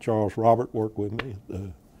 Charles Robert, worked with me.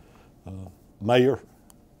 The Mayor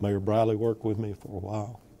Briley worked with me for a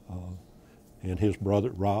while, and his brother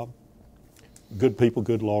Rob. Good people,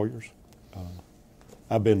 good lawyers.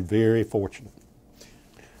 I've been very fortunate.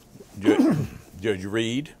 Judge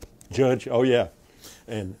Reed? Judge, oh yeah,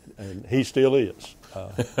 and he still is.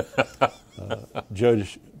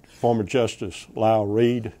 Former Justice Lyle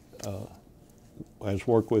Reed has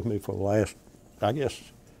worked with me for the last, I guess,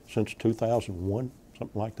 since 2001,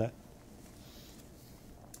 something like that.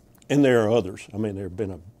 And there are others. I mean, there have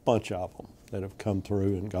been a bunch of them that have come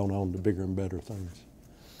through and gone on to bigger and better things.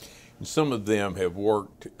 Some of them have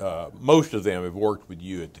worked, most of them have worked with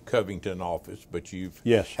you at the Covington office, but you've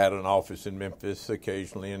had an office in Memphis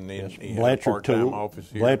occasionally, and then you had a part-time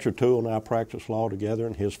office here. Blanchard Toole and I practiced law together,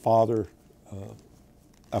 and his father,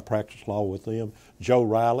 I practiced law with them. Joe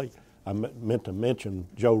Riley, I meant to mention,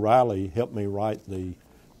 Joe Riley helped me write the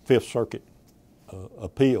Fifth Circuit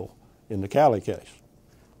appeal in the Cali case.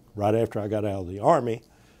 Right after I got out of the Army,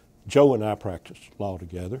 Joe and I practiced law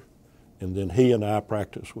together. And then he and I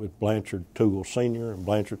practiced with Blanchard Toole Sr. and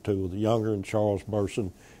Blanchard Toole the Younger and Charles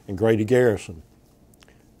Burson and Grady Garrison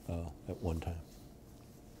at one time.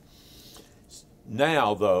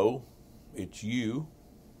 Now, though, it's you.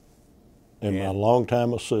 And my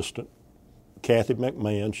longtime assistant, Kathy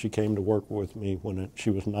McMahon. She came to work with me when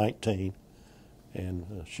she was 19, and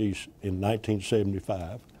she's in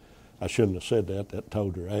 1975. I shouldn't have said that. That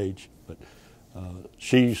told her age. But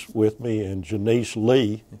she's with me, and Janice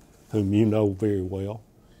Lee, whom you know very well,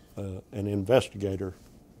 an investigator.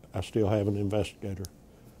 I still have an investigator.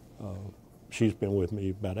 She's been with me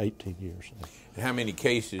about 18 years now. And how many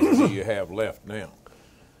cases do you have left now?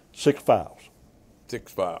 6 files.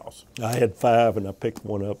 6 files. I had 5, and I picked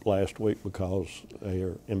one up last week because they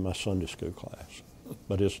are in my Sunday school class.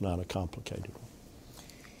 But it's not a complicated one.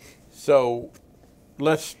 So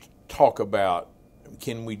let's talk about,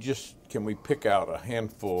 can we pick out a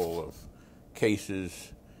handful of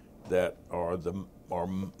cases that are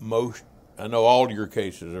most, I know all your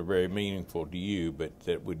cases are very meaningful to you, but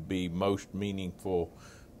that would be most meaningful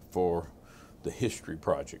for the History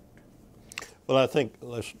Project? Well, I think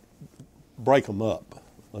let's break them up.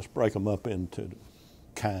 Let's break them up into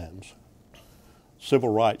kinds. Civil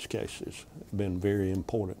rights cases have been very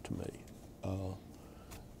important to me.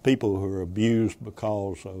 People who are abused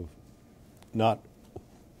because of not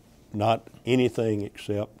anything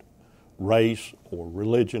except race or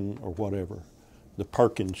religion or whatever. The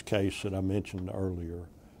Perkins case that I mentioned earlier,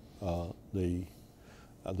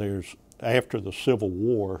 there's after the Civil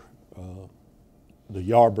War, the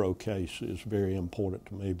Yarbrough case is very important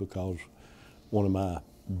to me because one of my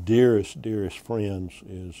dearest friends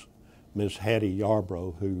is Miss Hattie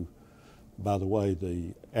Yarbrough, who, by the way,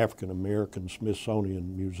 the African American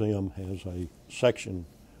Smithsonian Museum has a section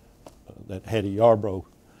that Hattie Yarbrough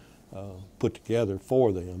put together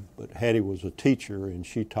for them. But Hattie was a teacher, and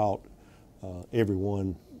she taught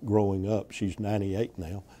everyone growing up. She's 98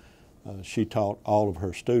 now. She taught all of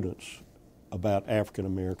her students about African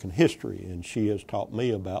American history, and she has taught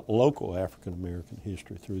me about local African American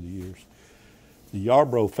history through the years. The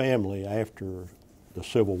Yarbrough family, after the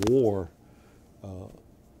Civil War,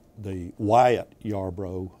 the Wyatt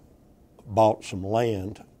Yarbrough bought some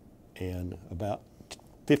land, and about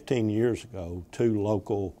 15 years ago, 2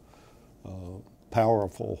 local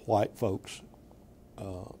powerful white folks,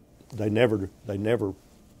 they never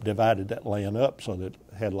divided that land up so that it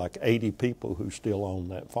had like 80 people who still own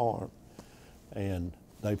that farm. And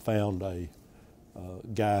they found a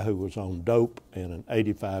guy who was on dope and an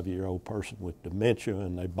 85-year-old person with dementia,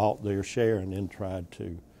 and they bought their share and then tried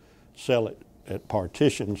to sell it at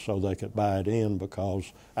partitions so they could buy it in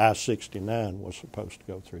because I-69 was supposed to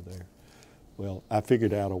go through there. Well, I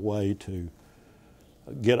figured out a way to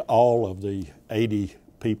get all of the 80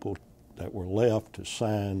 people that were left to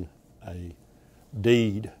sign a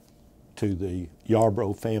deed to the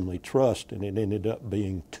Yarbrough Family Trust, and it ended up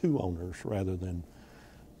being 2 owners rather than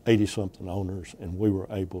 80-something owners, and we were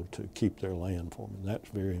able to keep their land for them. That's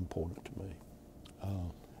very important to me.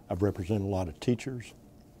 I've represented a lot of teachers,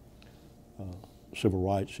 civil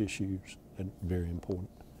rights issues, that's very important.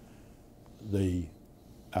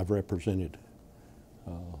 I've represented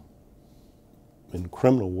in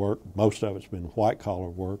criminal work, most of it's been white-collar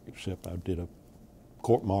work, except I did a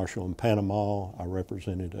court-martial in Panama. I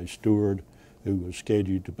represented a steward who was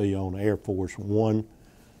scheduled to be on Air Force One,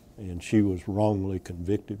 and she was wrongly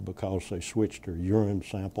convicted because they switched her urine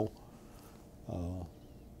sample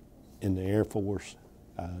in the Air Force.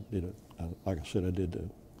 Like I said, I did the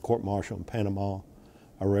court-martial in Panama.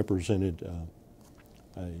 I represented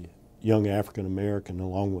a young African-American,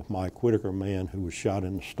 along with Mike Whitaker, a man who was shot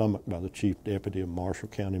in the stomach by the chief deputy of Marshall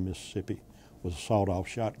County, Mississippi, with a sawed-off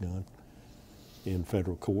shotgun in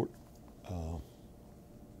federal court.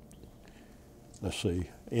 Let's see.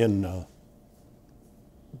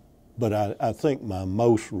 But I think my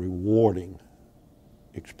most rewarding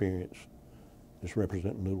experience is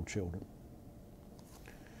representing little children,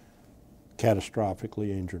 catastrophically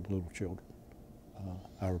injured little children.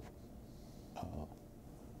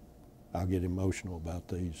 I'll get emotional about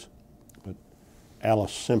these. But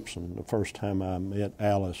Alice Simpson, the first time I met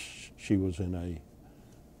Alice, she was in a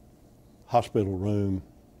hospital room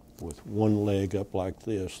with one leg up like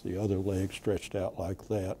this, the other leg stretched out like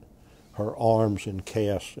that, her arms in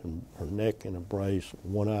casts and her neck in a brace.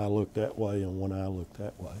 One eye looked that way and one eye looked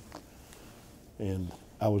that way. And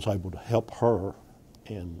I was able to help her,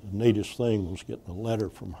 and the neatest thing was getting a letter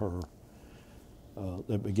from her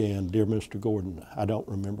that began, "Dear Mr. Gordon, I don't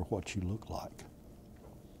remember what you look like."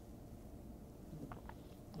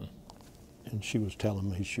 And she was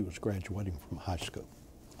telling me she was graduating from high school.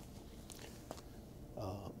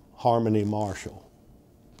 Harmony Marshall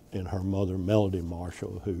and her mother, Melody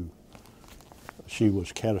Marshall, who she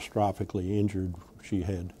was catastrophically injured. She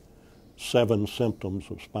had 7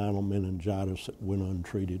 symptoms of spinal meningitis that went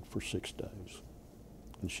untreated for 6 days.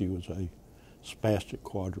 And she was a spastic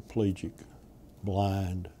quadriplegic,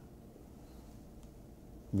 blind,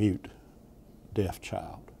 mute, deaf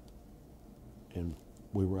child. And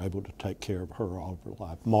we were able to take care of her all of her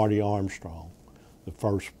life. Marty Armstrong, the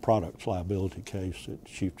first products liability case that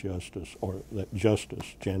Chief Justice, or that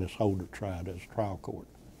Justice Janice Holder tried as trial court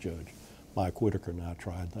judge. Mike Whitaker and I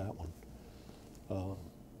tried that one.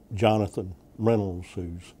 Jonathan Reynolds,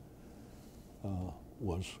 who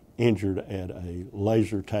was injured at a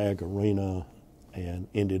laser tag arena and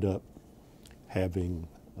ended up having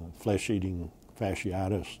flesh-eating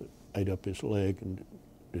fasciitis that ate up his leg and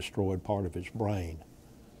destroyed part of his brain.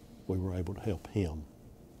 We were able to help him.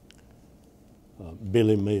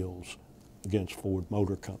 Billy Mills against Ford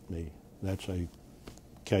Motor Company. That's a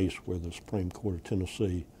case where the Supreme Court of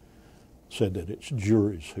Tennessee said that it's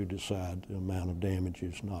juries who decide the amount of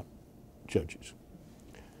damages, not judges.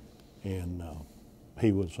 And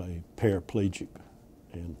he was a paraplegic,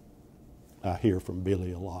 and I hear from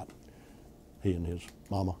Billy a lot. He and his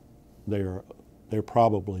mama. There are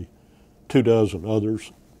probably 24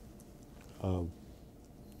 others,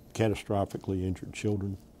 catastrophically injured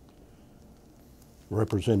children.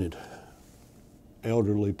 Represented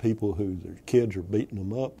elderly people who their kids are beating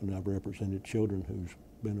them up, and I've represented children who's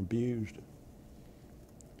been abused.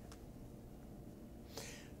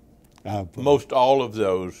 Most all of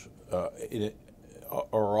those,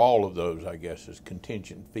 or all of those, I guess, is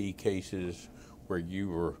contingent fee cases where you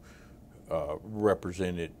were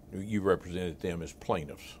represented them as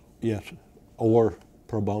plaintiffs. Yes, or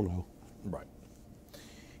pro bono. Right.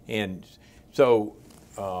 And so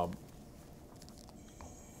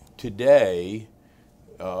today,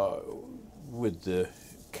 with the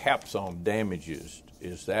caps on damages,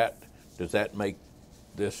 does that make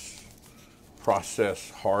this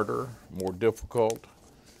process harder, more difficult?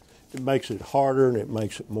 It makes it harder and it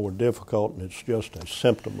makes it more difficult, and it's just a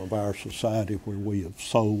symptom of our society where we have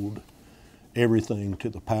sold everything to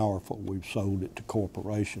the powerful. We've sold it to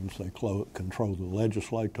corporations. They control the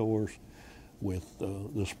legislators. With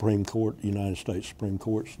the Supreme Court, the United States Supreme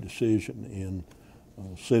Court's decision in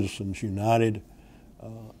Citizens United,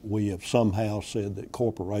 We have somehow said that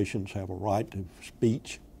corporations have a right to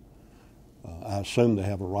speech. I assume they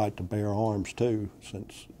have a right to bear arms too,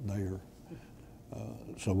 since they're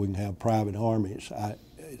so we can have private armies.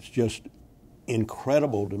 It's just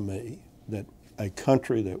incredible to me that a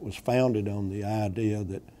country that was founded on the idea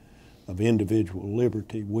that of individual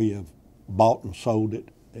liberty, we have bought and sold it,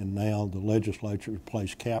 and now the legislature has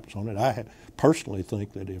placed caps on it. I personally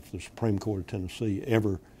think that if the Supreme Court of Tennessee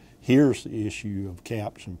ever hears the issue of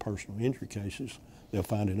caps in personal injury cases, they'll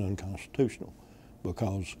find it unconstitutional,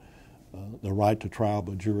 because the right to trial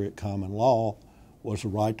by jury at common law was the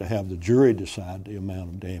right to have the jury decide the amount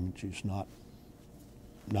of damages, not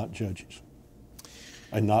judges,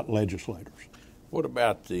 and not legislators. What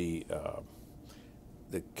about the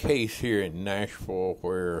case here in Nashville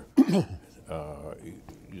where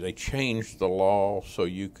they changed the law so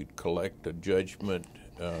you could collect a judgment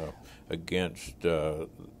against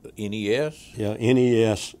NES? Yeah,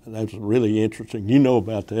 NES, that's really interesting. You know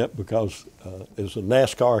about that because it's a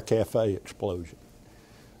NASCAR cafe explosion.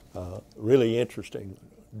 Really interesting.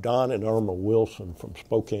 Don and Irma Wilson from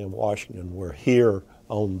Spokane, Washington were here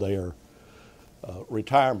on their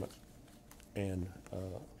retirement, and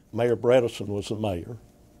Mayor Bredesen was the mayor.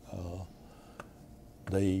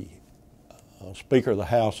 The Speaker of the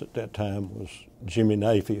House at that time was Jimmy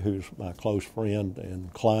Nafee, who's my close friend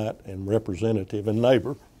and client and representative and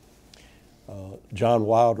neighbor. John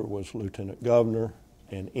Wilder was lieutenant governor,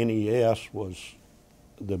 and NES was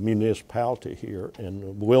the municipality here, and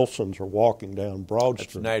the Wilsons are walking down Broad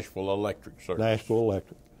Street. That's Nashville Electric Service. Nashville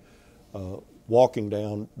Electric. Walking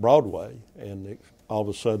down Broadway, and all of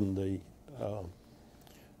a sudden the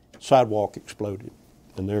sidewalk exploded,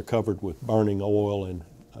 and they're covered with burning oil and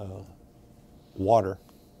water,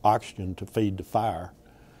 oxygen to feed the fire.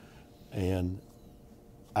 And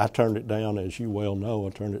I turned it down, as you well know.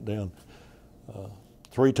 I turned it down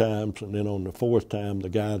 3 times, and then on the 4th time, the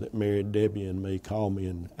guy that married Debbie and me called me,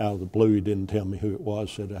 and out of the blue, he didn't tell me who it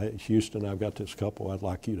was, said, "Hey, Houston, I've got this couple. I'd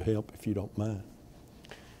like you to help if you don't mind."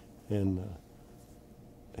 And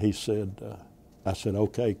he said, I said,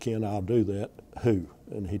 "Okay, Ken, I'll do that." "Who?"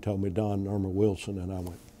 And he told me Don and Irma Wilson, and I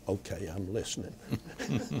went, "Okay, I'm listening."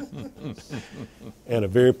 And a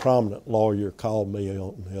very prominent lawyer called me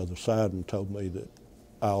on the other side and told me that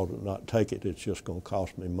I ought to not take it. It's just going to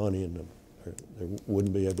cost me money, and they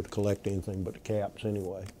wouldn't be able to collect anything but the caps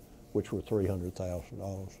anyway, which were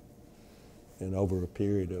 $300,000. And over a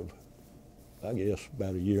period of, I guess,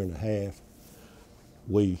 about a year and a half,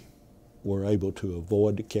 we were able to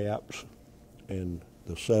avoid the caps, and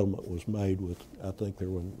the settlement was made with, I think there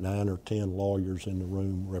were 9 or 10 lawyers in the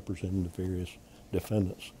room representing the various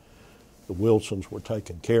defendants. The Wilsons were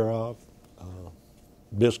taken care of.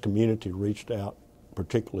 This community reached out,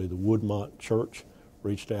 particularly the Woodmont Church,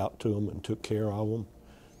 reached out to them and took care of them.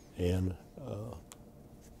 And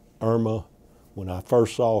Irma, when I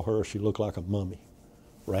first saw her, she looked like a mummy,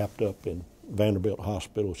 wrapped up in Vanderbilt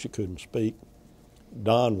Hospital. She couldn't speak.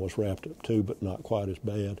 Don was wrapped up too, but not quite as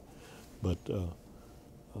bad. But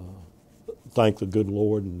thank the good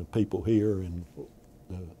Lord and the people here and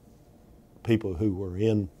the people who were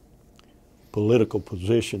in political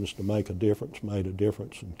positions to make a difference made a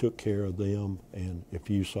difference and took care of them. And if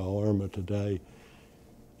you saw Irma today,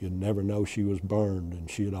 you'd never know she was burned, and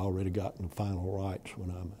she had already gotten the final rights when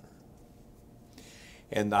I met her.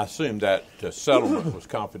 And I assume that settlement was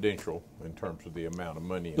confidential in terms of the amount of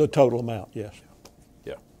money. The total amount, yes.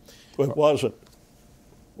 Yeah. It wasn't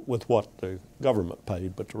with what the government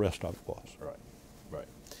paid, but the rest of it was. Right, right.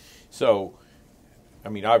 So, I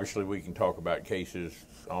mean, obviously we can talk about cases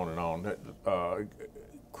on and on.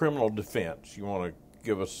 Criminal defense, you want to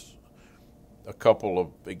give us a couple of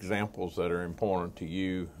examples that are important to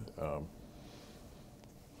you?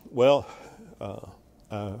 Well,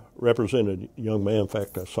 I represented a young man. In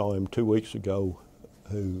fact, I saw him 2 weeks ago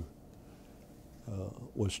who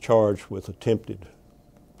was charged with attempted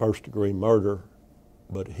first-degree murder,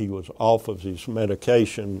 but he was off of his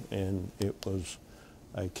medication, and it was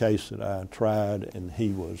a case that I tried, and he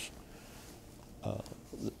was,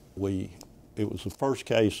 it was the first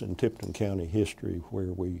case in Tipton County history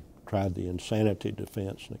where we tried the insanity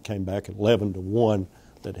defense, and it came back 11-1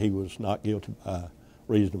 that he was not guilty by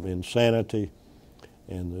reason of insanity,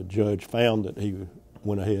 and the judge found that he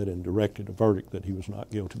went ahead and directed a verdict that he was not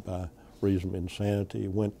guilty by reason of insanity. He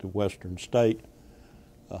went to Western State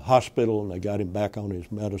Hospital, and they got him back on his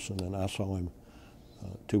medicine, and I saw him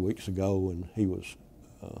 2 weeks ago, and he was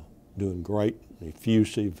doing great,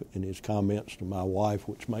 effusive in his comments to my wife,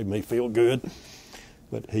 which made me feel good.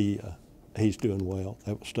 But he He's doing well.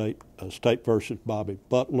 That was State versus Bobby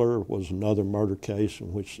Butler was another murder case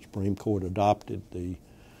in which the Supreme Court adopted the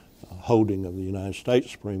holding of the United States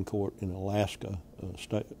Supreme Court in Alaska,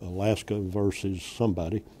 Alaska versus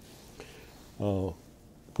somebody,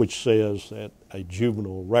 which says that a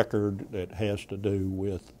juvenile record that has to do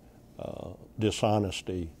with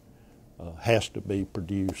dishonesty has to be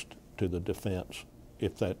produced to the defense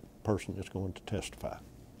if that person is going to testify.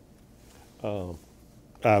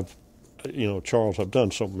 Charles, I've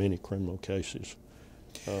done so many criminal cases.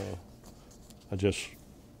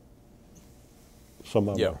 Some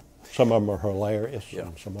of them are hilarious.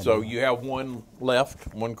 Yeah. And so you have one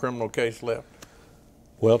left, one criminal case left?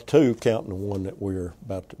 Well, two, counting the one that we're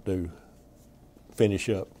about to finish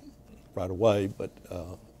up right away, but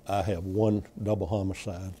I have one double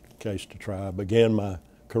homicide case to try. I began my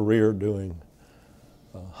career doing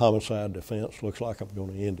homicide defense. Looks like I'm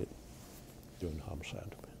going to end it doing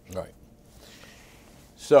homicide defense. Right.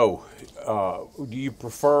 So, do you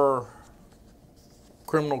prefer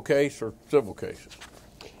criminal case or civil cases?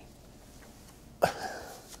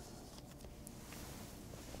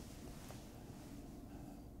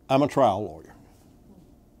 I'm a trial lawyer.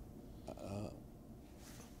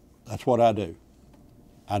 That's what I do.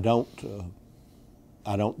 I don't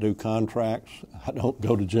do contracts. I don't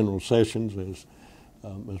go to general sessions, as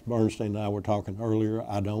Ms. Bernstein and I were talking earlier.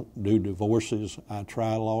 I don't do divorces. I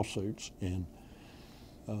try lawsuits. And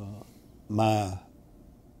my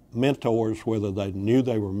mentors, whether they knew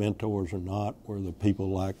they were mentors or not, were the people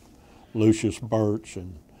like Lucius Birch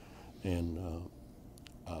and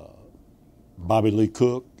Bobby Lee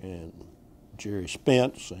Cook and Jerry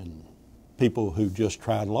Spence, and people who just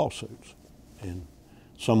tried lawsuits. And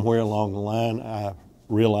somewhere along the line, I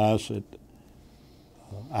realized that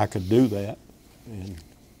I could do that, and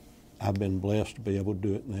I've been blessed to be able to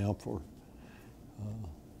do it now for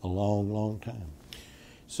a long, long time.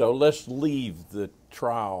 So let's leave the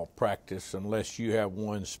trial practice unless you have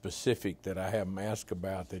one specific that I haven't asked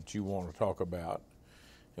about that you want to talk about.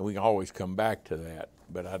 And we can always come back to that.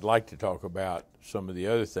 But I'd like to talk about some of the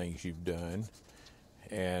other things you've done.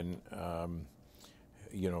 And,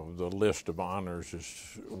 the list of honors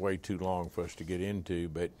is way too long for us to get into.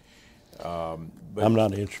 But I'm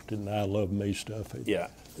not interested in I love me stuff either. Yeah.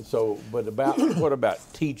 So, but what about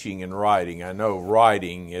teaching and writing? I know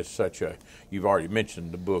writing is you've already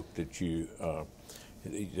mentioned the book that you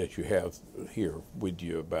have here with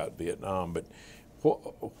you about Vietnam, but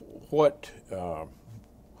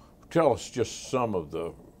tell us just some of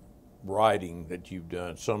the writing that you've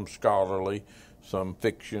done, some scholarly, some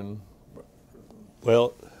fiction.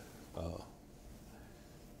 Well,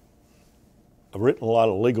 I've written a lot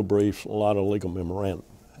of legal briefs, a lot of legal memoranda,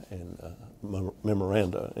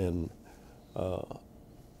 and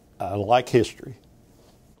I like history.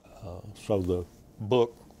 So the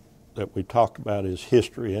book that we talked about is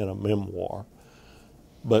history and a memoir.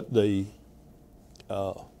 But I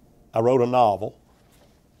wrote a novel,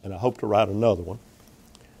 and I hope to write another one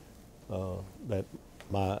that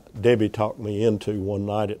Debbie talked me into one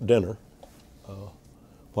night at dinner.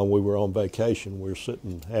 When we were on vacation, we were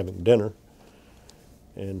sitting having dinner,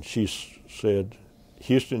 and she said,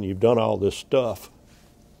 "Houston, you've done all this stuff."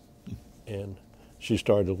 And she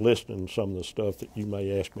started listing some of the stuff that you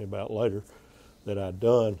may ask me about later that I'd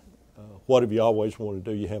done. What have you always wanted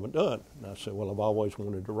to do you haven't done? And I said, well, I've always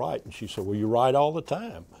wanted to write. And she said, well, you write all the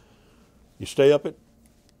time. You get up in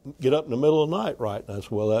the middle of the night, right? And I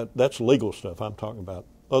said, well, that's legal stuff. I'm talking about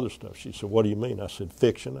other stuff. She said, what do you mean? I said,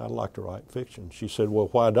 fiction. I'd like to write fiction. She said, well,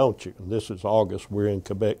 why don't you? And this is August. We're in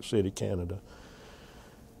Quebec City, Canada.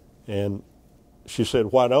 And she said,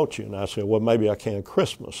 why don't you? And I said, well, maybe I can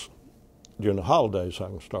Christmas. During the holidays I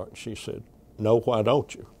can start. And she said, no, why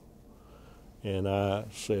don't you? And I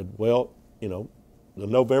said, well, the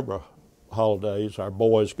November holidays, our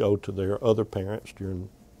boys go to their other parents during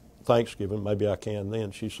Thanksgiving. Maybe I can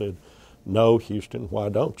then. She said, no, Houston, why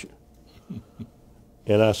don't you?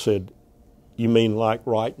 And I said, you mean like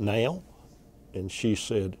right now? And she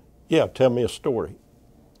said, yeah, tell me a story.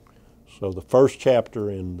 So the first chapter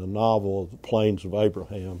in the novel, The Plains of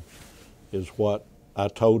Abraham, is what I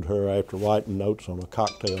told her after writing notes on a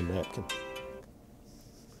cocktail napkin.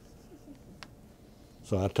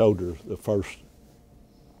 So I told her the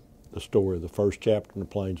story of the first chapter in The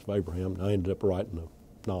Plains of Abraham, and I ended up writing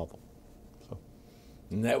a novel. So.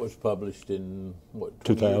 And that was published in,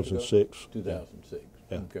 2006. 2006.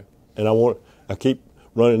 Yeah. Okay. And I keep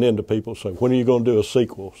running into people say, when are you going to do a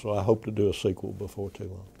sequel? So I hope to do a sequel before too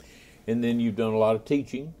long. And then you've done a lot of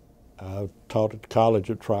teaching. I've taught at the College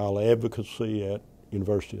of Trial Advocacy at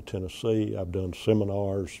University of Tennessee. I've done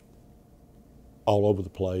seminars all over the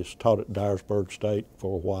place. Taught at Dyersburg State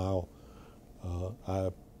for a while.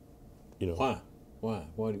 Why?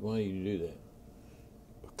 Why do you do that?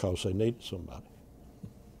 Because they needed somebody.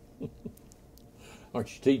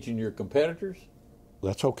 Aren't you teaching your competitors?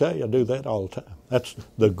 That's okay. I do that all the time. That's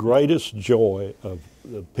the greatest joy of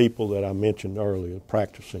the people that I mentioned earlier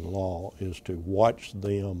practicing law, is to watch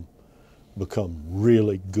them become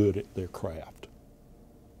really good at their craft.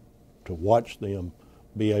 To watch them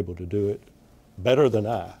be able to do it better than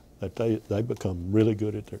I, that they become really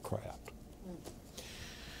good at their craft.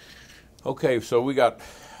 Okay, so we got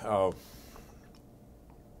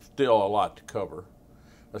still a lot to cover.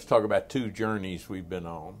 Let's talk about two journeys we've been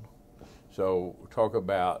on. So talk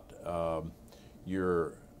about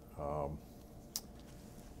your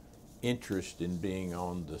interest in being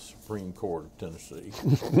on the Supreme Court of Tennessee.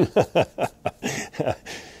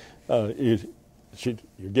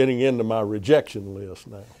 You're getting into my rejection list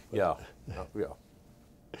now. Yeah.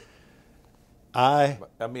 I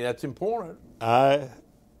mean, that's important. I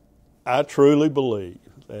truly believe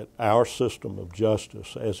that our system of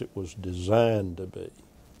justice, as it was designed to be,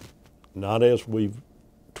 not as we've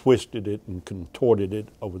twisted it and contorted it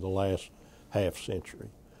over the last half century,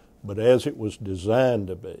 but as it was designed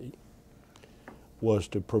to be, was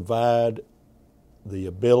to provide the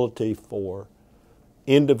ability for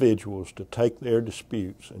individuals to take their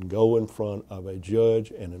disputes and go in front of a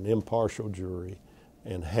judge and an impartial jury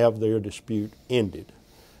and have their dispute ended.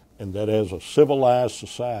 And that as a civilized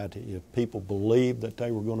society, if people believed that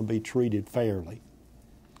they were going to be treated fairly,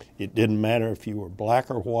 it didn't matter if you were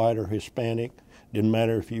black or white or Hispanic, didn't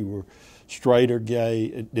matter if you were straight or gay,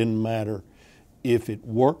 it didn't matter if it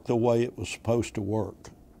worked the way it was supposed to work.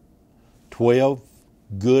 12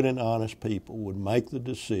 good and honest people would make the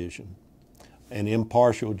decision. An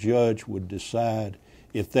impartial judge would decide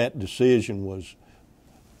if that decision was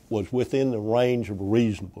within the range of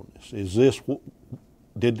reasonableness.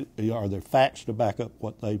 Are there facts to back up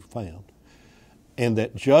what they've found? And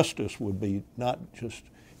that justice would be not just,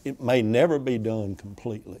 it may never be done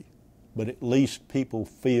completely, but at least people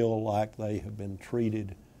feel like they have been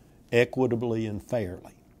treated equitably and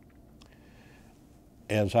fairly.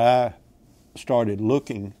 As I started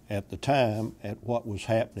looking at the time at what was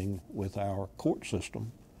happening with our court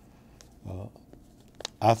system,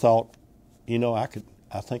 I thought,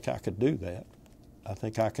 I think I could do that. I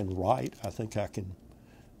think I can write. I think I can,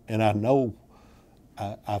 and I know,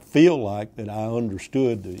 I feel like that I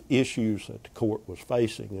understood the issues that the court was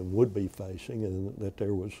facing and would be facing, and that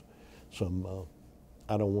there was some,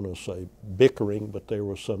 I don't want to say bickering, but there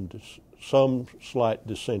was some slight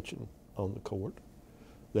dissension on the court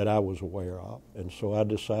that I was aware of. And so I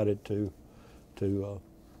decided to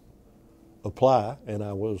apply, and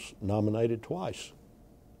I was nominated twice.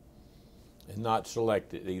 And not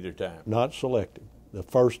selected either time? Not selected. The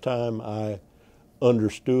first time I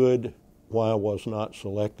understood why I was not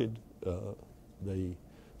selected. The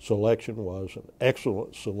selection was an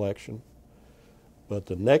excellent selection. But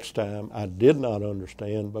the next time I did not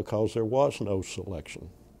understand because there was no selection.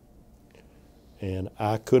 And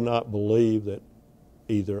I could not believe that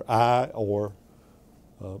either I or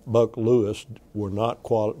Buck Lewis were not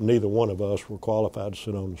neither one of us were qualified to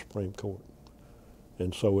sit on the Supreme Court.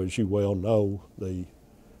 And so, as you well know,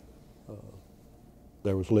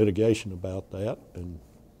 there was litigation about that, and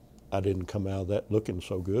I didn't come out of that looking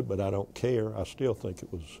so good, but I don't care. I still think it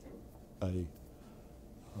was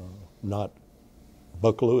not,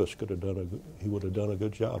 Buck Lewis would have done a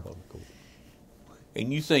good job on the court.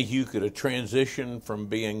 And you think you could have transitioned from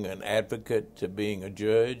being an advocate to being a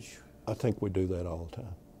judge? I think we do that all the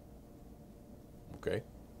time. Okay.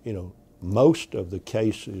 Most of the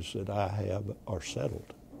cases that I have are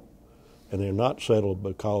settled. And they're not settled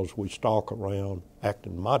because we stalk around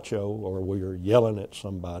acting macho, or we're yelling at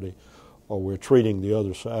somebody, or we're treating the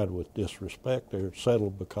other side with disrespect. They're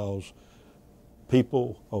settled because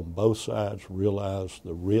people on both sides realize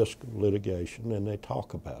the risk of litigation and they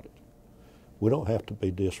talk about it. We don't have to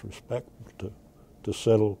be disrespectful to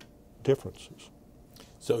settle differences.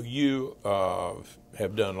 So you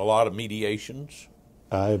have done a lot of mediations.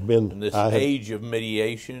 I have been. In this age of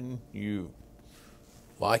mediation, you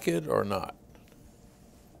like it or not?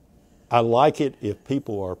 I like it if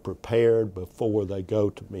people are prepared before they go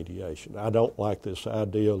to mediation. I don't like this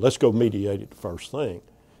idea, let's go mediate it the first thing.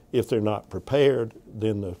 If they're not prepared,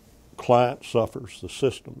 then the client suffers, the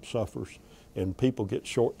system suffers, and people get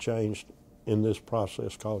shortchanged in this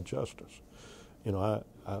process called justice. One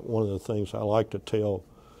of the things I like to tell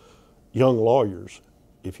young lawyers,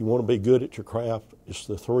 if you want to be good at your craft, it's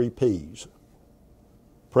the 3 P's: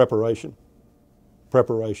 preparation,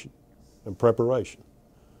 preparation, and preparation.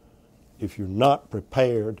 if you're not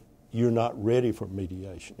prepared, you're not ready for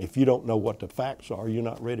mediation. If you don't know what the facts are, you're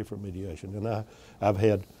not ready for mediation. And I've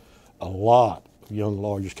had a lot of young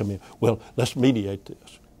lawyers come in, well, let's mediate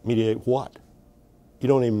this. Mediate what? You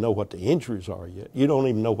don't even know what the injuries are yet. You don't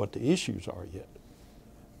even know what the issues are yet.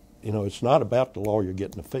 You know, it's not about the lawyer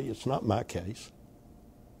getting a fee. It's not my case.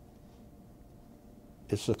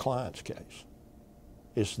 It's the client's case.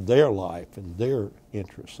 It's their life and their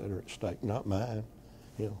interests that are at stake, not mine.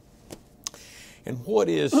 You know. And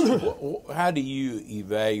how do you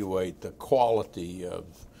evaluate the quality of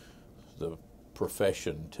the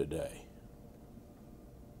profession today?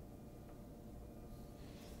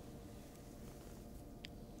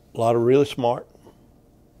 A lot of really smart,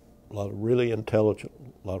 a lot of really intelligent,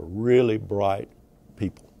 a lot of really bright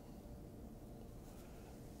people.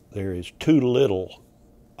 There is too little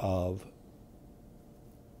of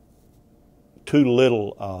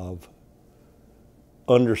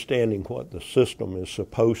understanding what the system is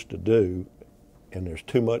supposed to do, and there's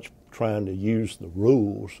too much trying to use the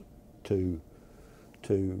rules to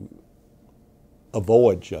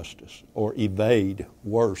avoid justice or evade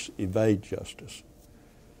justice.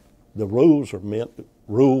 The rules are meant,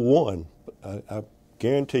 rule one, I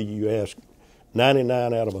guarantee you ask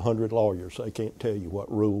 99 out of 100 lawyers, they can't tell you what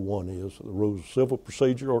rule one is, the rules of civil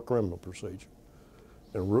procedure or criminal procedure.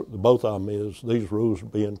 And both of them is these rules will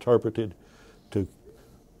be interpreted to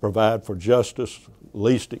provide for justice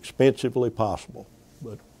least expensively possible.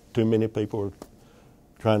 But too many people are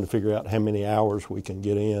trying to figure out how many hours we can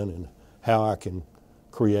get in and how I can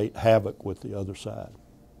create havoc with the other side.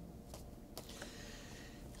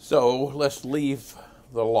 So let's leave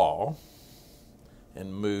the law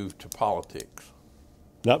and move to politics.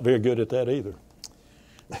 Not very good at that either.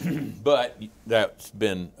 But that's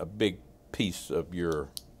been a big piece of your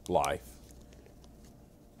life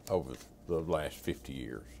over the last 50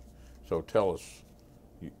 years. So tell us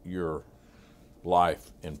your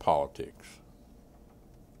life in politics.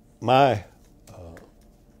 I've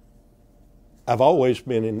always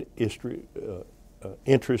been in history,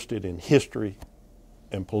 interested in history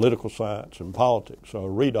and political science and politics. So I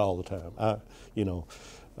read all the time.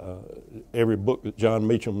 Every book that John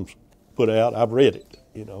Meacham's put out, I've read it.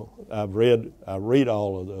 You know, I read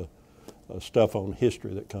all of the stuff on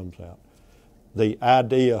history that comes out. The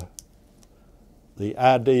idea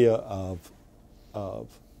of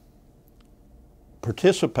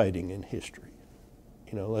participating in history.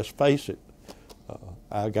 You know, let's face it.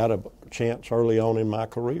 I got a chance early on in my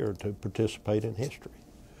career to participate in history.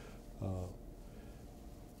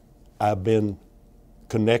 I've been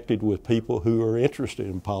connected with people who are interested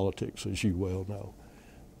in politics, as you well know.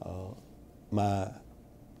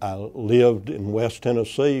 I lived in West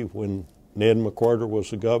Tennessee when Ned McWhirter was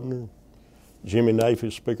the governor, Jimmy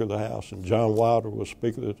Nafee Speaker of the House, and John Wilder was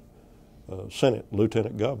Speaker of the Senate,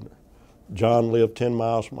 Lieutenant Governor. John lived 10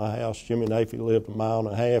 miles from my house, Jimmy Nafee lived a mile and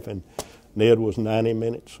a half, and Ned was 90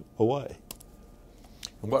 minutes away.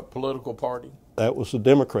 And what political party? That was the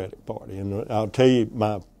Democratic Party. And I'll tell you,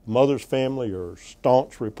 my mother's family are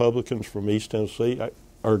staunch Republicans from East Tennessee,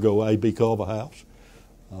 ergo A.B. Culver House.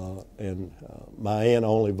 My aunt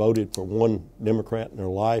only voted for one Democrat in her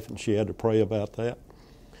life, and she had to pray about that.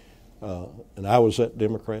 And I was that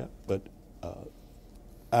Democrat. But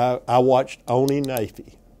I watched Oni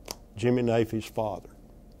Nafee, Jimmy Nafee's father.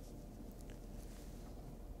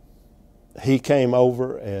 He came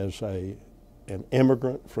over as an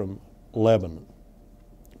immigrant from Lebanon,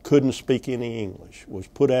 couldn't speak any English, was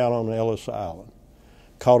put out on Ellis Island,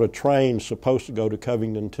 caught a train supposed to go to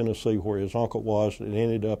Covington, Tennessee, where his uncle was, and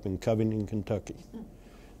ended up in Covington, Kentucky.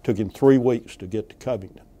 Took him 3 weeks to get to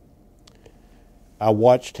Covington. I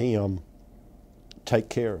watched him take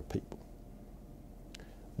care of people.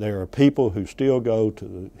 There are people who still go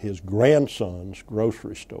to his grandson's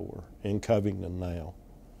grocery store in Covington now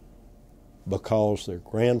because their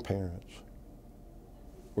grandparents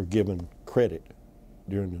were given credit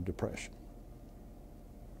during the Depression.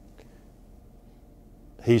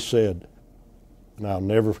 He said, and I'll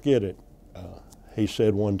never forget it, he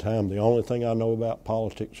said one time, the only thing I know about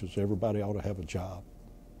politics is everybody ought to have a job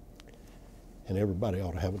and everybody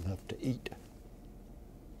ought to have enough to eat.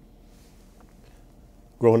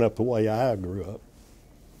 Growing up the way I grew up,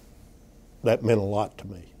 that meant a lot to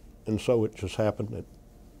me. And so it just happened that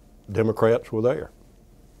Democrats were there.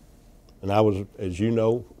 And I was, as you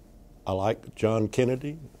know, I liked John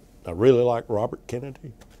Kennedy. I really liked Robert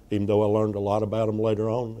Kennedy, even though I learned a lot about him later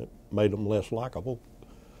on that made him less likable.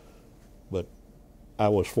 But I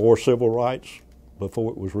was for civil rights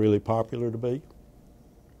before it was really popular to be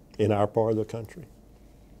in our part of the country.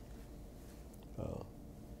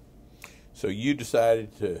 So you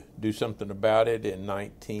decided to do something about it in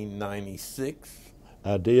 1996?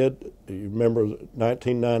 I did. You remember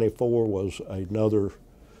 1994 was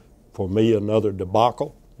for me, another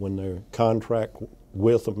debacle when their contract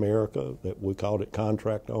with America, that we called it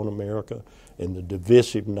Contract on America, and the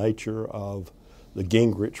divisive nature of the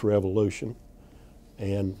Gingrich Revolution.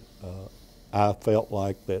 And I felt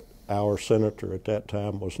like that our senator at that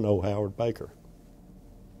time was no Howard Baker.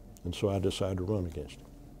 And so I decided to run against him.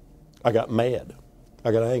 I got mad. I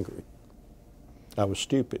got angry. I was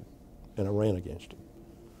stupid, and I ran against him.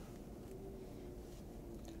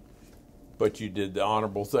 But you did the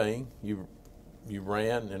honorable thing. You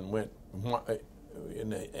ran and went,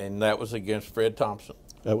 and that was against Fred Thompson.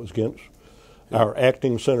 That was against our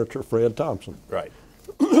acting Senator Fred Thompson. Right.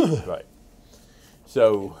 Right.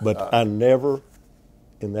 So, but I never,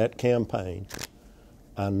 in that campaign,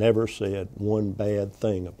 I never said one bad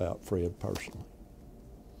thing about Fred personally.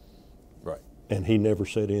 Right. And he never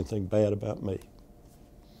said anything bad about me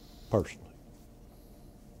personally.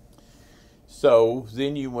 So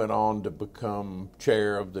then you went on to become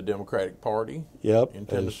chair of the Democratic Party. Yep, in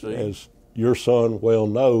Tennessee. As your son well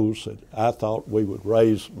knows, that I thought we would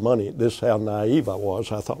raise money. This is how naive I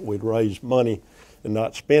was. I thought we'd raise money and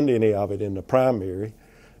not spend any of it in the primary,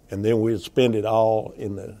 and then we'd spend it all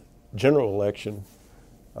in the general election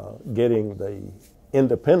getting the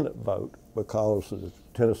independent vote, because the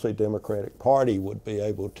Tennessee Democratic Party would be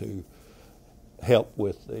able to help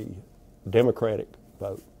with the Democratic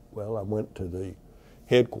vote. Well, I went to the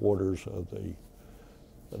headquarters of the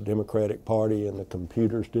Democratic Party, and the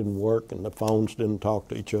computers didn't work, and the phones didn't talk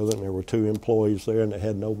to each other, and there were 2 employees there, and they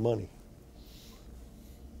had no money.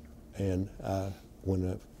 And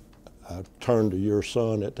when I turned to your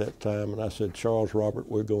son at that time, and I said, Charles Robert,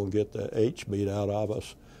 we're going to get the H beat out of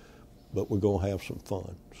us, but we're going to have some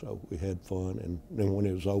fun. So we had fun, and then when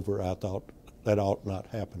it was over, I thought that ought not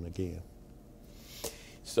happen again.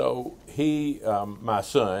 So my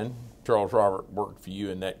son, Charles Robert, worked for you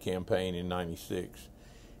in that campaign in '96.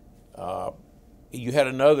 You had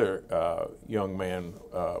another young man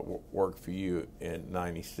work for you in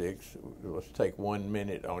 '96. Let's take 1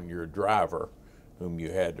 minute on your driver, whom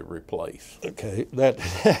you had to replace. Okay,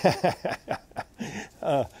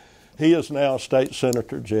 he is now State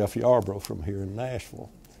Senator Jeff Yarborough from here in Nashville.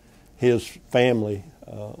 His family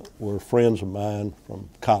were friends of mine from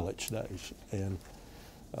college days, and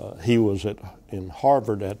he was in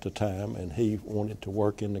Harvard at the time, and he wanted to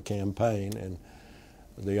work in the campaign, and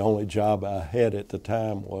the only job I had at the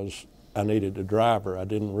time was I needed a driver. I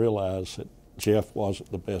didn't realize that Jeff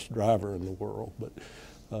wasn't the best driver in the world, but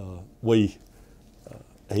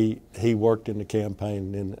he worked in the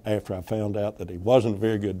campaign, and then after I found out that he wasn't a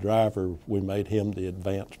very good driver, we made him the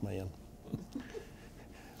advance man.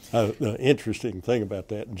 The interesting thing about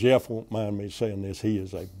that, Jeff won't mind me saying this, he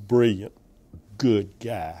is a brilliant, good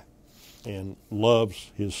guy and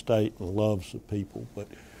loves his state and loves the people, but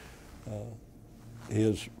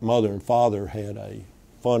his mother and father had a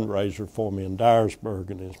fundraiser for me in Dyersburg,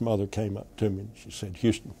 and his mother came up to me and she said,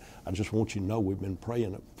 Houston, I just want you to know we've been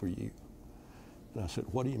praying for you. And I said,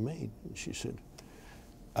 what do you mean? And she said,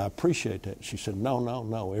 I appreciate that. She said,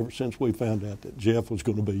 no. Ever since we found out that Jeff was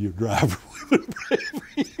going to be your driver, we've been praying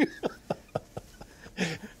for you.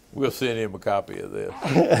 We'll send him a copy of this.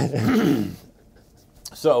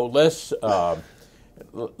 So let's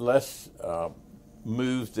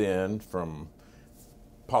move then from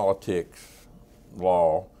politics,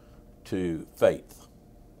 law, to faith,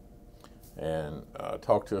 and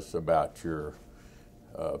talk to us about your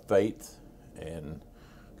faith and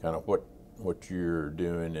kind of what you're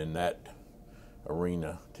doing in that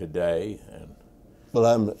arena today. And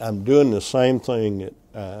well, I'm doing the same thing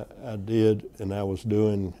that I did, and I was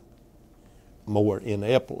doing more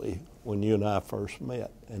ineptly when you and I first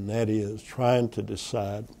met, and that is trying to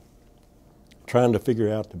figure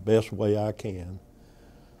out the best way I can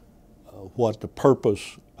what the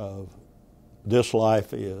purpose of this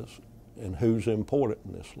life is and who's important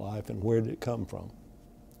in this life and where did it come from.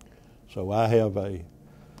 So I have a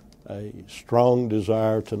strong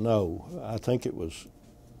desire to know. I think it was,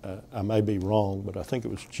 I may be wrong, but I think it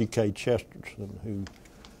was G.K. Chesterton who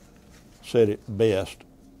said it best,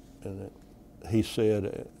 and he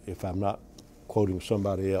said, if I'm not quoting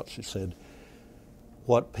somebody else, he said,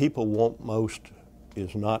 what people want most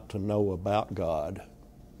is not to know about God,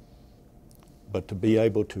 but to be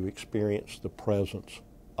able to experience the presence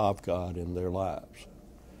of God in their lives.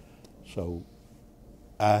 So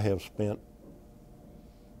I have spent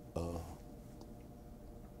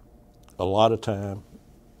a lot of time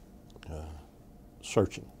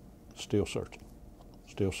searching, still searching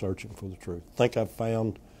for the truth. I think I've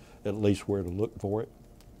found at least where to look for it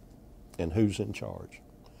and who's in charge.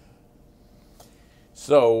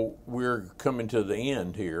 So we're coming to the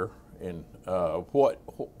end here, and what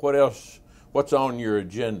else? What's on your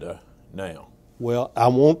agenda now? Well, I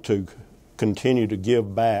want to continue to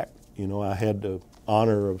give back. You know, I had the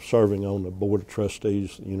honor of serving on the Board of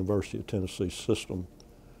Trustees of the University of Tennessee system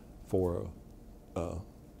for a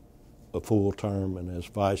full term and as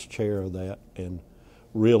vice chair of that, and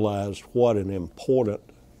realized what an important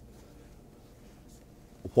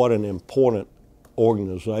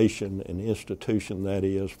organization and institution that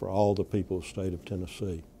is for all the people of the state of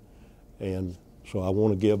Tennessee. And so I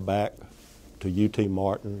want to give back to UT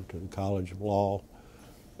Martin, to the College of Law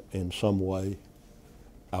in some way.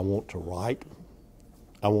 I want to write.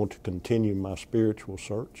 I want to continue my spiritual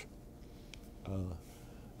search.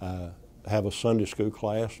 I have a Sunday school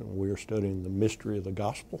class, and we're studying the mystery of the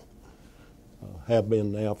gospel. Have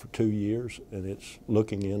been now for 2 years, and it's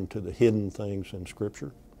looking into the hidden things in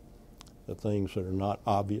Scripture, the things that are not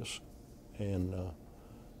obvious, and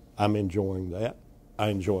I'm enjoying that. I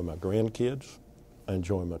enjoy my grandkids, I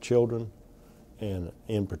enjoy my children, and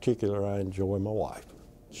in particular, I enjoy my wife.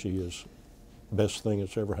 She is the best thing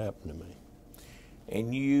that's ever happened to me.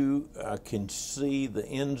 And you can see the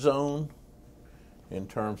end zone in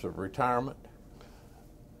terms of retirement?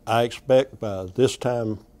 I expect by this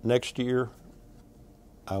time next year,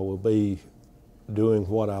 I will be doing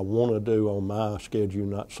what I want to do on my schedule,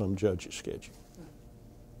 not some judge's schedule.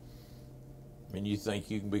 And you think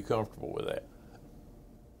you can be comfortable with that?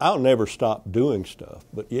 I'll never stop doing stuff,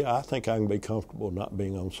 but yeah, I think I can be comfortable not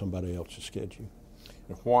being on somebody else's schedule.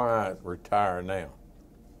 And why retire now?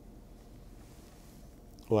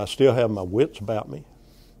 Well, I still have my wits about me,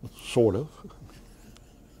 sort of.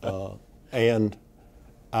 And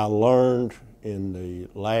I learned in the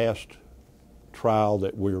last trial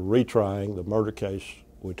that we're retrying, the murder case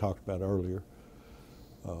we talked about earlier.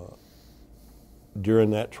 During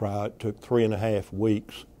that trial, it took 3.5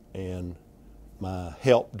 weeks, and my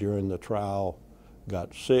help during the trial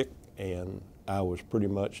got sick, and I was pretty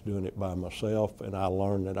much doing it by myself, and I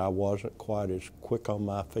learned that I wasn't quite as quick on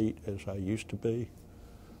my feet as I used to be,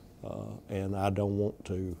 and I don't want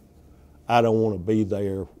to be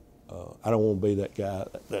there. I don't want to be that guy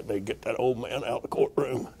that they get that old man out of the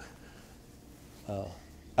courtroom.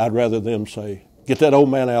 I'd rather them say, "Get that old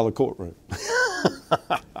man out of the courtroom."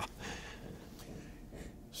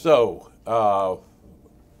 So,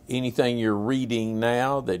 anything you're reading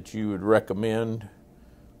now that you would recommend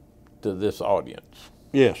to this audience?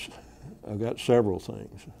 Yes, I've got several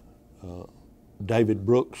things. David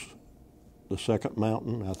Brooks, The Second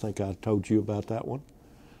Mountain, I think I told you about that one.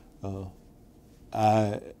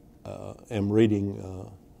 I am reading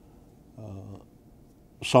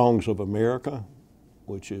Songs of America,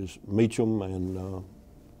 which is Meacham and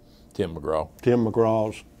Tim McGraw. Tim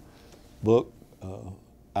McGraw's book.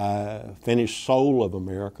 I finished Soul of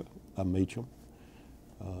America by Meacham.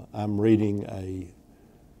 I'm reading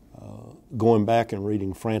going back and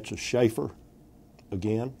reading Francis Schaeffer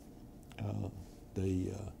again.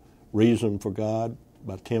 The Reason for God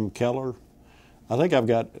by Tim Keller. I think I've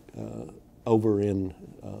got over at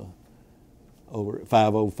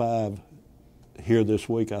 505 here this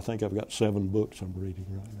week, I think I've got 7 books I'm reading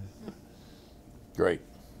right now. Great.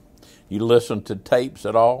 You listen to tapes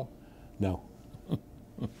at all? No.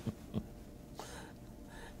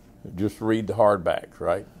 Just read the hardbacks,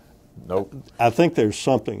 right? Nope. I think there's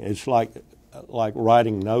something. It's like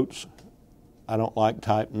writing notes. I don't like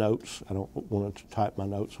typed notes. I don't want to type my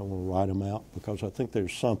notes. I want to write them out because I think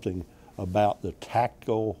there's something about the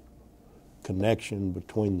tactile connection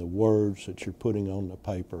between the words that you're putting on the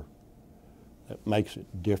paper that makes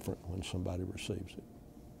it different when somebody receives it.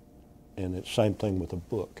 And it's the same thing with a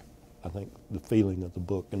book. I think the feeling of the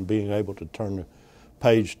book and being able to turn the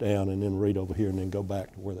page down and then read over here and then go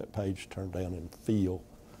back to where that page turned down and feel.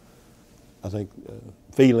 I think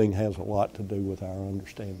feeling has a lot to do with our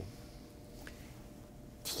understanding.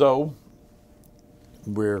 So,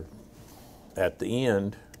 we're at the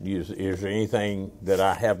end. Is there anything that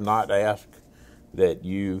I have not asked that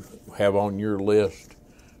you have on your list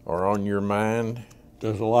or on your mind?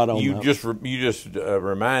 There's a lot on you just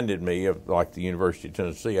reminded me of like the University of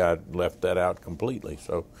Tennessee. I left that out completely.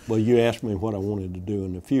 So well, you asked me what I wanted to do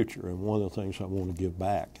in the future, and one of the things I want to give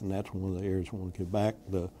back, and that's one of the areas I want to give back.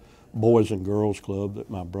 The Boys and Girls Club that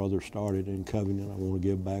my brother started in Covington, I want to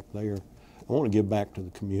give back there. I want to give back to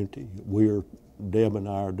the community. Deb and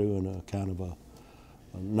I are doing a kind of a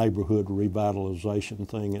neighborhood revitalization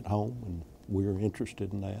thing at home, and we're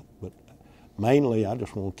interested in that. But mainly, I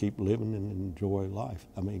just want to keep living and enjoy life.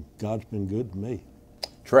 I mean, God's been good to me.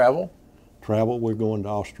 Travel? travel. We're going to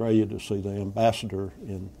Australia to see the ambassador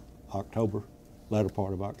in October, latter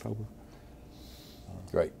part of October.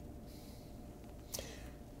 Great.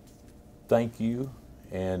 Thank you.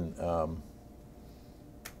 And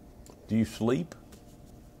do you sleep?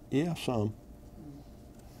 Yeah, some.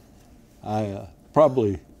 I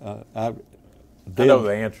probably. I know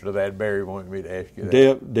the answer to that. Barry wanted me to ask you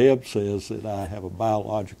that. Deb says that I have a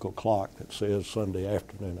biological clock that says Sunday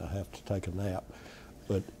afternoon I have to take a nap,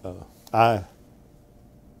 but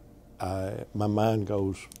my mind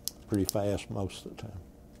goes pretty fast most of the time,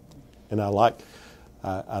 and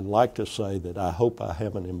I'd like to say that I hope I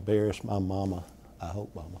haven't embarrassed my mama. I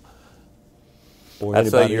hope, Mama, or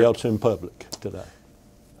anybody else in public today.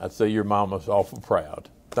 I'd say your mama's awful proud.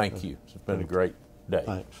 Thank you. It's been a great day.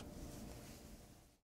 Thanks.